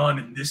going on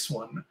in this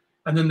one.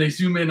 And then they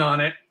zoom in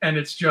on it, and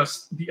it's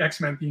just the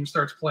X-Men theme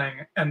starts playing.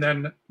 And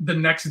then the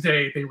next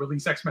day, they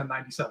release X-Men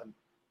 97.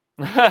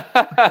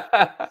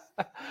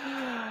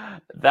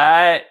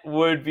 That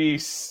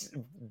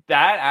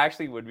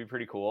actually would be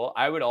pretty cool.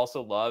 I would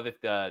also love if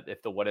the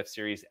What If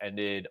series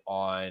ended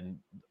on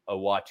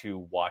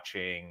Uatu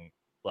watching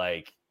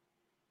like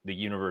the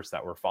universe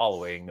that we're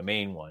following, the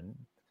main one,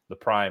 the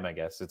Prime, I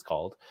guess it's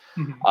called,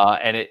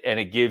 and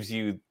it gives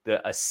you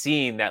a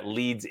scene that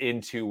leads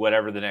into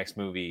whatever the next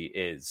movie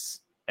is,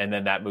 and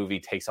then that movie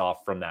takes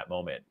off from that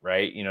moment,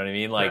 right? You know what I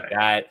mean? Like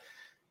that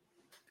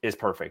is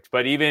perfect.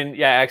 But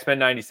even X-Men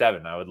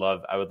 97, I would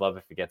love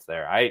if it gets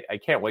there. I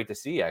can't wait to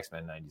see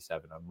X-Men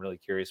 97. I'm really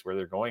curious where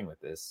they're going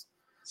with this.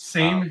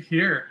 Same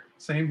here,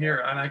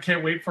 and I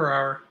can't wait for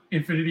our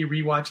Infinity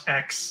Rewatch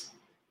X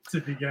to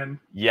begin.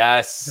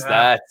 Yes,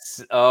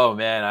 that's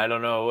man, I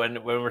don't know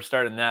when we're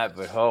starting that,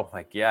 but oh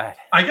my god.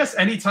 I guess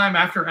anytime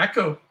after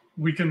Echo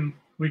we can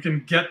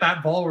get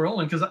that ball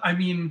rolling, because I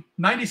mean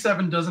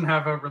 97 doesn't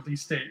have a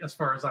release date as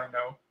far as I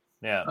know.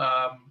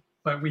 Yeah.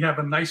 But we have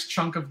a nice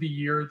chunk of the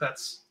year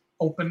that's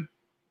open,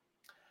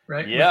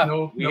 right? Yeah,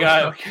 we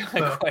got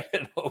quite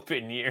an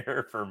open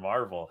year for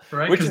Marvel,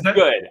 right? Which is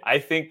good. I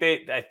think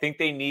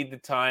they need the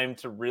time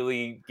to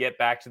really get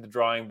back to the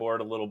drawing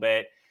board a little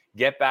bit,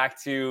 get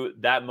back to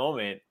that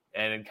moment,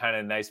 and kind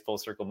of nice full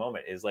circle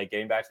moment is like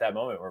getting back to that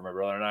moment where my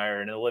brother and I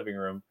are in the living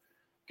room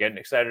getting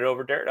excited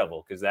over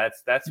Daredevil, because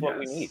that's what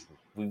we need.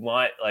 We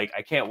want, like,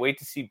 I can't wait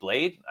to see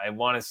Blade. I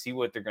want to see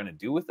what they're going to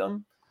do with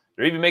them.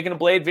 They're even making a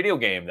Blade video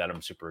game that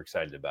I'm super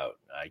excited about.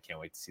 I can't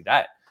wait to see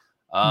that.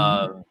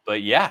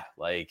 But yeah,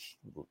 like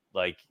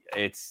I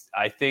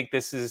think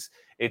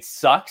it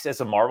sucks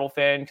as a Marvel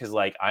fan, because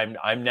like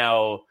I'm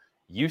now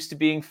used to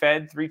being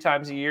fed 3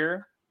 times a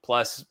year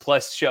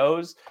plus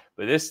shows,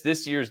 but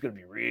this year is going to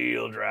be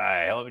real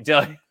dry. Let me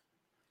tell you.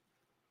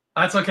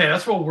 That's okay.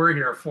 That's what we're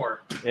here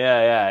for.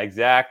 Yeah,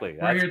 exactly.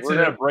 We're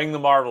going to bring the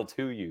Marvel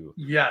to you.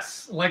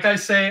 Yes. Like I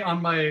say on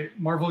my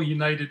Marvel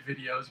United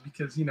videos,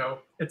 because,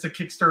 it's a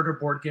Kickstarter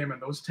board game and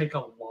those take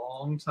a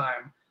long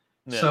time.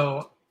 Yeah.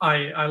 So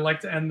I like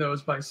to end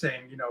those by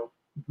saying,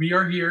 we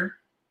are here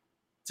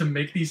to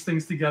make these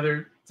things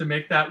together, to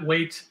make that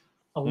wait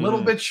a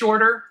little bit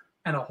shorter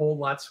and a whole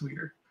lot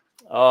sweeter.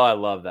 Oh, I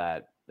love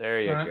that. There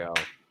you go.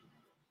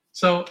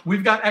 So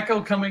we've got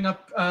Echo coming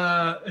up.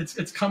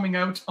 It's coming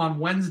out on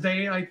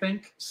Wednesday, I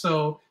think.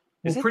 So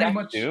we'll pretty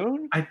much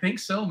soon? I think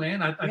so,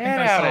 man. I think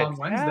I saw on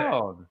Wednesday.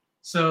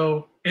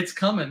 So it's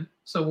coming.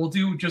 So we'll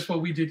do just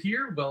what we did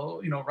here.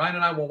 Well, Ryan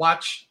and I will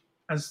watch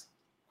as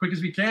quick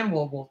as we can.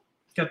 We'll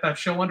get that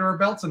show under our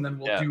belts, and then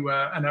we'll do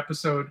an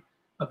episode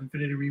of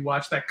Infinity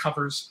Rewatch that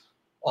covers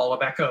all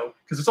of Echo,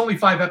 because it's only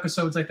 5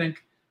 episodes, I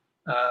think.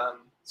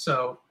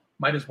 So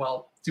might as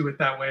well do it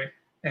that way.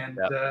 And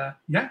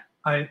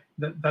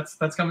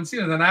that's coming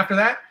soon. And then after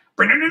that,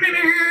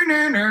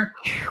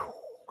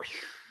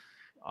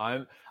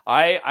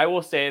 I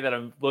will say that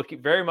I'm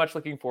very much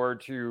looking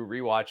forward to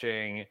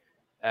rewatching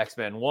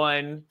X-Men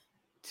 1,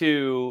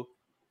 2,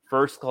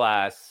 First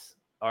Class.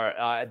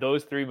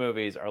 Those 3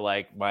 movies are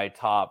like my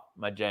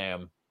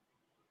jam.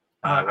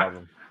 I love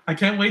them. I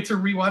can't wait to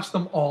rewatch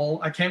them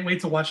all. I can't wait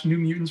to watch New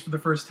Mutants for the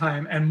first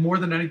time. And more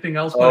than anything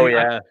else, buddy,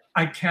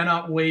 I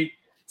cannot wait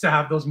to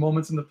have those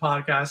moments in the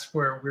podcast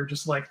where we're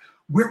just like,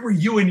 where were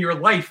you in your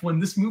life when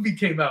this movie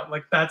came out?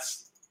 Like that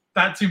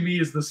to me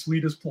is the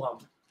sweetest plum.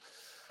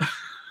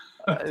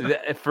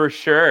 For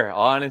sure.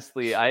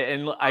 Honestly,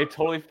 I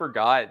totally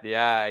forgot.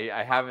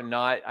 Yeah,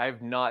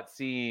 I've not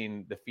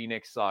seen the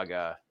Phoenix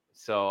Saga.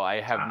 So I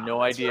have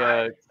no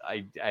idea.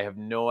 Right. I have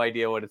no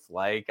idea what it's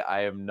like.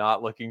 I am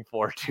not looking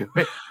forward to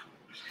it.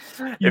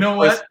 You know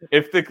what?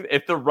 If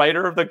the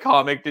writer of the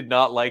comic did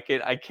not like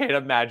it, I can't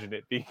imagine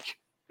it being.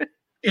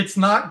 It's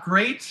not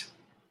great,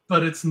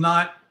 but it's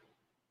not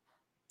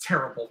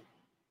terrible.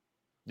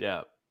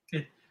 Yeah.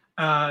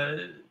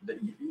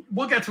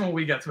 We'll get to it when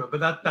we get to it,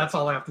 but that's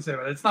all I have to say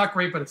about it. It's not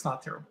great, but it's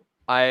not terrible.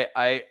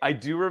 I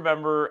do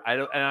remember,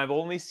 and I've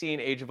only seen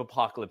Age of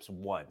Apocalypse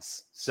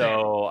once,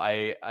 so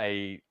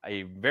I'm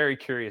very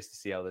curious to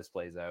see how this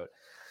plays out.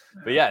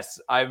 But yes,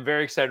 I'm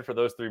very excited for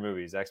those 3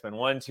 movies. X-Men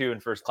 1, 2,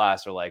 and First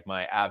Class are like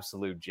my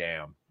absolute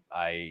jam.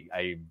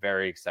 I'm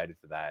very excited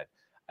for that.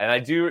 And I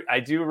do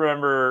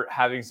remember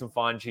having some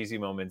fun, cheesy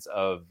moments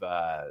of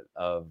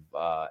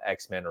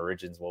X-Men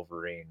Origins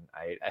Wolverine.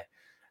 I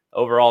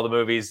overall the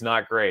movie's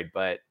not great,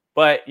 but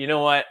you know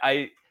what?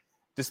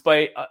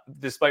 Despite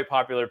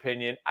popular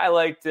opinion, I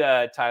liked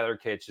Tyler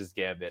Kitsch's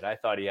Gambit. I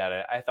thought he had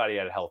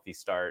a healthy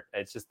start.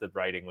 It's just the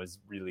writing was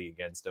really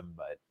against him,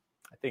 but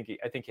I think he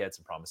had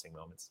some promising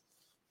moments.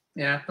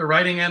 Yeah, the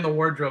writing and the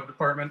wardrobe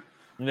department.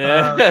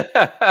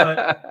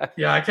 But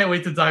yeah, I can't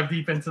wait to dive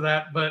deep into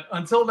that. But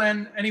until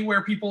then,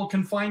 anywhere people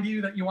can find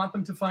you that you want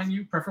them to find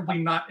you, preferably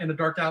not in a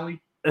dark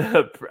alley.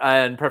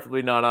 And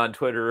preferably not on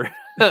Twitter,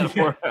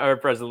 or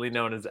presently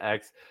known as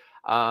X.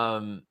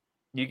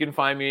 You can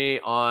find me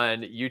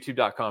on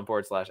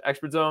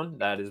youtube.com/expertzone.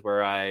 That is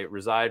where I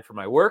reside for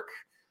my work.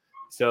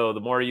 So the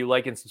more you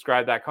like and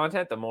subscribe that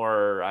content, the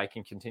more I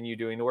can continue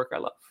doing the work I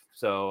love.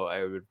 So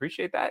I would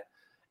appreciate that.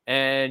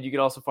 And you can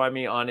also find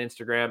me on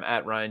Instagram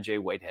at Ryan J.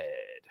 Whitehead.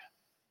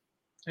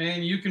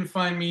 And you can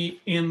find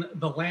me in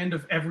The Land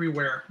of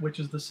Everywhere, which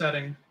is the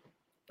setting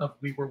of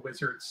We Were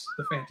Wizards,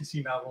 the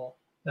fantasy novel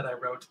that I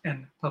wrote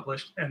and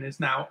published and is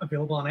now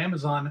available on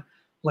Amazon.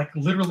 Like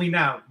literally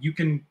now, you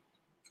can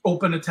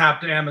open a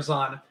tab to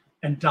Amazon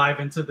and dive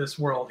into this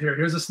world.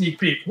 Here's a sneak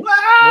peek.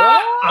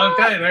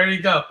 Okay, there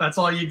you go. That's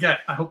all you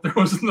get. I hope there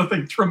was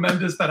nothing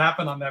tremendous that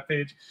happened on that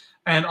page.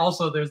 And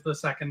also there's the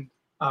second,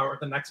 or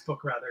the next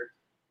book rather,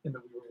 in the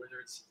We Were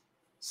Wizards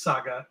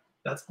saga.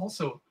 That's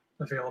also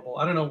available.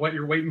 I don't know what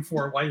you're waiting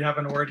for, why you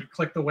haven't already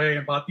clicked away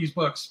and bought these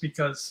books,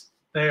 because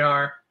they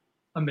are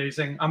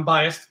amazing. I'm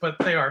biased, but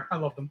they are. I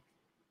love them.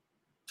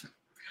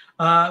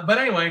 But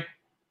anyway,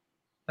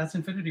 that's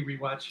Infinity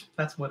Rewatch.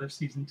 That's What If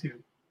Season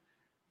 2.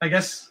 I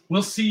guess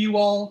we'll see you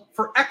all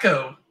for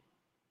Echo.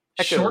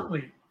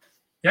 Shortly.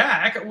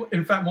 Yeah, Echo.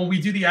 In fact, when we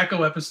do the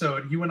Echo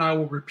episode, you and I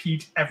will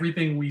repeat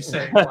everything we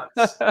say once.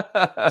 It's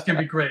going to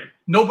be great.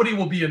 Nobody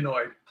will be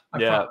annoyed. I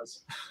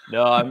promise.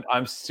 No,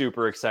 I'm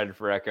super excited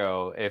for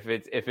Echo. If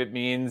it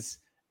means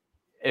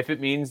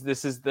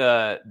this is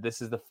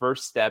the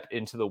first step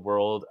into the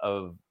world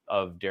of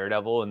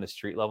Daredevil and the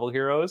street level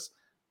heroes,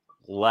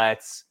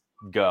 let's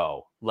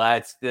go.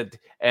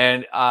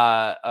 And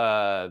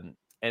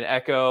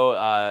Echo,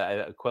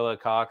 Aquila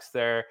Cox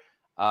there.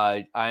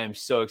 I am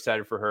so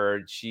excited for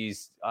her.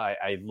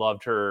 I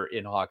loved her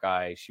in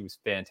Hawkeye. She was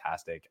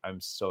fantastic.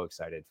 I'm so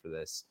excited for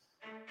this.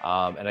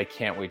 And I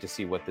can't wait to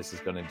see what this is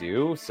going to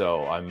do.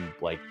 So I'm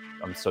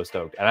so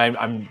stoked. And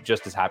I'm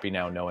just as happy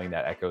now knowing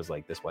that Echo's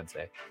like this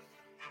Wednesday.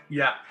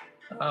 Yeah.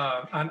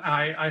 And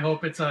I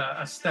hope it's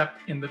a step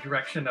in the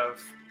direction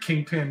of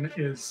Kingpin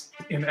is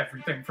in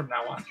everything from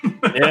now on.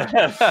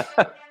 Yeah.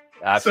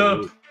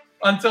 Absolutely. So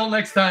until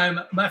next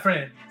time, my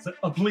friends,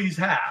 please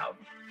have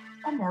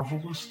a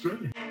marvelous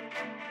day.